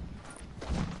there.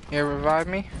 You revive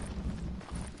me?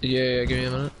 Yeah, give me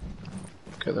a minute.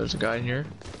 Okay, there's a guy in here.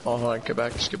 Oh, hold on, get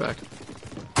back, just get back.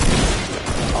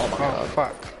 Oh my god.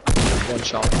 Fuck. One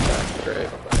shot from back, great.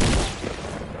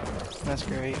 That's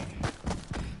great.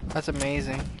 That's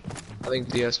amazing. I think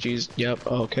the SG's, yep,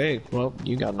 okay, well,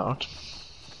 you got knocked.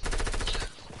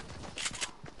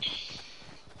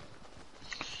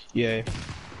 Yay.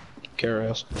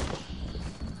 Carry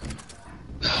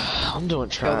I'm doing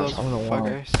Kill trash, those I don't know why.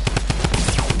 fuckers.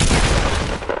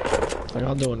 Like,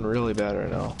 I'm doing really bad right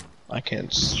now. I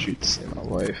can't shoot to save my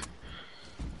life.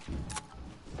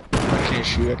 I can't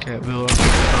shoot, I can't build up.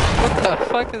 What the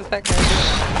fuck is that guy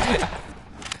doing?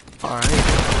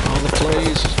 Alright, all the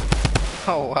plays.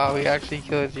 Oh wow, he actually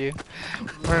killed you.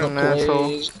 What The an asshole.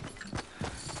 plays.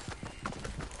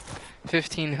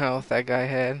 15 health that guy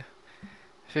had.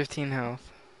 15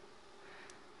 health.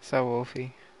 So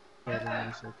Wolfie. Probably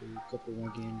like a couple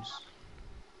more games.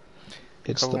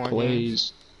 It's Couple the more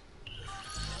plays.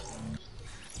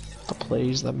 The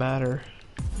plays that matter.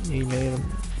 He made them.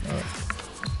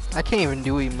 I can't even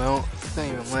do emote. It's not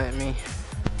even letting me.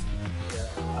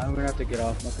 Yeah, I'm gonna have to get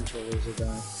off. My controllers are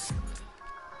dying.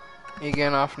 You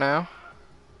getting off now?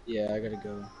 Yeah, I gotta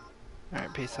go.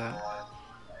 Alright, peace out.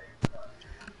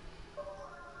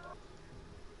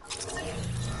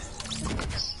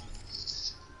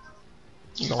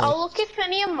 No. I'll look if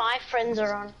any of my friends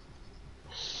are on.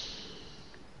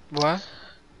 What?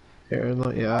 Here,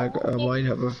 yeah, I might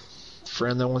have a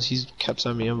friend that once he's kept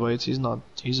sending me invites. He's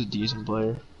a decent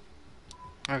player.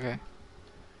 Okay.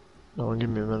 No, give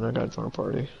me a minute. I gotta join a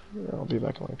party. Yeah, I'll be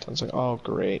back in like 10 seconds. Oh,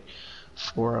 great.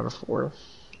 4 out of 4.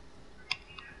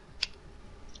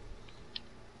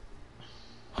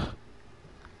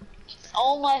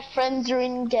 All my friends are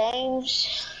in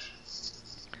games.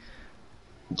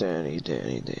 Danny.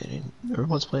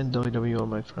 Everyone's playing WWE on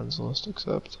my friends list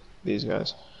except these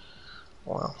guys.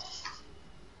 Wow.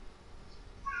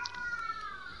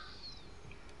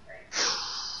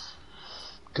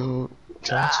 Go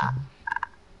Johnson.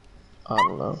 I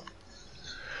don't know.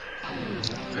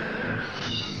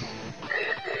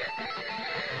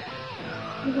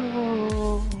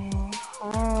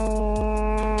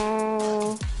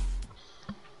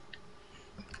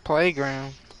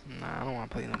 Playground. Nah, I don't want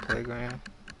to play in the playground.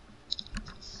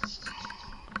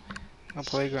 No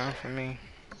playground for me.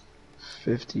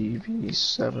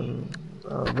 50v7.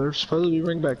 They're supposed to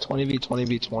bring back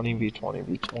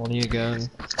 20v20v20v20v20 again.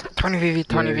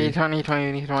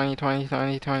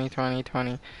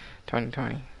 20v20v20v20v20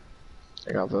 20.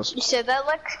 I got this. You said that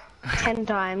like 10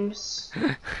 times.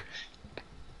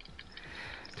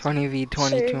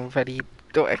 20v22 ready.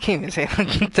 I can't even say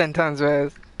it 10 times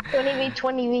fast.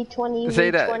 20v20v20v20.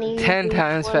 Say that 10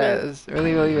 times fast.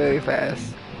 Really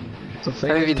fast.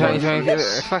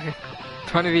 20v20v20. Fuck it.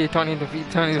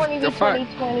 20v20v20.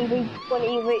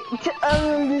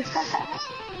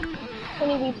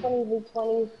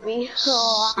 20v20v20v20v.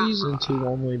 Season 2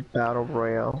 only battle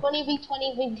royale.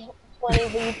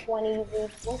 20v20v20v20v.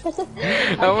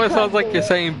 It almost sounds like you're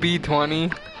saying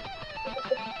B20.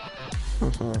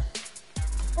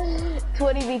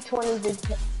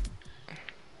 20v20v.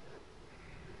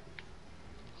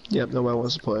 Yep, nobody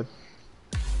wants to play.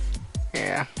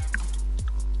 Yeah.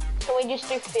 Can we just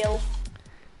do Phil?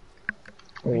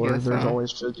 Or guess there's so.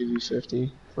 always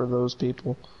 50v50 for those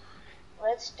people.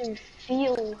 Let's do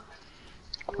Phil.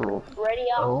 Cool. Ready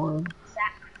up, Or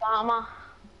Zach Farmer.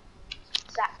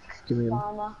 Zach give me a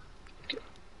Farmer.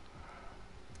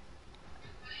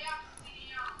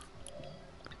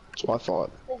 That's what I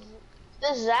thought.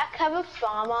 Does Zach have a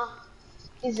farmer?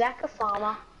 Is Zach a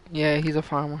farmer? Yeah, he's a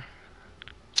farmer.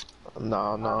 No,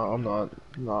 I'm not.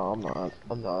 No,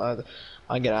 I'm not.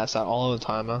 I get asked that all the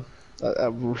time, man.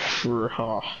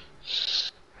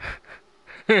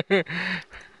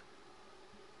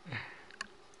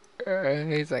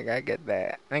 He's like, I get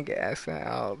that. I get asked that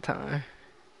all the time.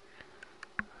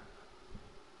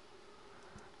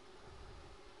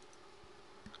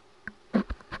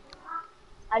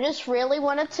 I just really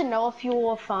wanted to know if you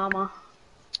were a farmer.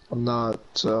 I'm not,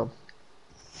 so.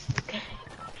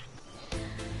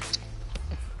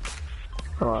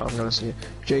 Alright, I'm gonna see.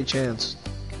 Jay Chance,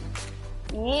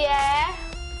 Yeah,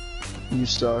 you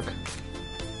suck.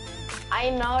 I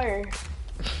know.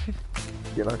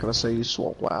 You're not gonna say you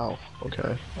swole. Wow.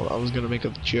 Okay. Well, I was gonna make a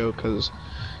joke because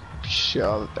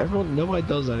nobody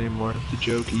does that anymore. The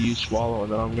joke you swallow,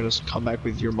 and then I'm gonna come back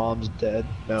with your mom's dead.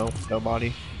 No,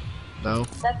 nobody. No.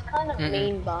 That's kind of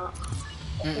mean, but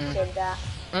if you said that.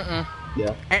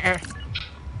 Yeah.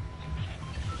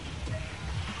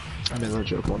 I made that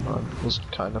joke one time. It was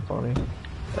kind of funny,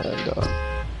 and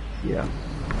yeah,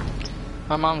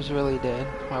 My mom's really dead.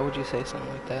 Why would you say something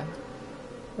like that?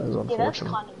 that was Yeah, that's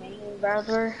unfortunate. kind of mean,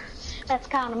 brother. That's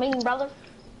kind of mean, brother.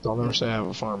 Don't ever say I have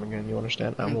a farm again. You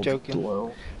understand? I I'm will joking.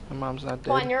 blow. My mom's not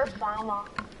Fine, dead. you're a farmer.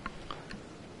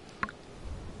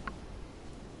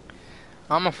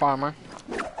 I'm a farmer.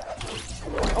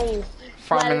 Oh,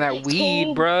 Farming well, that weed,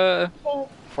 King- bruh. King-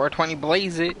 420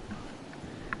 blaze it.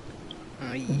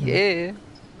 Yeah.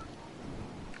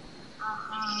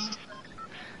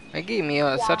 They gave me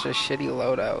such a shitty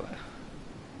loadout.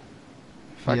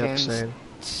 Fucking Yep, same.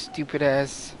 stupid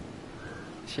ass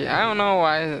shit. I don't know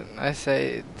why I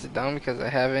say it's dumb because I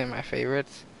have it in my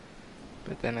favorites.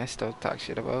 But then I still talk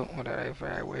shit about whatever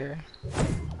I wear.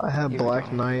 I have Here we Black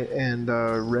go. Knight and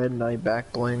Red Knight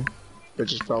back bling,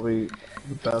 which is probably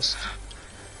the best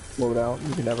loadout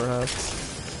you can ever have.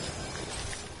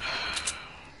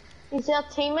 Is our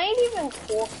teammate even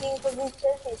talking? Because he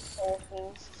says he's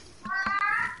talking.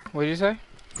 What'd you say?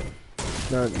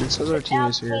 No, it says our team Our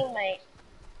is here. teammate.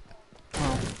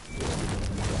 Oh.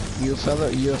 You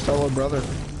a fellow brother.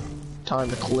 Time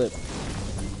to clip.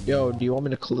 Yo, do you want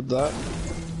me to clip that?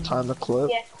 Time to clip?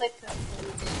 Yeah, clip it,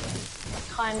 please.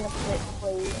 Time to clip,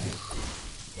 please.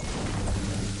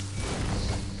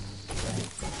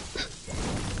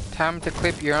 Time to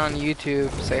clip, you're on YouTube.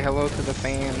 Say hello to the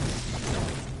fans.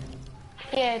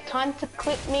 Yeah, time to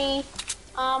clip me.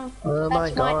 Oh my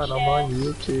that's god, I'm on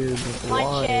chest. YouTube. My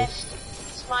Why? chest.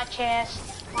 It's my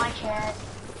chest. My chest.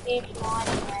 It's my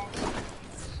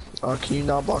chest. Can you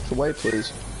not block the way,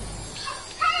 please?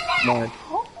 Mine.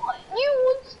 What?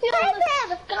 You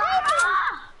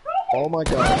Oh my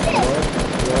god.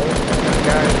 What?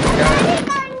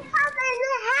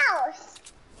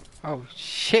 Oh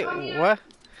shit, what?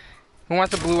 Who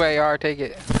wants a blue AR? Take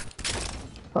it.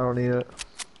 I don't need it.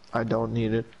 I don't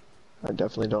need it. I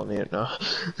definitely don't need it now.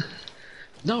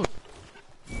 No.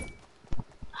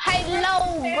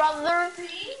 Hello, brother.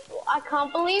 I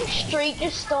can't believe Street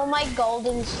just stole my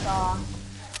golden star.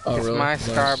 Oh, It's really? my Nice.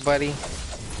 star, buddy.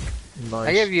 Nice.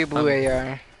 I gave you a blue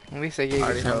AR. At least I gave you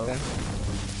already know. something.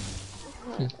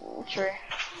 True.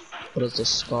 But it's a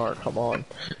scar, come on.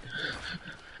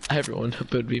 Everyone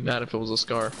would be mad if it was a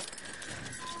scar.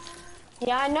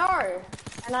 Yeah, I know.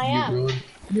 And I am.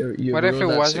 What if it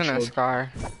wasn't a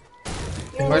scar?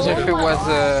 What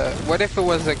if it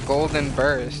was a golden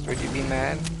burst? Would you be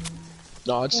mad?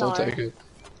 No, I'd still No. take it.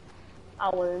 I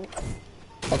wouldn't.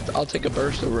 I'll take a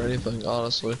burst over anything,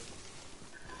 honestly.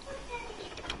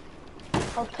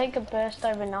 I'll take a burst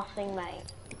over nothing, mate.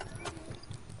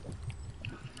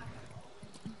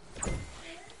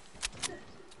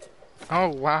 Oh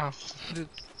wow.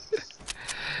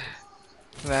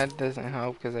 That doesn't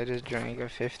help because I just drank a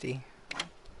 50.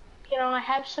 Can I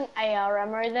have some AR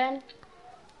ammo then?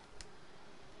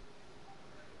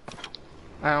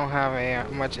 I don't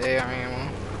have much AR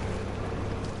ammo.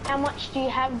 How much do you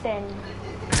have then?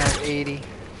 I have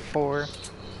 84.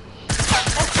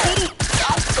 That's cheap.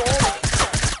 That's good.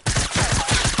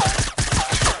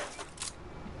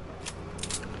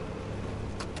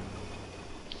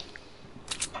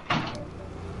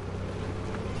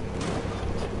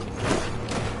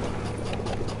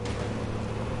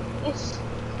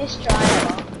 This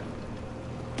driver.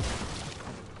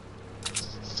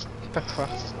 The fuck?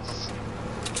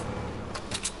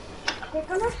 They're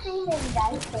gonna see them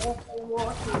guys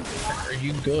walking. Are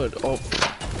you good? Oh.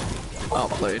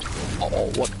 Outplayed.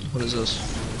 Oh, what is this?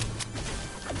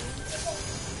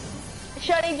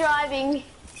 Shotty driving.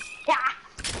 Yeah.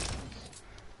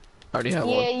 I already have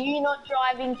Yeah, one. you not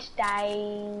driving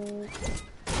today.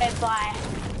 Goodbye.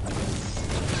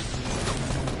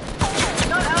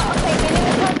 No, okay,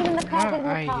 get in the car, What get in the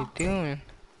are car. you doing?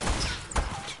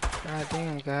 God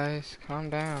damn, guys, calm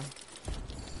down.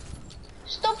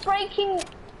 Stop breaking.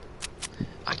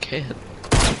 I can't.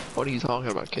 What are you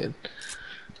talking about, kid?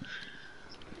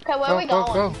 Okay, where Go, are we go,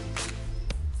 going?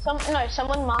 go.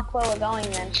 Someone mark where we're going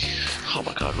then. Oh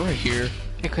my god, right here.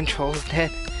 Your control's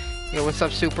dead. Yo, what's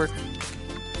up, Super?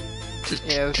 Just,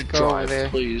 Yeah, let's just go over drive, there.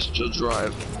 please. Just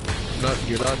drive.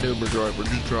 You're not an Uber driver.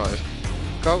 Just drive.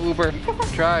 Go Uber.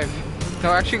 Drive.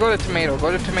 No, actually go to Tomato.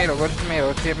 Go to Tomato. Go to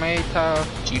Tomato. Tomato.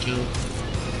 G2.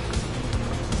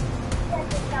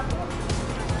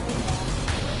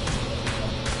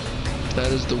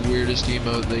 That is the weirdest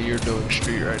emote that you're doing,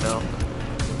 Street, right now.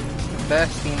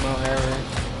 Best emo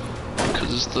ever.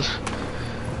 Because it's the...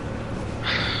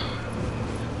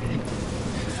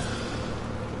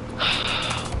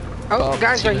 Oh,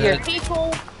 guys right here.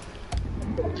 People.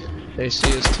 They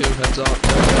see us too, heads up. I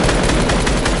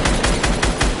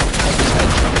just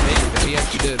headshot me. He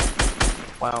actually did.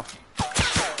 Wow.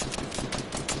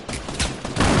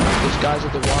 Those guys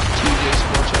at the rock too, Jason,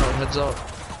 watch out, heads up.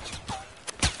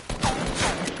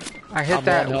 I hit I'm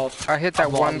that. low on health. I hit that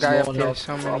I'm one low guy on up here health.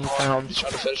 so I'm many low on health. He's times.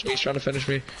 trying to finish me, he's trying to finish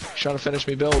me. He's trying to finish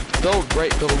me. Build,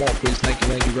 great, build a wall, please. Thank you.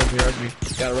 Res me.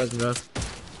 Gotta res me, man.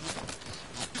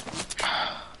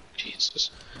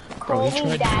 Jesus. Bro, Call he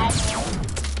me tried. dad.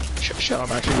 Shut up,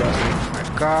 I'm actually resing.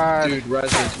 Oh my God. Dude,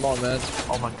 res me, come on, man.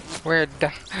 Oh my.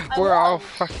 We're all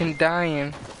fucking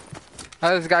dying.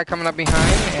 Oh, this guy coming up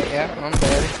behind. Yeah, I'm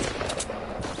dead.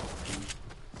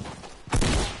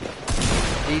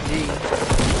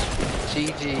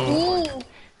 GG. Mm.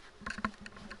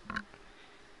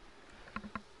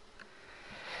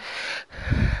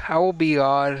 I will be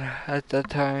odd at that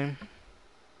time.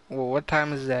 Well, what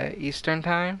time is that? Eastern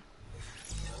time?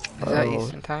 Is that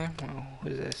Eastern time? Oh,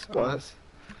 who's this? What?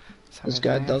 Oh, This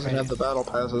guy doesn't have the battle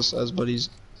pass, it says, but he's...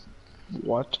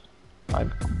 What?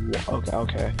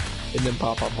 Okay. It didn't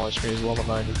pop up on my screen, he's level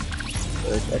 90.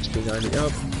 XP 90,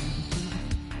 yep.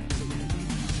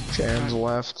 Chan's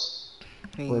left.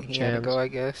 He With had to Chance. go, I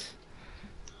guess.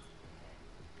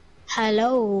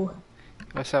 Hello.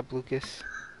 What's up, Lucas?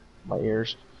 My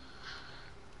ears.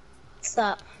 What's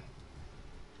up?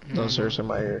 Those hurts in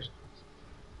my ears.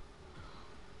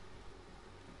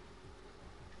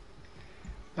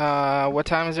 What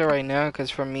time is it right now? Because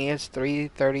for me it's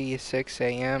 3:36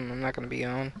 a.m. I'm not gonna be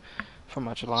on for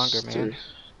much longer, man.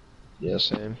 Yeah,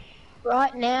 same.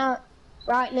 Right now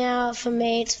for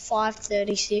me it's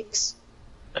 5:36.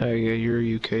 Hey, yeah, you're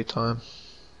UK time.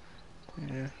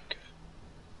 Yeah.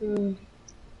 Mm.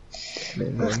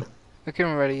 Amen.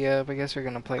 Looking ready up. I guess we're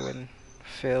gonna play with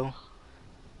Phil.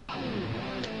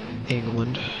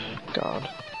 England. God.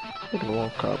 In the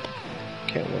World Cup.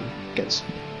 Can't win against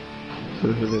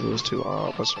who they lose to.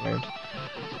 What's her name?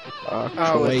 Oh,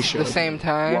 Croatia. it's the same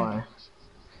time? Why?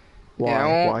 Why?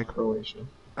 Yeah, Why Croatia?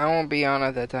 I won't be on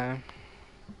at that time.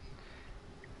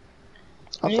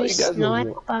 I thought you guys were...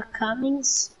 Sniper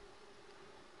Cummings.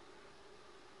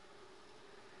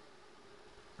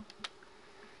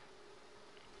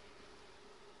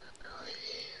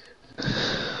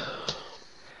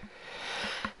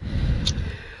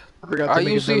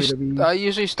 I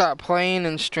usually stop playing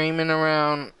and streaming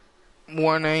around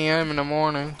 1 a.m. in the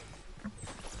morning.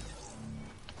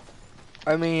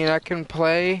 I mean, I can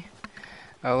play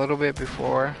a little bit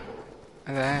before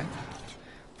that.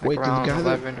 Like Wait, around did the guy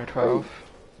 11 or 12.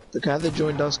 The guy that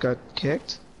joined us got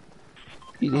kicked?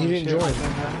 He didn't join.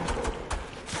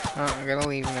 Oh, I gotta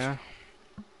leave now.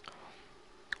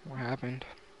 What happened?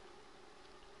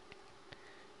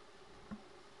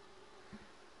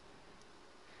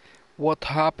 What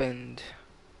happened?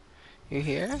 You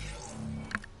here?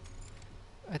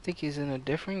 I think he's in a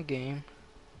different game.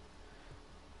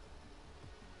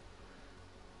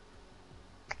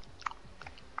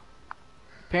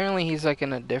 Apparently he's like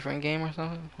in a different game or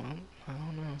something. Well, I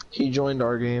don't know. He joined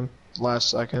our game last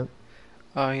second.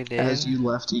 Oh, he did? As you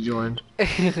left, he joined.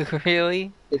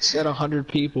 Really? It said 100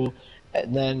 people,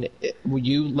 and then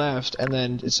you left, and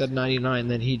then it said 99,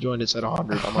 then he joined, it said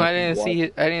 100. I'm like, I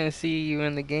didn't see you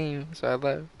in the game, so I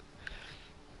left.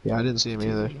 Yeah, I didn't see him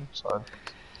either. So,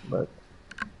 but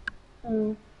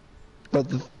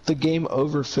the game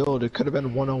overfilled. It could have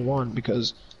been 101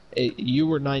 because you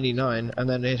were 99, and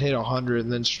then it hit 100,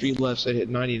 and then Street left, it hit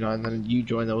 99, and then you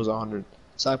joined, that was 100.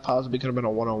 So that possibly could have been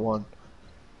a 101.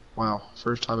 Wow,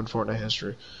 first time in Fortnite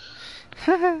history.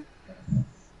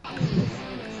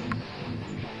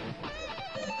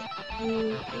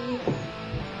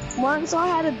 Once I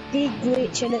had a big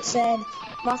glitch and it said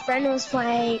my friend was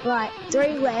playing like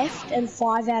 3 left and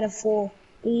 5 out of 4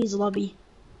 in his lobby.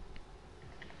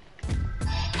 Once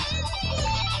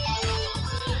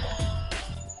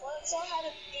I had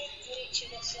a big glitch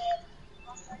and it said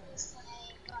my friend was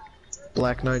playing like 3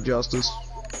 Black Knight Justice.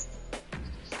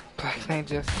 Black Knight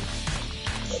Justice.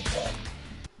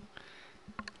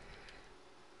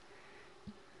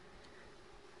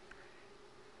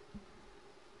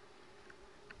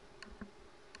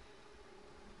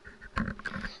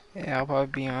 Yeah, I'll probably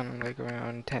be on like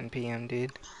around 10 p.m.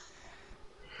 dude.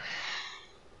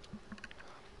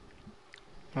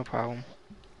 No problem.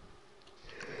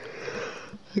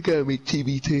 I gotta make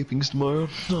TV tapings tomorrow.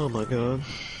 Oh my god.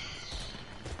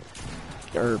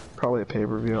 Or probably a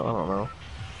pay-per-view, I don't know.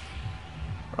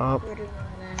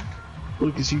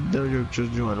 Lucas, you know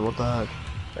just joined, what the heck?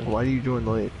 Like, why do you join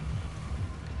late?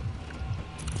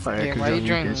 Yeah, why you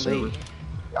joining late?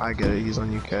 I get it, he's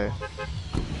on UK.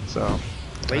 So.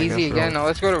 Lazy again? No,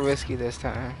 let's go to risky this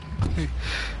time.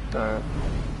 Alright.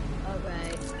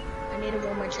 Alright, I need a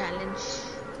 1 more challenge.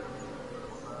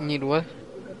 You need what?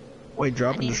 Wait,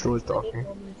 Drop and Destroy's talking.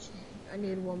 I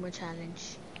need 1 more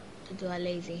challenge to do a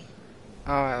lazy.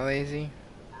 Oh, lazy?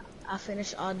 I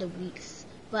finished all the weeks,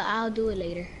 but I'll do it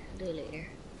later.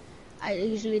 I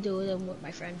usually do them with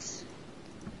my friends.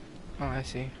 Oh, I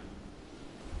see.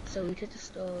 So we could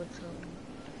just go to...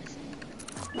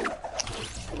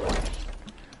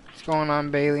 What's going on,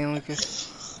 Bailey and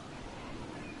Lucas?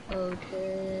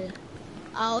 Okay.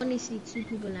 I only see 2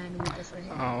 people landing with us right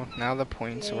here. Oh, now the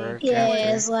points work. Yeah,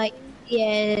 after, it's like,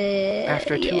 yeah.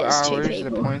 After 2 hours,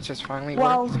 the points just finally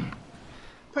worked.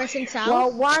 Pressing south?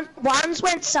 Well, one's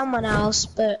went someone else,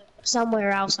 but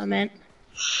somewhere else I meant.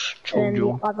 And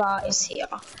the other is here.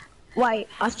 Wait,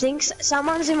 I think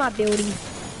someone's in my building.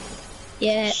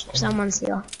 Yeah, someone's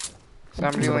here.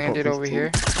 Somebody landed over here.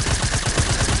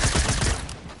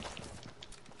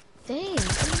 Dang.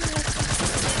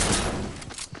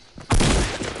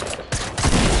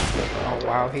 Oh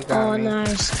wow, he got me. Oh no,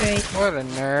 straight. What a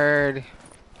nerd.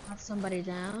 Got somebody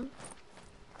down.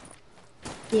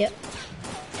 Yep.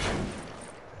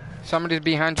 Somebody's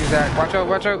behind you, Zach. Watch out,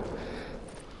 watch out.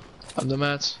 On the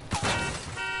mats.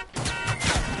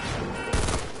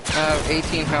 I have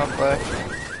 18 health left.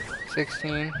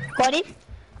 16. Got him?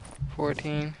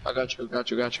 14. I got you. Guys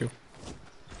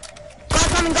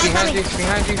coming, Behind you.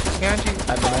 I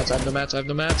have the mats. Oh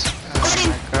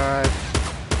my god.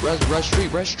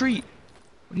 Res street.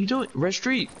 What are you doing? Res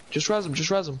street. Just res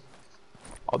him.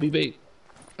 I'll be bait.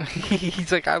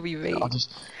 He's like, I'll be bait.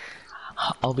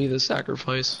 I'll be the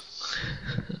sacrifice.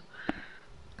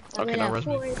 Okay, now res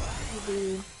me.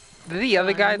 Did the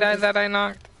other guy die that I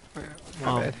knocked?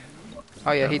 My bad.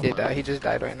 Oh yeah, he did die. He just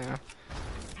died right now.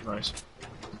 Nice.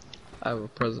 I have a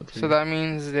present for So you. that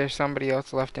means there's somebody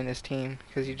else left in his team,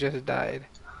 because you just died.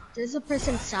 There's a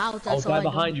person south. That's Oh, all guy I know.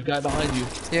 behind you, guy behind you.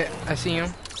 Yeah, I see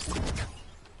him.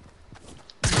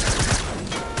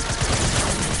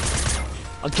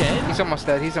 Again? He's almost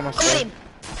dead. He's almost dead.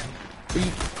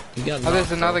 You got Oh, there's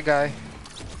knocked, another guy.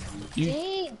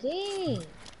 Dang.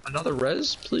 Another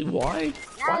res, please? Why?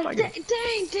 Why am I Dang, getting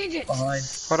dang it. behind?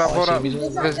 Hold up, Oh, I hold see up. him.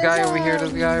 He's This guy over here.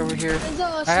 This guy over here. There's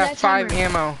a I have 5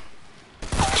 sledgehammer. ammo.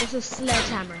 There's a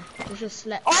sledgehammer. There's a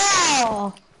sled.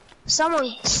 Oh!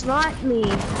 Someone sniped me.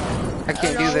 I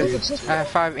can't do this. I have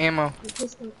 5 ammo.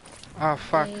 Oh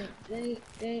fuck. Dang.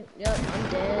 Yep, I'm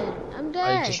dead. I'm Alright,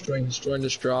 dead. destroying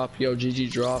this drop. Yo,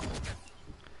 GG drop.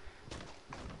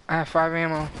 I have 5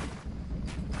 ammo.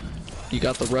 You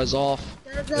got the res off.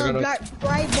 There's They're a gonna-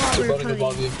 bright They're bomber building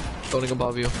above coming. you. Building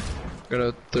above you.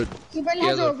 Gonna. He barely He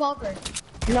has has a a- revolver.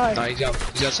 No. Nah, he's got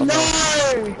something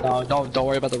else. No! No, don't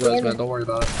worry about the res, man. Don't worry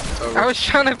about it. It's over. I was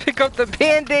trying to pick up the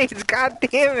band-aids. God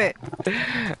damn it.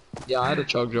 Yeah, I had a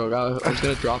chug jug. I was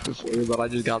gonna drop it for you, but I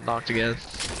just got knocked again.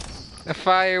 The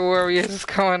Fire Warriors, what's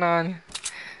going on?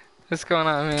 What's going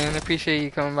on, man? Appreciate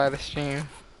you coming by the stream.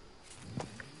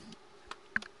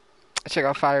 Check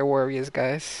out Fire Warriors,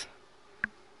 guys.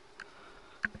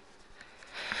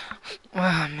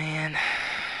 Oh, man.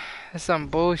 That's some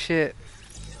bullshit.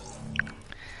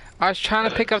 I was trying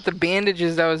to pick up the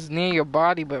bandages that was near your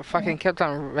body, but fucking kept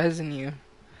on rezzing you.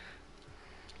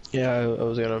 Yeah, I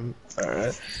was gonna.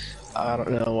 Alright. I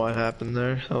don't know what happened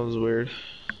there. That was weird.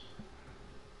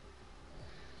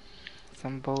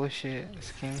 Some bullshit.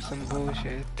 This game's some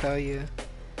bullshit, I tell you.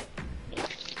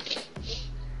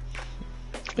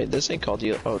 Wait, this ain't called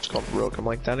the. Oh, it's called Rogue. I'm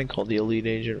like, that ain't called the Elite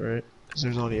Agent, right? Because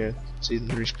there's only a season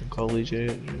 3 skin called Elite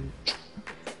Agent.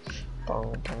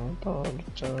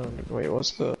 Wait,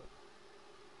 what's the.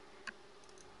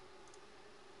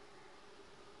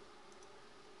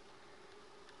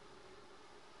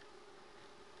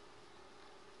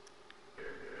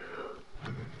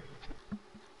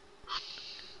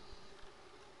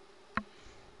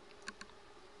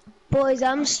 Boys,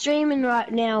 I'm streaming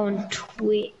right now on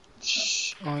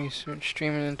Twitch. Oh, you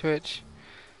streaming on Twitch?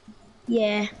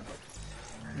 Yeah.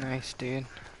 Nice, dude.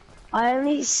 I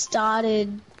only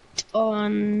started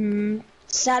on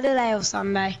Saturday or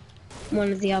Sunday.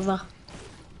 One or the other.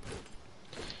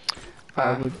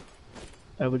 I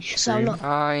would So I'm stream. not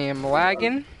I am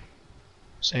lagging.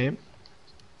 Same.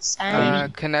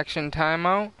 saying. Connection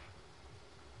timeout.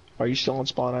 Are you still on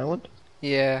Spawn Island?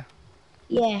 Yeah.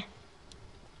 Yeah.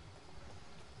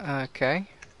 Okay.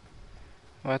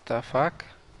 What the fuck?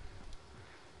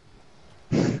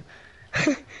 still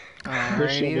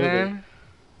Alrighty moving. then.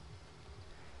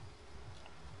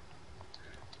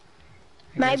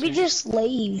 I guess Maybe we- just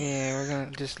leave. Yeah, we're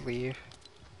gonna just leave.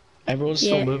 Everyone's Yeah.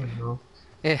 still moving though.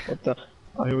 Yeah. What the?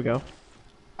 Oh, here we go.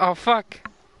 Oh fuck.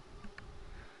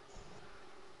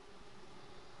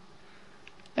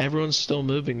 Everyone's still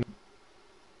moving.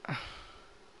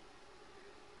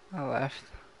 I left.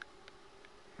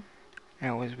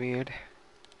 That was weird.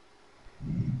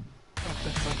 What the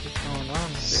fuck is going on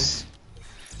with this?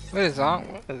 What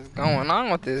is going on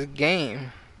with this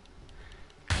game?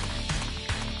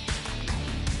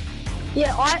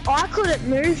 Yeah, I couldn't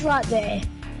move right there.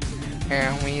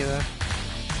 Yeah, me either.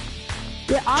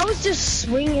 Yeah, I was just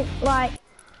swinging, like,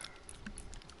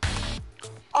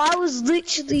 I was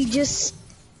literally just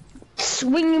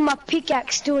swinging my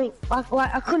pickaxe doing, like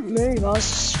I couldn't move, I was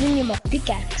swinging my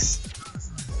pickaxe.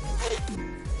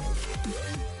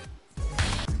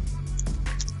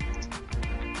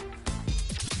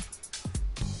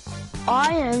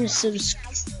 I am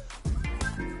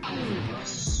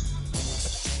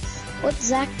What's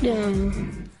Zach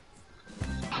doing?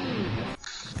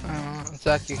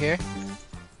 Zach, you here?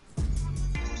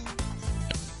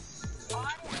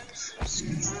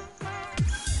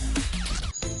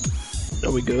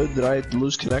 Are we good? Did I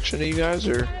lose connection to you guys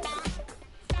or?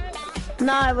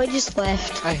 No, we just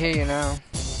left. I hear you now.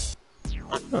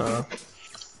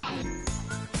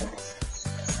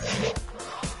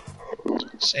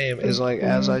 Same. It's like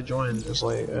as I joined, it's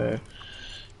like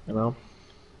you know.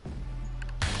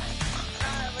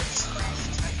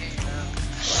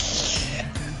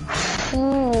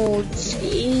 Oh,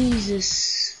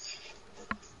 Jesus.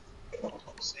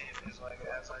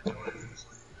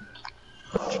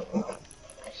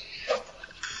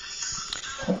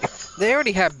 They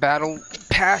already have battle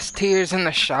pass tiers in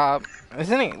the shop.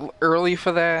 Isn't it early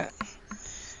for that?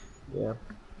 Yeah.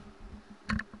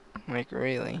 Like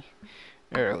really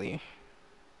early.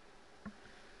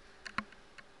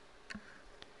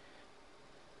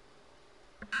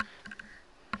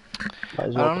 Might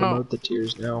as I well don't know. promote the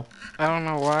tiers now. I don't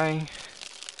know why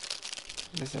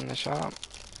it's in the shop.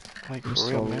 Like I'm for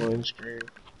still real, man. loading screen.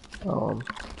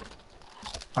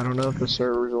 I don't know if the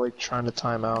server's like trying to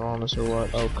time out on us or what.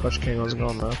 Oh, Kush King was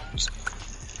gone though.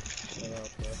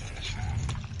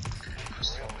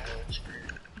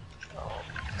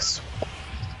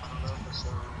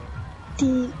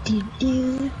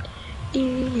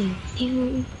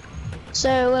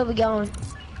 So where we going?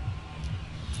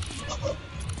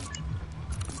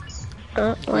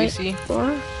 Wait, Greasy.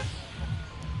 what?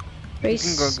 You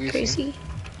can go greasy. Greasy?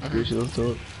 Greasy, let's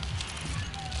do it.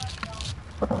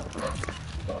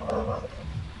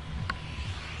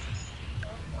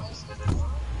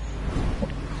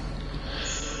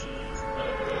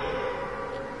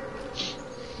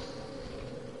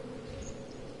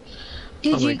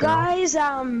 Did I'll you make it out.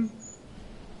 guys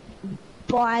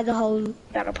buy the whole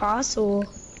battle pass or?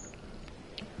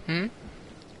 Hmm?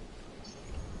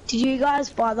 Did you guys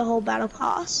buy the whole battle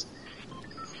pass?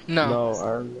 No.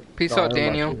 No, Peace out,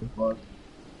 Daniel.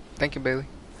 Thank you, Bailey.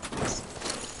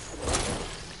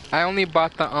 I only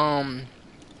bought the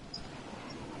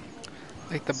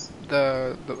like the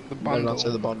Better not bundle.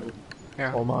 say the bundle.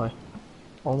 Yeah. Oh my.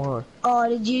 Oh my. Oh,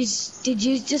 did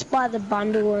you just buy the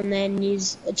bundle and then you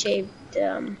achieved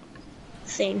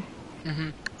thing?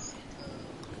 Mhm.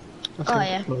 Oh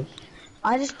yeah.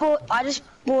 I just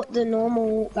bought the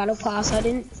normal battle pass. I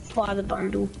didn't buy the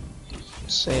bundle.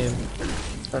 Same.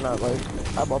 Or not like,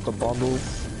 I bought the bundle,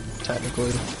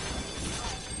 technically.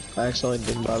 I accidentally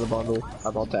didn't buy the bundle. I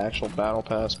bought the actual battle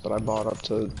pass, but I bought up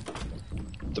to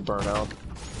the burnout.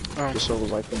 Oh. Just so it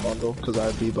was like the bundle, because I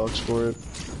had V-Bucks for it.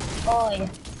 Oh yeah.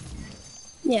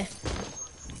 Yeah.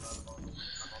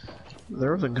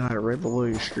 There was a guy right below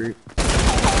your street.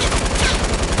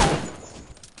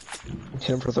 Hit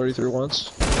him for 33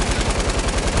 once. Oh,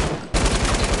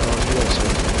 yes,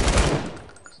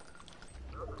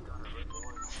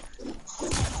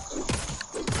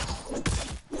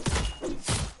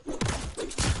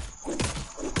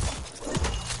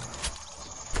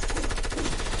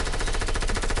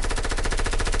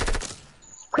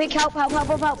 Quick, help, on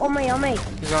me.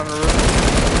 He's on the roof.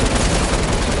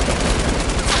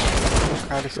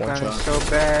 God, this gun is so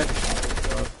bad.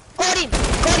 Got him.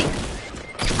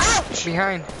 Ouch!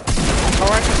 Behind. Oh,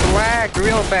 I just lagged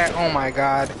real bad. Oh my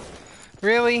god.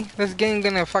 Really? This game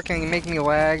gonna fucking make me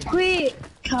lag? Quick,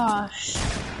 gosh.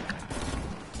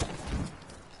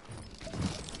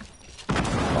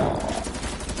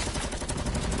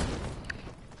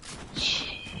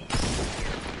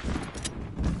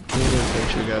 make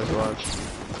sure you guys watch.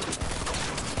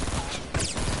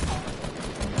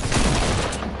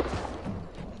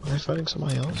 Are they fighting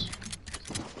somebody else?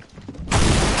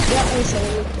 Yeah, I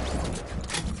see.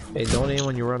 Hey, don't aim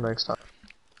when you run next time.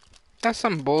 That's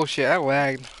some bullshit. I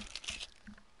lagged.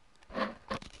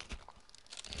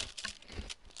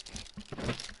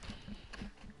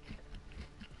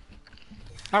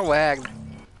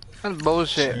 That's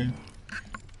bullshit.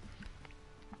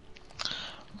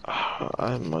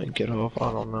 I might get off,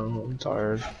 I don't know, I'm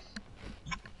tired.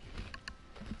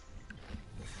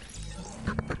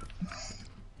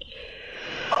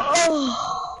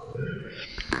 Oh,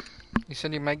 You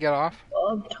said you might get off?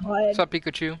 I'm tired. What's up,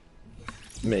 Pikachu?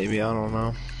 Maybe, I don't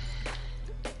know.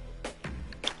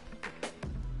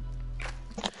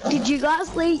 Did you guys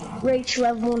reach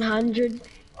level 100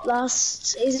 last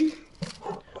season?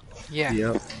 Yeah.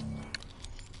 Yep.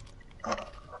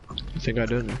 I think I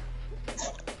didn't.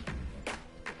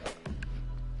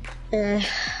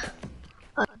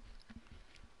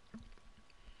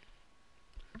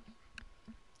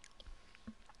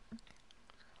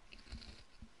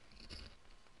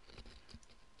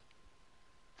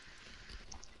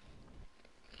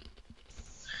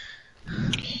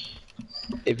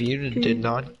 If you did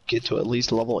not get to at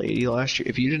least level 80 last year,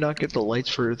 if you did not get the lights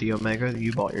for the Omega,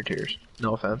 you bought your tiers.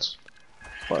 No offense.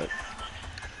 But.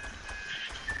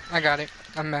 I got it.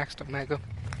 I'm maxed Omega.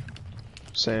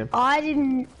 Same.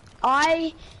 I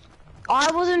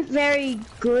wasn't very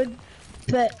good,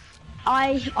 but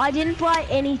I didn't buy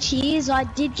any tiers. I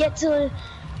did get to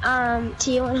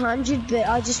tier 100, but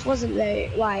I just wasn't very,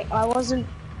 I wasn't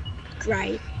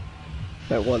great.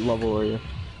 At what level are you?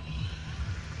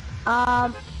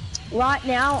 Right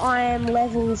now I am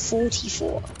level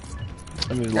 44.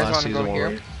 I mean, You guys last wanna season go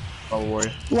here? level were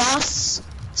you? Last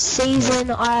season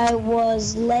I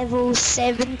was level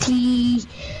 74.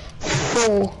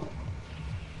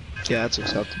 Yeah, that's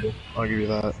acceptable. I'll give you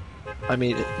that. I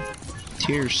mean,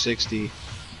 tier 60.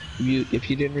 If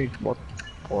you didn't read what?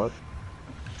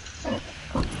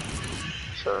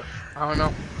 Sure. I don't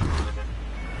know.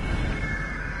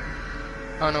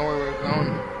 I don't know where we're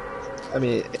going. I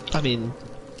mean,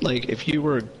 like if you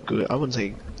were good, I wouldn't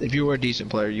say if you were a decent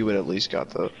player, you would at least got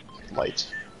the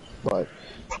lights. But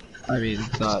I mean,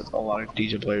 not a lot of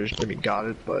decent players. I mean, got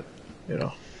it, but you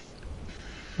know,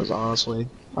 because honestly,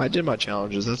 I did my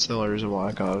challenges. That's the only reason why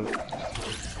I got it.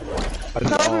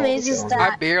 Problem is I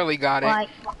that barely got it. like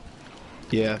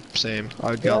Yeah, same.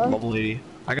 I got Really? level 80.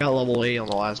 I got level 80 on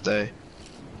the last day.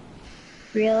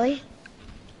 really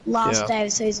last Yeah. day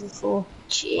of season 4.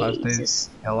 Last day. Jesus.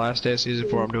 Yeah, last day of season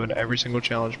 4. I'm doing every single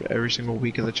challenge, every single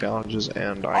week of the challenges,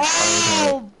 and I finally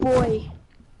Oh boy.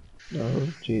 got it.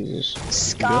 Oh, Jesus.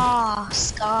 Scar.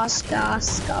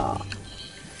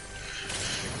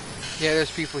 Yeah,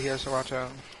 there's people here, so watch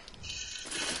out.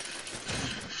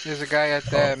 There's a guy at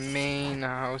that main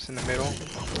house in the middle.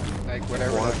 Like,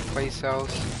 whatever What? that place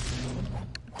sells.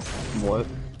 What?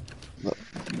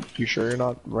 You sure you're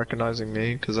not recognizing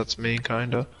me? Because that's me,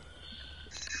 kinda.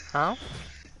 Huh?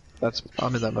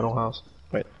 I'm in that middle house.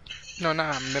 Wait. No,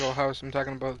 not middle house. I'm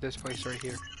talking about this place right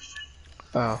here.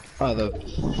 Yeah, I know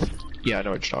what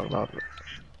you're talking about.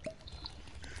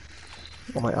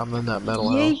 I'm in that metal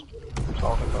house. I'm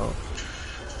talking about.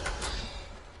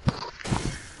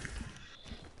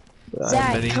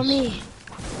 Zach, come here.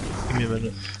 Give me a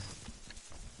minute.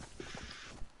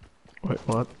 Wait,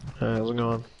 what? Hey, how's it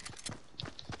going?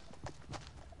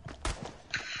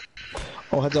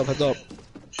 Oh, heads up.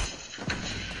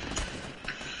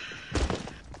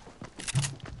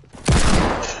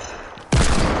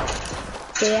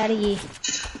 Get out of here.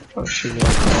 Oh, shoot me.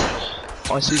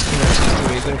 Oh, I see his team.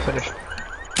 He's gonna finish.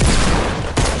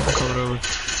 I'm coming over.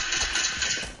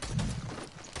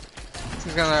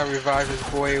 He's gonna revive his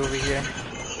boy over here.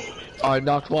 I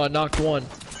knocked one.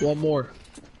 One more.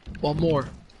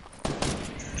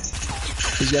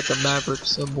 He's got the Maverick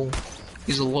symbol.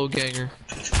 He's a low ganger.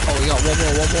 Oh, we got one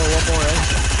more, eh?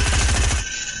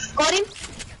 Got him?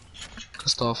 Good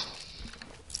stuff.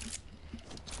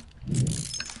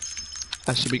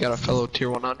 Actually, we got a fellow tier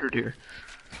 100 here.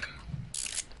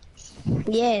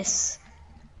 Yes.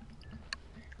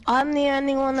 I'm the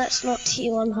only one that's not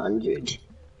tier 100.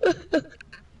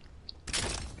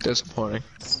 Disappointing.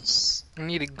 I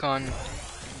need a gun.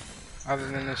 Other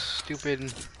than this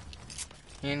stupid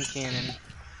hand cannon.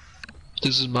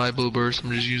 This is my blue burst.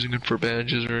 I'm just using it for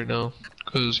bandages right now.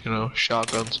 Cause, you know,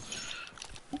 shotguns.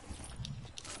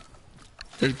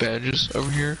 There's bandages over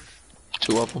here.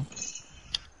 2 of them.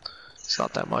 It's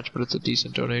not that much, but it's a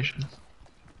decent donation.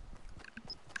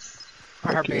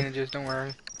 I have Okay. bandages, don't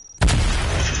worry.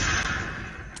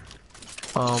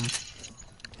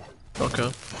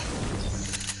 Okay.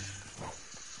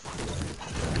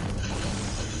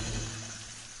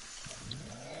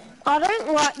 I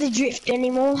don't like the drift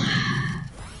anymore.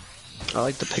 I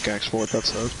like the pickaxe for it,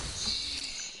 that's it.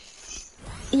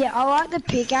 Yeah, I like the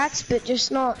pickaxe, but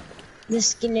just not the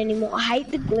skin anymore. I hate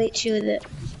the glitch with it.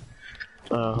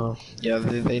 Yeah,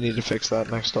 they need to fix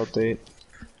that next update.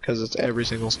 Cause it's every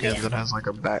single skin that has like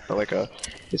a back,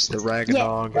 it's the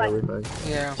Ragnarok Yeah, and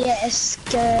everything. Yeah. Yeah, a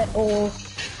skirt or...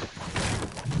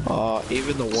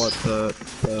 Even the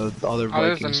other Oh,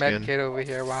 there's Viking a med skin. kit over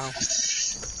here, wow.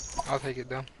 I'll take it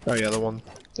though. Oh yeah, the one.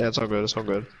 Yeah, it's all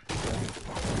good,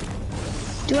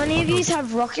 Do any of you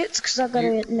have rockets? Because I've got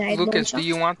a nade Lucas, launcher. do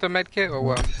you want the med kit or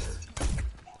what?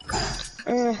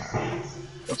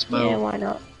 Let's Yeah, move. why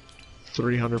not?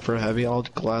 300 for heavy, I'll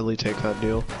gladly take that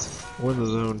deal. We're in the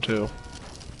zone too.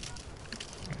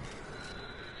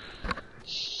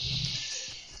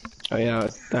 Oh yeah,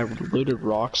 I looted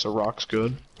rocks, so rock's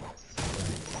good.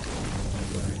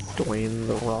 Dwayne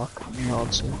the Rock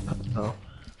Johnson. No.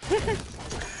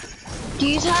 Do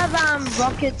you have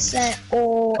rockets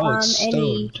or It's any?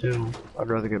 stone too. I'd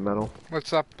rather get metal.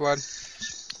 What's up, blood?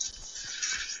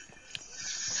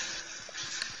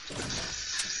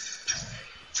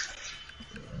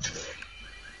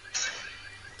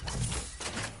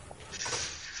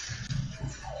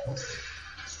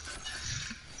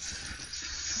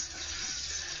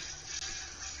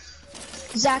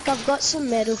 Zach, I've got some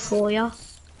metal for you.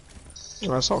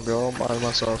 That's all good. I'll buy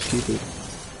myself. Keep it.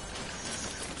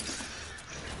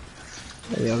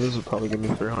 Yeah, this will probably give me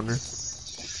 300.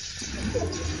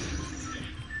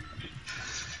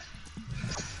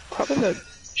 Probably that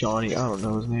Johnny, I don't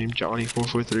know his name,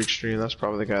 Johnny443 Extreme, that's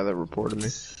probably the guy that reported me.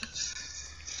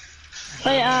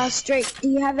 Wait, Street, do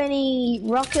you have any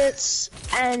rockets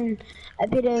and a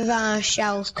bit of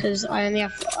shells? Because I only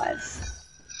have 5.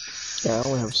 Yeah, I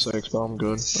only have 6, but I'm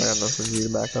good. I got nothing for you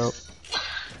to back up.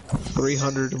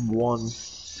 301. I'll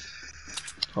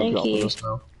Thank drop you. this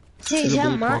now. Dude, There's a how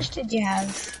blue much pump. did you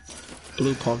have?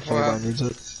 Blue pump if anybody needs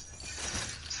it.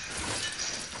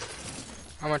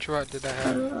 How much what did I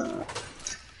have?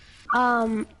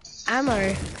 Ammo.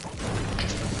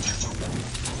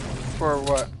 For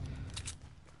what?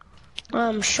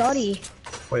 Shoddy.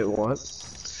 Wait, what?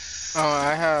 Oh,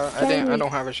 I Jamie.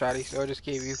 don't have a shotty, so I just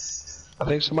gave you. I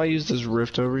think somebody used this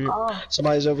rift over here. Oh.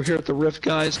 Somebody's over here at the rift,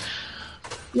 guys.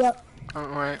 Yep.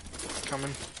 Alright,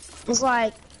 coming. It's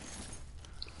like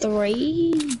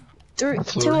three, two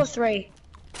or three.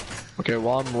 Okay,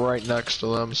 well I'm right next to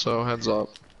them, so heads up.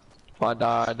 If I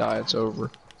die, it's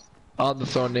over. I'll have the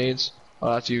throw nades.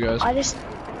 Oh, that's you guys. I just,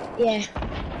 yeah.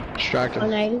 Distracted.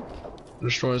 Grenade.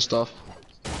 Destroying stuff.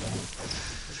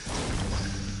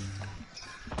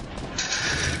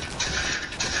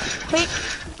 Quick.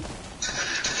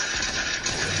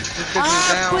 This bitch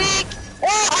is down. Quick.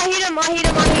 Oh, I hit him too.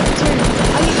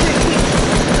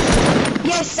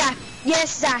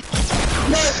 Yes, Zach.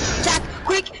 No, Zach,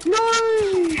 quick. No.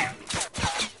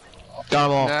 Got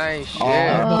them all. Nice shit.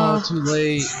 Oh, no, too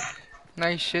late.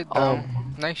 Nice shit though.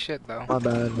 Nice shit though. My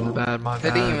bad. They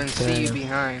didn't even see you Damn.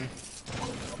 behind.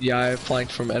 Yeah, I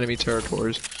flanked from enemy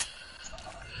territories.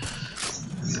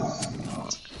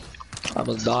 I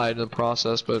almost died in the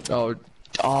process, but oh,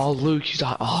 Luke, you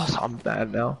died. Oh, I'm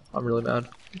bad now. I'm really mad.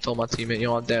 I told my teammate, you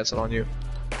know, I'm dancing on you.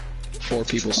 4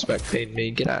 people spectating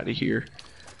me. Get out of here.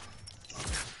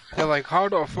 They're like, how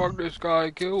the fuck this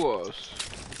guy kill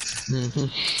us?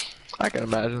 I can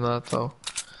imagine that though.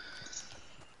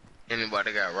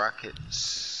 Anybody got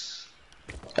rockets?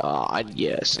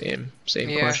 Yeah, same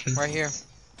Yeah, question. right here.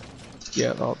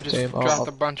 Yeah, no, Just same. dropped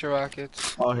a bunch of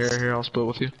rockets. Here, I'll split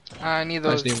with you. I need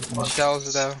those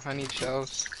shells though. I need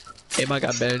shells. Hey, I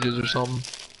got bandages or something.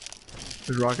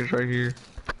 There's rockets right here.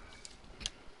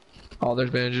 Oh, there's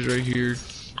bandages right here.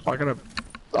 I got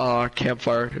a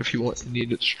campfire if you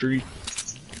need it. Street.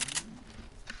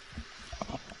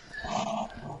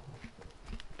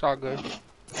 It's all good.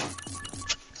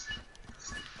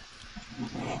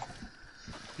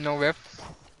 No rift.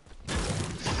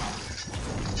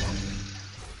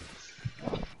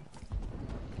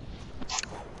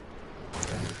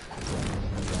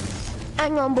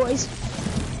 Hang on, boys.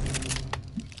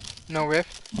 No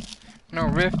rift. No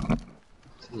rift.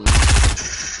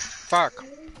 Fuck.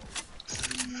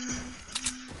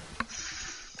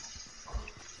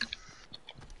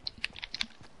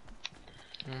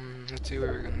 Let's see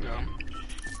where we're gonna go.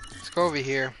 Let's go over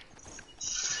here.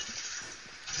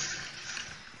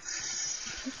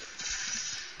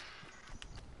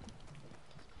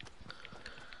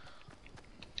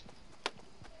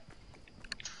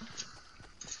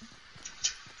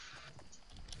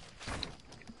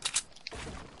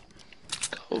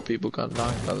 Couple people got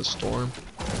knocked by the storm.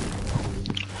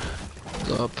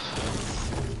 What's up?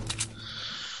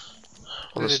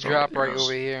 Well, There's a drop right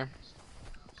over here.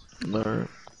 Alright.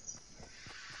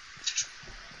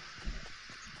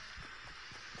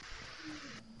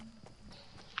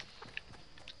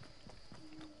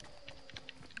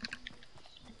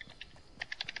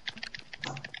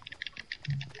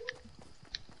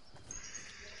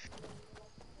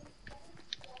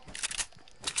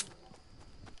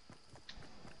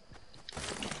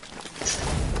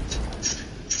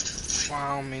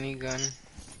 Wow, minigun.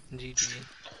 GG.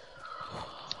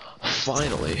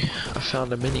 Finally, I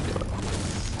found a minigun.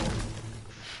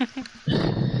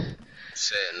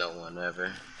 Said no one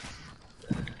ever.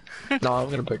 No, I'm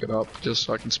gonna pick it up just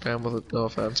so I can spam with it. No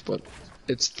offense, but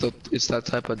it's that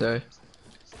type of day.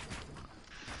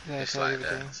 Yeah, It's like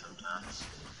that sometimes.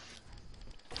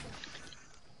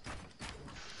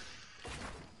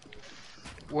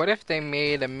 What if they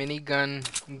made a minigun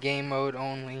game mode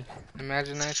only?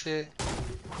 Imagine that shit.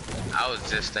 I was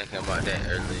just thinking about that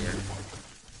earlier.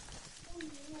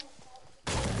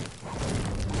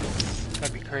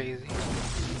 That'd be crazy.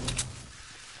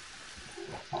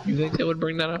 You think they would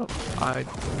bring that out? I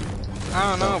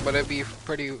don't know, but it'd be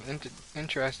pretty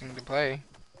interesting to play.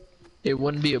 It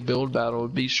wouldn't be a build battle.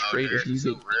 It'd be straight if you There's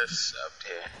some could. rifts up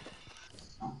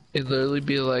there. It'd literally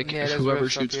be like Yeah, if there's whoever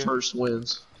rifts up shoots here. first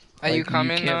wins. Are Like, you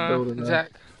coming, can't build it now.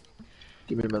 Zach?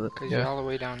 Give me a minute. Cause you're Yeah. all the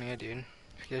way down there, dude.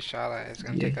 If you get shot at, it's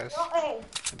gonna take us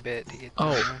a bit to get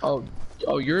down there.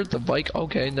 Oh, you're at the bike.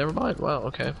 Okay, never mind. Wow.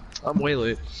 Okay, I'm way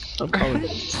late. I'm coming.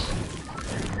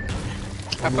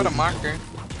 I put a marker.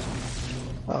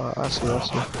 I see.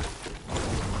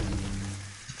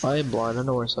 I am blind. I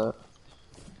know where it's at.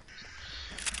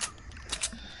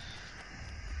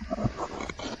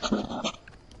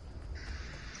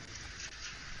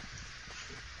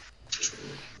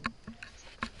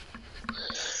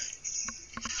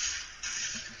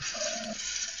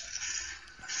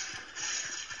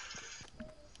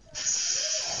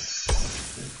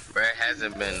 Where it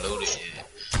hasn't been looted yet.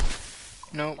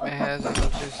 Nope, it hasn't. I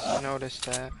just noticed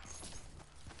that.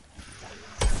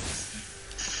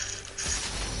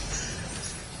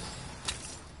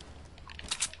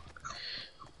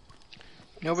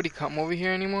 Nobody come over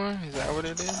here anymore? Is that what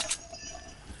it is?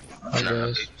 I Nah,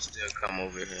 guess. people still come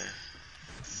over here.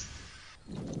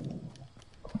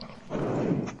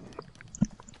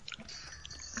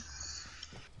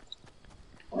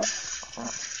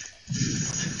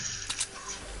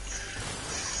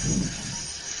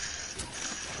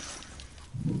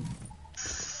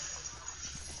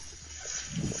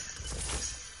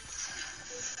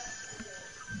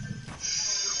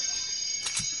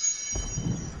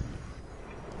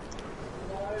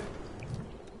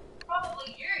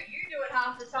 Probably you. You do it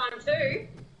half the time too.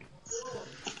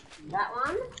 That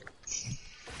one.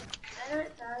 I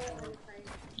don't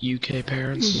know. UK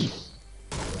parents.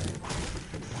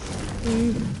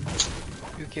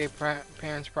 UK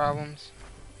parents' problems.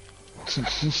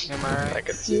 Am I right? I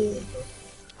could see.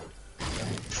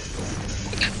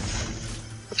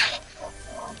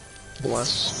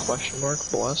 Bless question mark?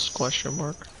 Bless question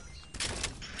mark?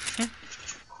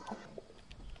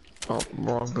 Oh,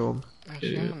 wrong build.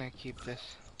 Actually, I'm gonna keep this.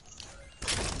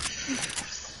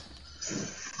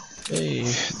 Hey,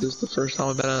 this is the first time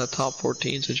I've been in a top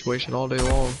 14 situation all day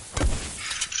long.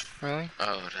 Really?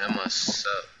 Oh, that must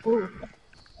suck.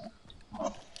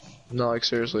 No, like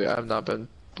seriously, I have not been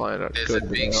playing it There's good a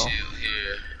big now. shield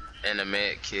here and a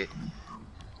med kit.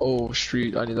 Oh,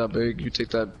 Street, I need that big. You take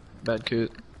that med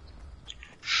kit.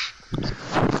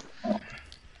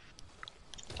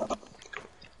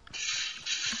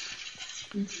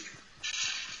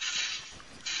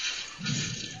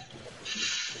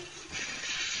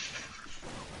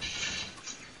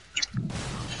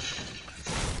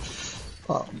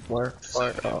 Oh, where?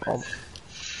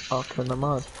 Okay, never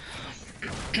mind.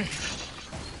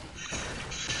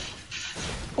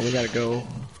 Oh, we gotta go.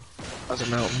 Other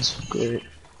mountains. Great.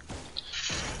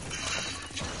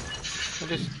 We'll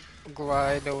just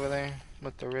glide over there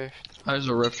with the rift. There's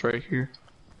a rift right here.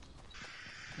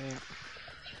 Yeah.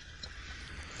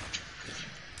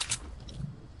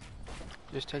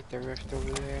 Just take the rift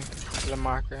over there. The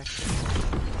marker.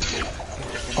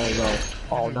 Oh no.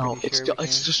 Oh I'm no. pretty sure we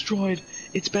It's can. destroyed.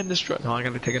 It's been destroyed. No, I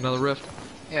gotta take another rift.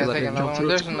 Yeah, Let take it another jump one. through.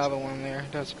 There's another one there.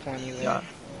 There's plenty there. Yeah.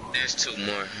 There's 2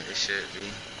 more. It should be.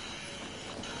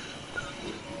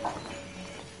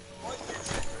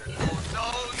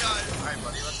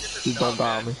 Please don't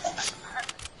die on me.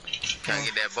 Can I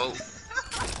get that boat?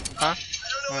 Huh?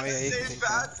 Oh yeah, you can take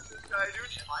that.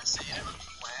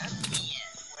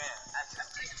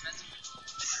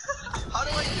 How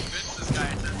do I convince this guy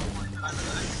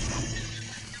to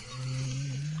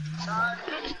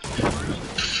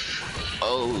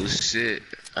Oh shit.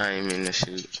 I ain't mean to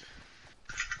shoot.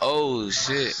 Oh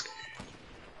shit.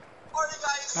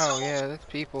 Oh yeah, that's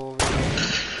people over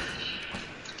there.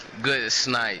 Good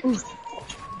snipe. Nice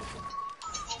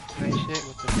shit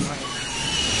with the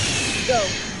sniper. Go.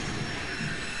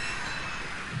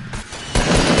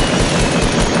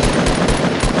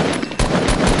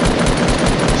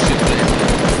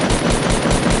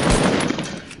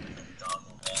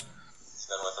 He's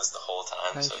been with us the whole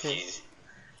time, Nice so shit. he's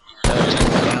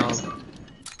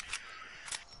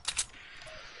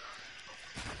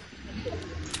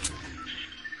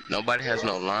Nobody has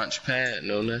no launch pad,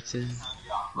 no nothing.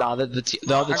 Nah, the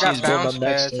other I team's got building bounce up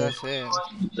next pads, to him. that's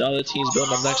it. The other team's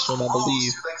building up next to him, I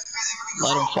believe.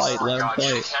 Let him fight, let him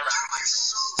fight.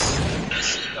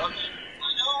 I know,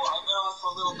 I've been on for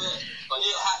a little bit. But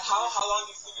how long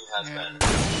do you think it has been?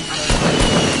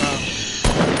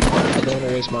 I don't want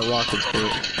to waste my rockets for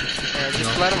it. Yeah,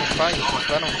 just let them fight. Just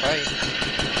let them fight.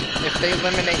 If they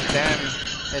eliminate them,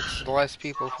 it's less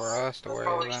people for us to worry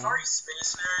about. Sorry,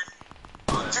 space nerd.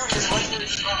 Dude, his legendary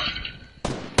strong.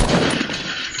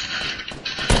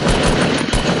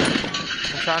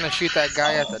 I'm trying to shoot that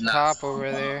guy at the top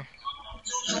over there.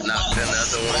 Knocked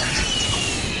another one.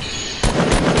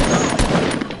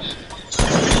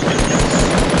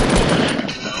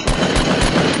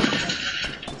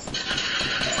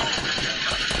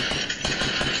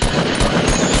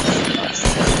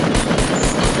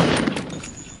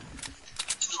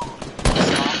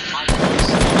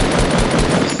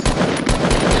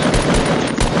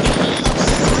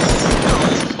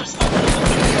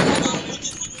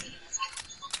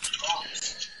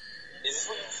 Is this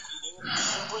what you're feeding?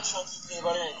 Super chunky peanut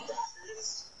butter and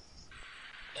crackers?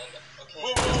 And, okay.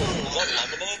 Wait, is that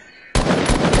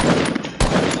lemonade?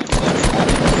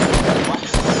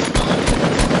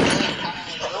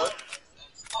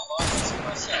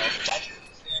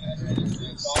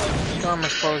 Storm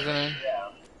is closing in.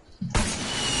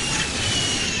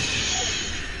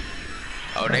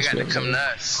 Oh, they got to come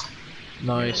nuts.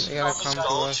 Nice. They gotta come to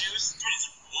us. Juice? Dude, it's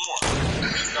warm.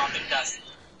 It's not fantastic.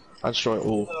 I destroy.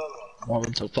 Ooh. Well,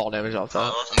 we took fall damage off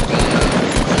that. I'm going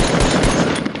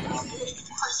up.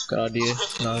 Good idea.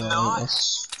 No, Not.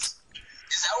 Is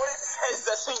that what it says?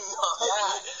 That's saying not.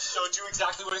 Yeah, it showed you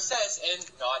exactly what it says and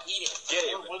not eating. Get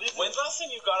it? When's the last time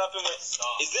you got up and went,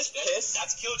 stop? Is this piss?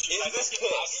 That's killed you. Is this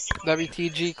piss?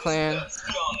 WTG clan. Be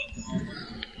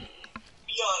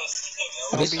honest.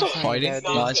 Are they still fighting? Dead,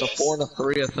 dude. Nah, it's a 4 and a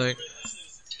 3, I think.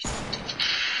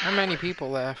 How many people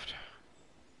left?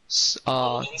 3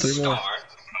 more.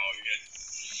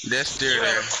 They're still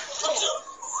there.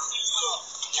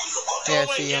 Yeah,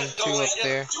 I see them. 2 up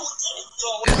there. It's us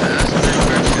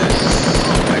versus,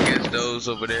 I guess, those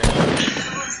over there.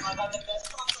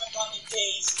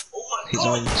 He's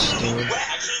on Steam.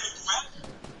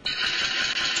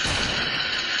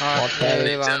 Oh, yeah,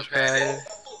 they launch pad.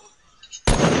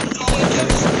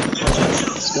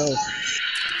 Let's go.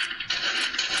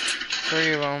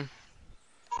 3 of them.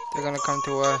 They're gonna come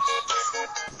to us.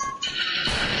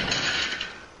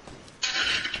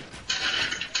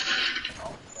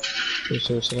 They're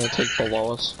seriously gonna take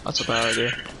below us. That's a bad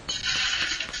idea.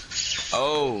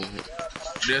 Oh,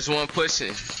 there's one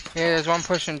pushing. Yeah, there's one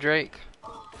pushing Drake.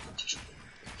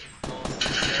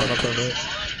 Run up on it.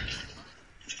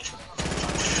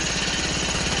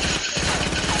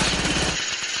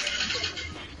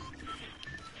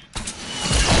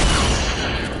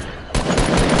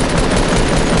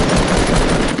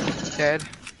 Dead.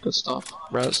 Good stuff.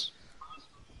 Res.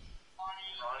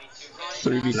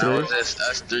 3v3. That was just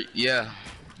us 3. Yeah,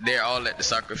 they're all at the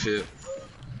soccer field.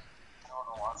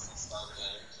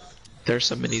 There's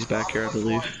some minis back here, I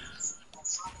believe.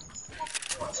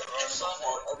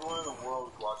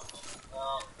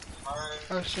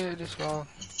 Oh shit, this wall.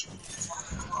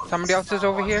 Somebody else is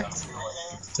over here?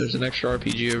 There's an extra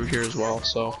RPG over here as well,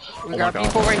 so. We got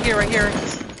people right here, right here.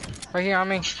 Right here on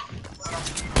me.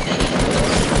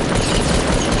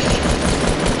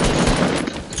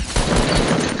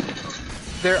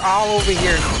 They're all over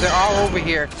here. They're all over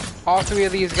here. All 3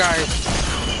 of these guys.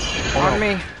 On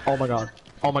me. Oh my god.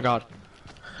 Oh my god.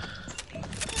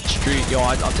 Street, yo,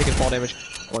 I'm taking fall damage.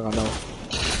 Oh my god, no.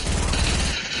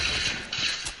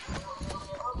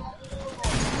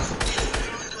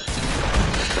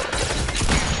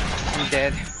 I'm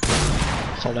dead.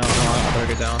 Fall down, no, I better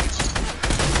get down.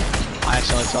 I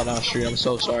accidentally fell down the street, I'm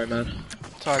so sorry, man.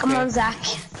 It's all Come good. on, Zach.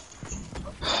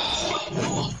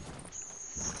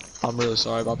 I'm really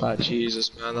sorry about that.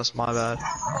 Jesus, man, that's my bad.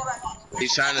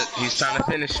 He's trying to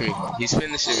finish me. He's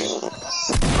finishing me.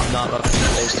 I'm not about to be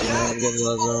close to him, man. I'm getting to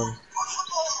that zone.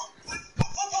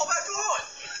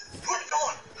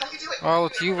 Oh,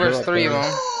 it's you versus 3 of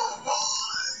them.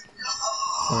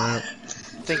 Alright.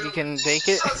 Think you can take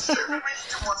it?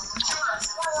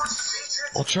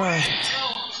 I'll try.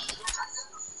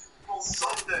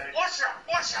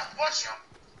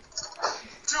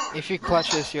 If you clutch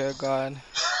this, you're a god.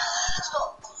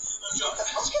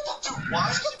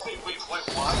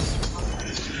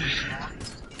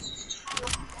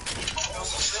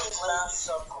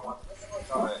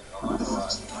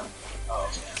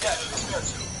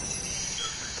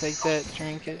 Take that,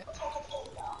 drink it.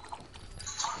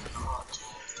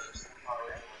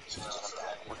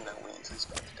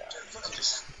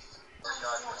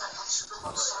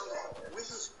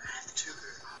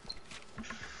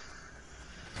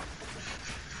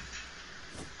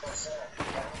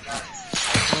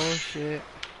 Oh shit.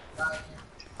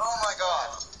 Oh my god.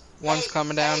 One's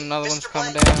coming down, another one's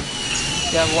coming down.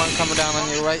 You have one coming down on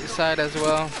your right side as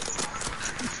well.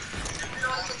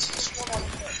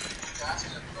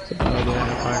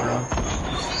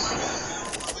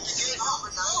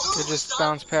 They just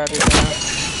bounce padded down.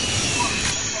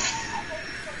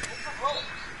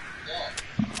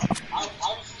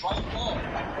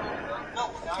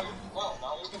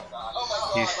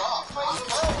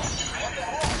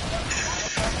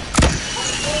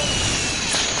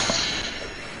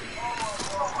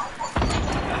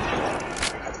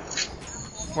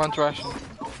 One's rushing. Oh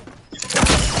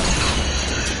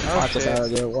That's shit. a bad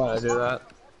idea. Why'd I do that?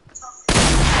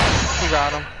 You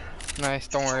got him. Nice,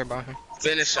 don't worry about him.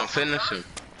 Finish him, finish him.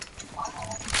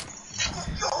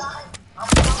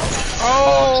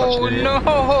 Oh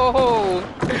no!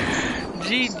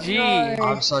 GG.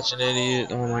 I'm such an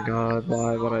idiot. Oh my god,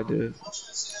 why? What'd I do?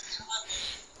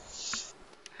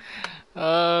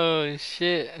 Oh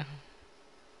shit.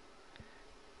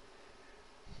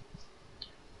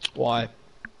 Why?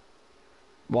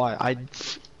 Why?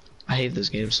 I hate this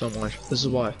game so much. This is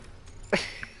why.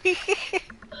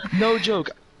 No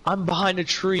joke. I'm behind a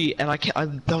tree and I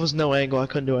can't. That was no angle. I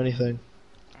couldn't do anything.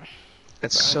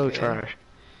 It's so Okay. trash.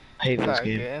 I hate this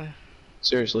game. Good.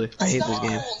 Seriously, I hate this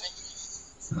game.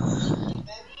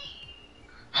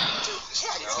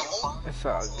 It's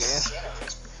all good.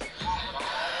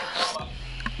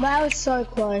 That was so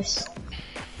close.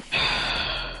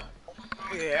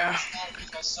 Yeah.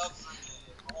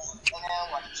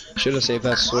 Should have saved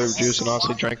that slurp juice and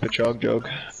honestly drank the chug jug.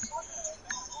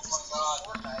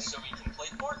 So we can play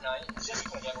Fortnite and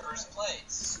just get first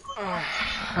place.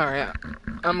 Alright,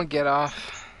 I'm gonna get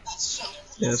off.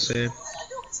 Yeah, same.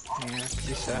 Yeah,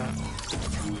 peace out.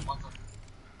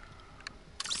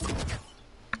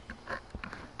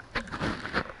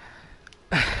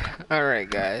 Alright,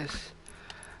 guys.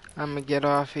 I'm gonna get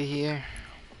off of here.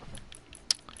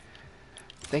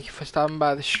 Thank you for stopping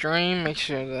by the stream. Make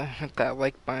sure to hit that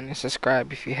like button and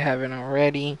subscribe if you haven't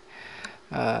already.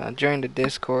 Join the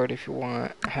Discord if you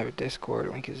want. I have a Discord,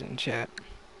 link is in chat.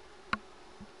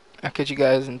 I'll catch you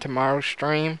guys in tomorrow's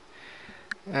stream.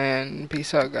 And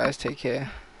peace out, guys. Take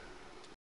care.